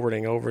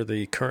forwarding over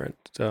the current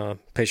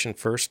Patient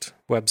First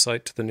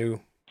website to the new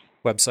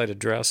website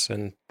address?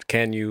 And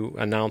can you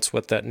announce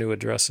what that new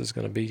address is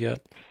going to be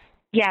yet?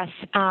 Yes,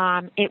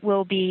 it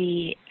will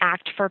be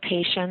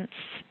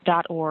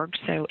actforpatients.org,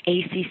 so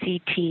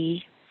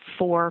ACCT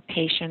for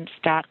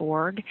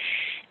patients.org,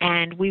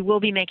 and we will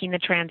be making the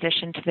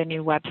transition to the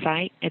new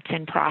website. It's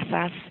in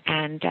process,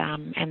 and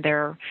I'm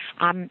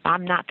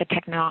not the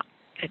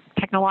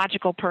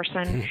technological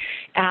person,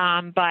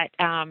 but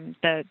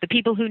the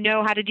people who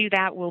know how to do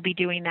that will be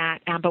doing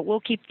that. But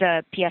we'll keep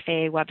the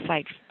PFAA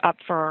website up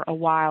for a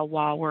while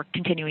we're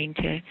continuing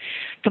to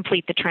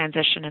complete the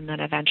transition, and then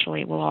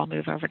eventually we'll all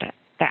move over to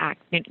the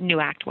new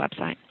ACT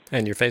website.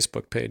 And your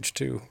Facebook page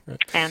too.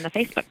 Right? And the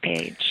Facebook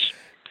page.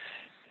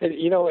 And,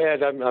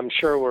 Ed, I'm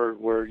sure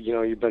we're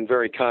you've been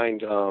very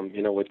kind,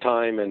 with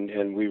time,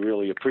 and we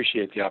really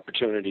appreciate the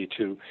opportunity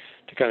to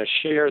kind of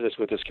share this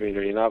with this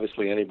community. And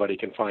obviously, anybody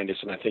can find us,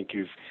 and I think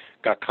you've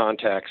got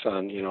contacts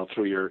on,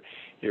 through your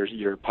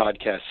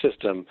podcast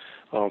system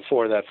for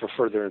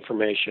further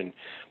information.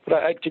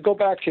 But to go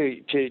back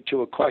to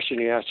a question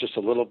you asked just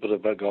a little bit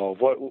ago,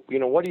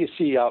 what do you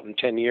see out in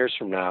 10 years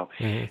from now?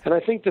 Mm-hmm. And I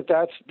think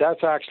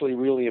that's actually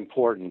really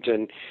important.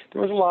 And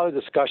there was a lot of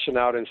discussion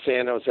out in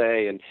San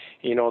Jose, and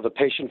the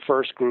Patient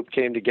First group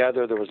came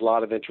together. There was a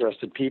lot of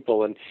interested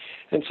people, and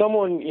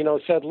someone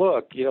said,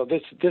 look,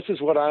 this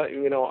is what I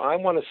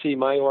want to see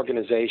my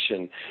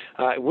organization.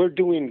 We're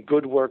doing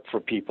good work for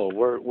people.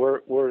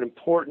 We're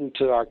important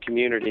to our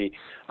community.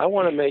 I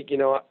want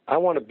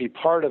to be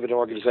part of an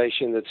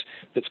organization that's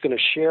going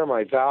to share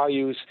my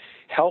values,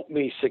 help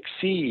me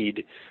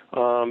succeed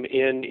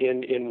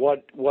in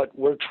what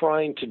we're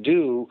trying to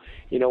do,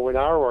 in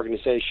our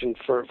organization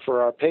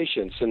for our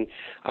patients. And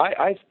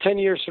 10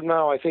 years from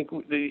now, I think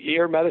the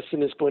air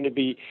medicine is going to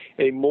be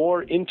a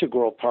more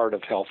integral part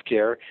of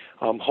healthcare.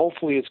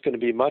 Hopefully, it's going to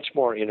be much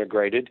more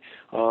integrated.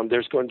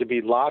 There's going to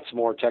be lots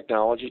more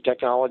technologies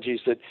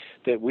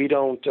that we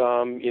don't,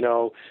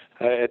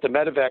 at the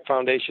Medevac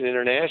Foundation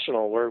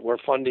International, we're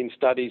funding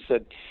studies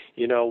that,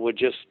 would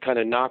just kind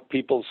of knock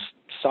people's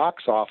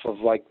socks off of,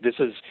 like, this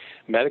is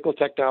medical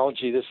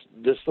technology, this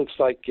looks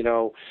like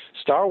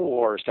Star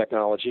Wars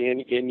technology,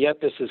 and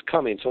yet this is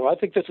coming. So I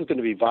think this is going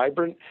to be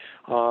vibrant.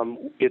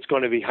 It's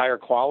going to be higher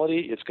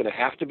quality. It's going to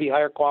have to be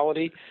higher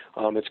quality.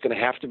 It's going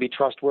to have to be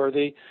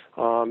trustworthy.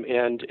 So I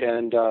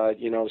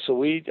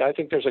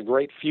think there's a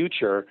great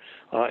future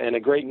and a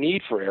great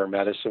need for air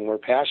medicine. We're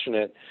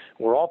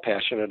all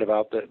passionate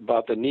about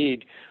the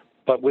need,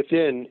 but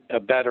within a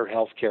better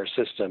healthcare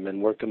system,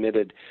 and we're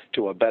committed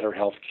to a better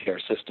healthcare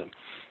system.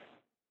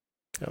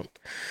 Yeah.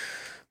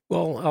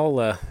 Well,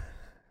 I'll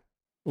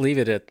leave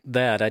it at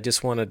that. I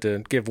just wanted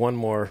to give one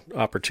more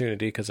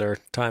opportunity because our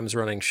time's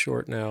running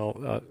short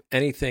now.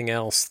 Anything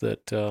else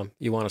that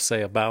you want to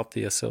say about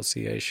the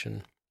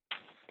association?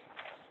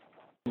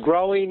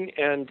 Growing,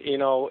 and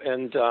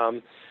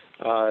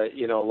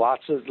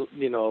lots of,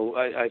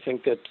 I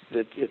think that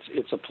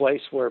it's a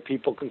place where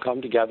people can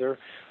come together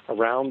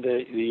around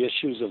the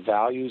issues of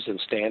values and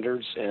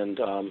standards, and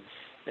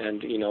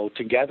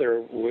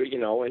together,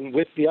 and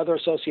with the other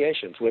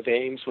associations, with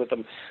AIMS, with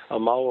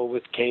AMOA,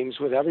 with CAIMS,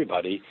 with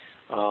everybody,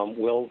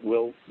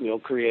 we'll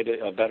create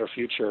a better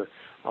future,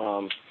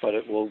 but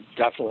it will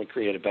definitely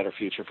create a better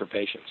future for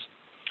patients.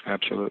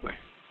 Absolutely.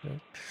 Yeah.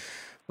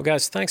 Well,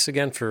 guys, thanks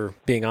again for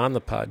being on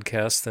the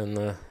podcast, and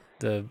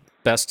the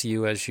best to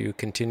you as you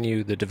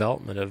continue the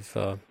development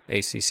of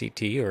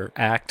ACCT, or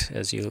ACT,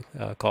 as you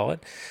call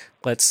it.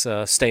 Let's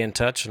stay in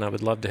touch, and I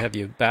would love to have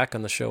you back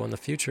on the show in the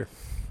future.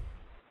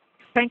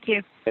 Thank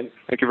you.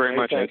 Thank you very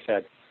much, Thanks,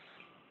 Ed.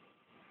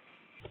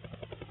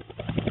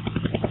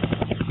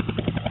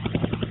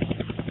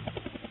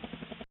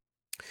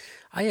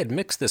 I had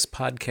mixed this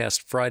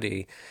podcast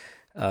Friday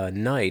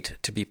night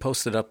to be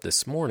posted up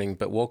this morning,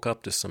 but woke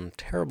up to some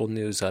terrible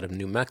news out of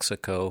New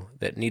Mexico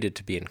that needed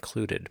to be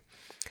included.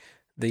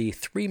 The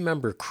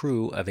 3-member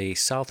crew of a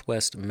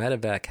Southwest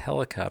Medevac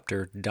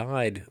helicopter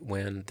died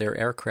when their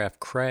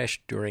aircraft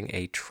crashed during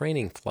a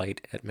training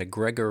flight at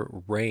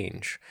McGregor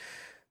Range.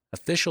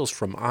 Officials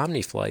from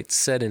Omniflight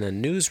said in a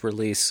news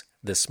release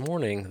this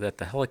morning that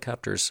the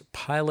helicopter's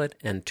pilot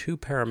and 2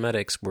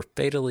 paramedics were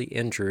fatally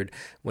injured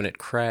when it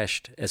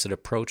crashed as it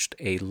approached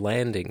a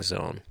landing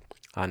zone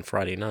on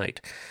Friday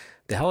night.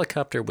 The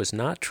helicopter was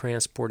not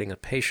transporting a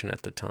patient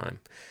at the time.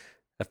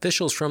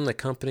 Officials from the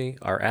company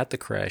are at the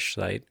crash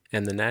site,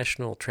 and the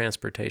National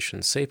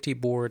Transportation Safety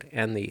Board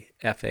and the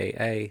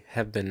FAA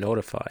have been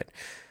notified.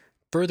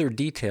 Further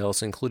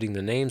details, including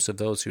the names of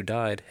those who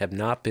died, have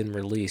not been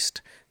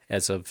released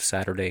as of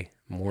Saturday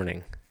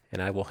morning.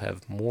 And I will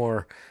have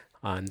more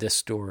on this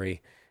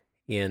story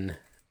in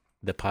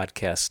the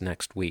podcast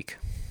next week.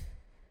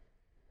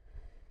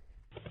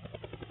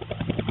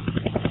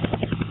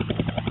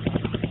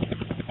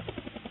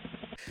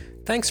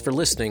 Thanks for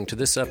listening to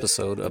this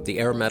episode of the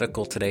Air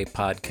Medical Today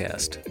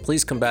podcast.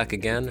 Please come back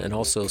again and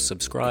also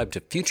subscribe to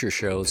future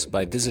shows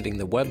by visiting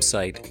the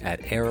website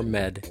at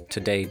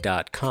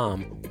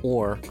airmedtoday.com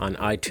or on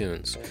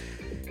iTunes.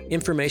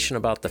 Information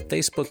about the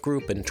Facebook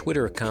group and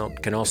Twitter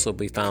account can also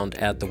be found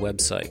at the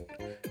website.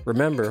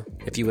 Remember,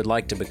 if you would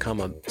like to become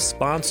a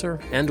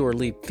sponsor and or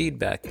leave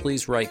feedback,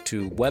 please write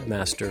to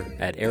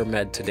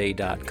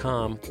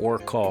webmaster@airmedtoday.com or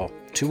call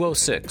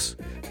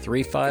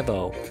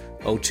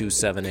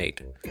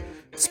 206-350-0278.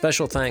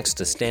 Special thanks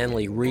to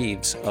Stanley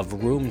Reeves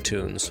of Room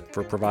Tunes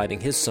for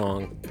providing his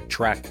song,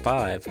 Track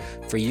 5,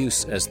 for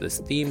use as the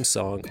theme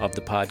song of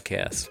the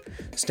podcast.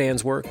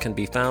 Stan's work can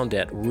be found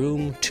at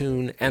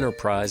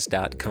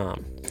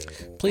roomtuneenterprise.com.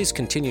 Please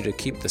continue to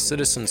keep the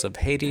citizens of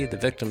Haiti, the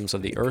victims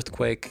of the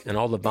earthquake, and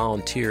all the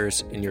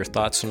volunteers in your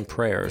thoughts and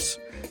prayers,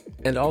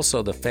 and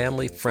also the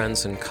family,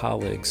 friends, and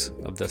colleagues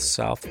of the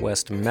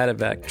Southwest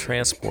Medevac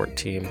transport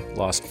team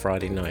lost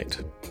Friday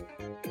night.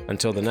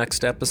 Until the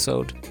next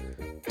episode,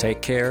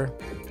 take care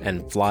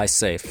and fly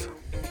safe.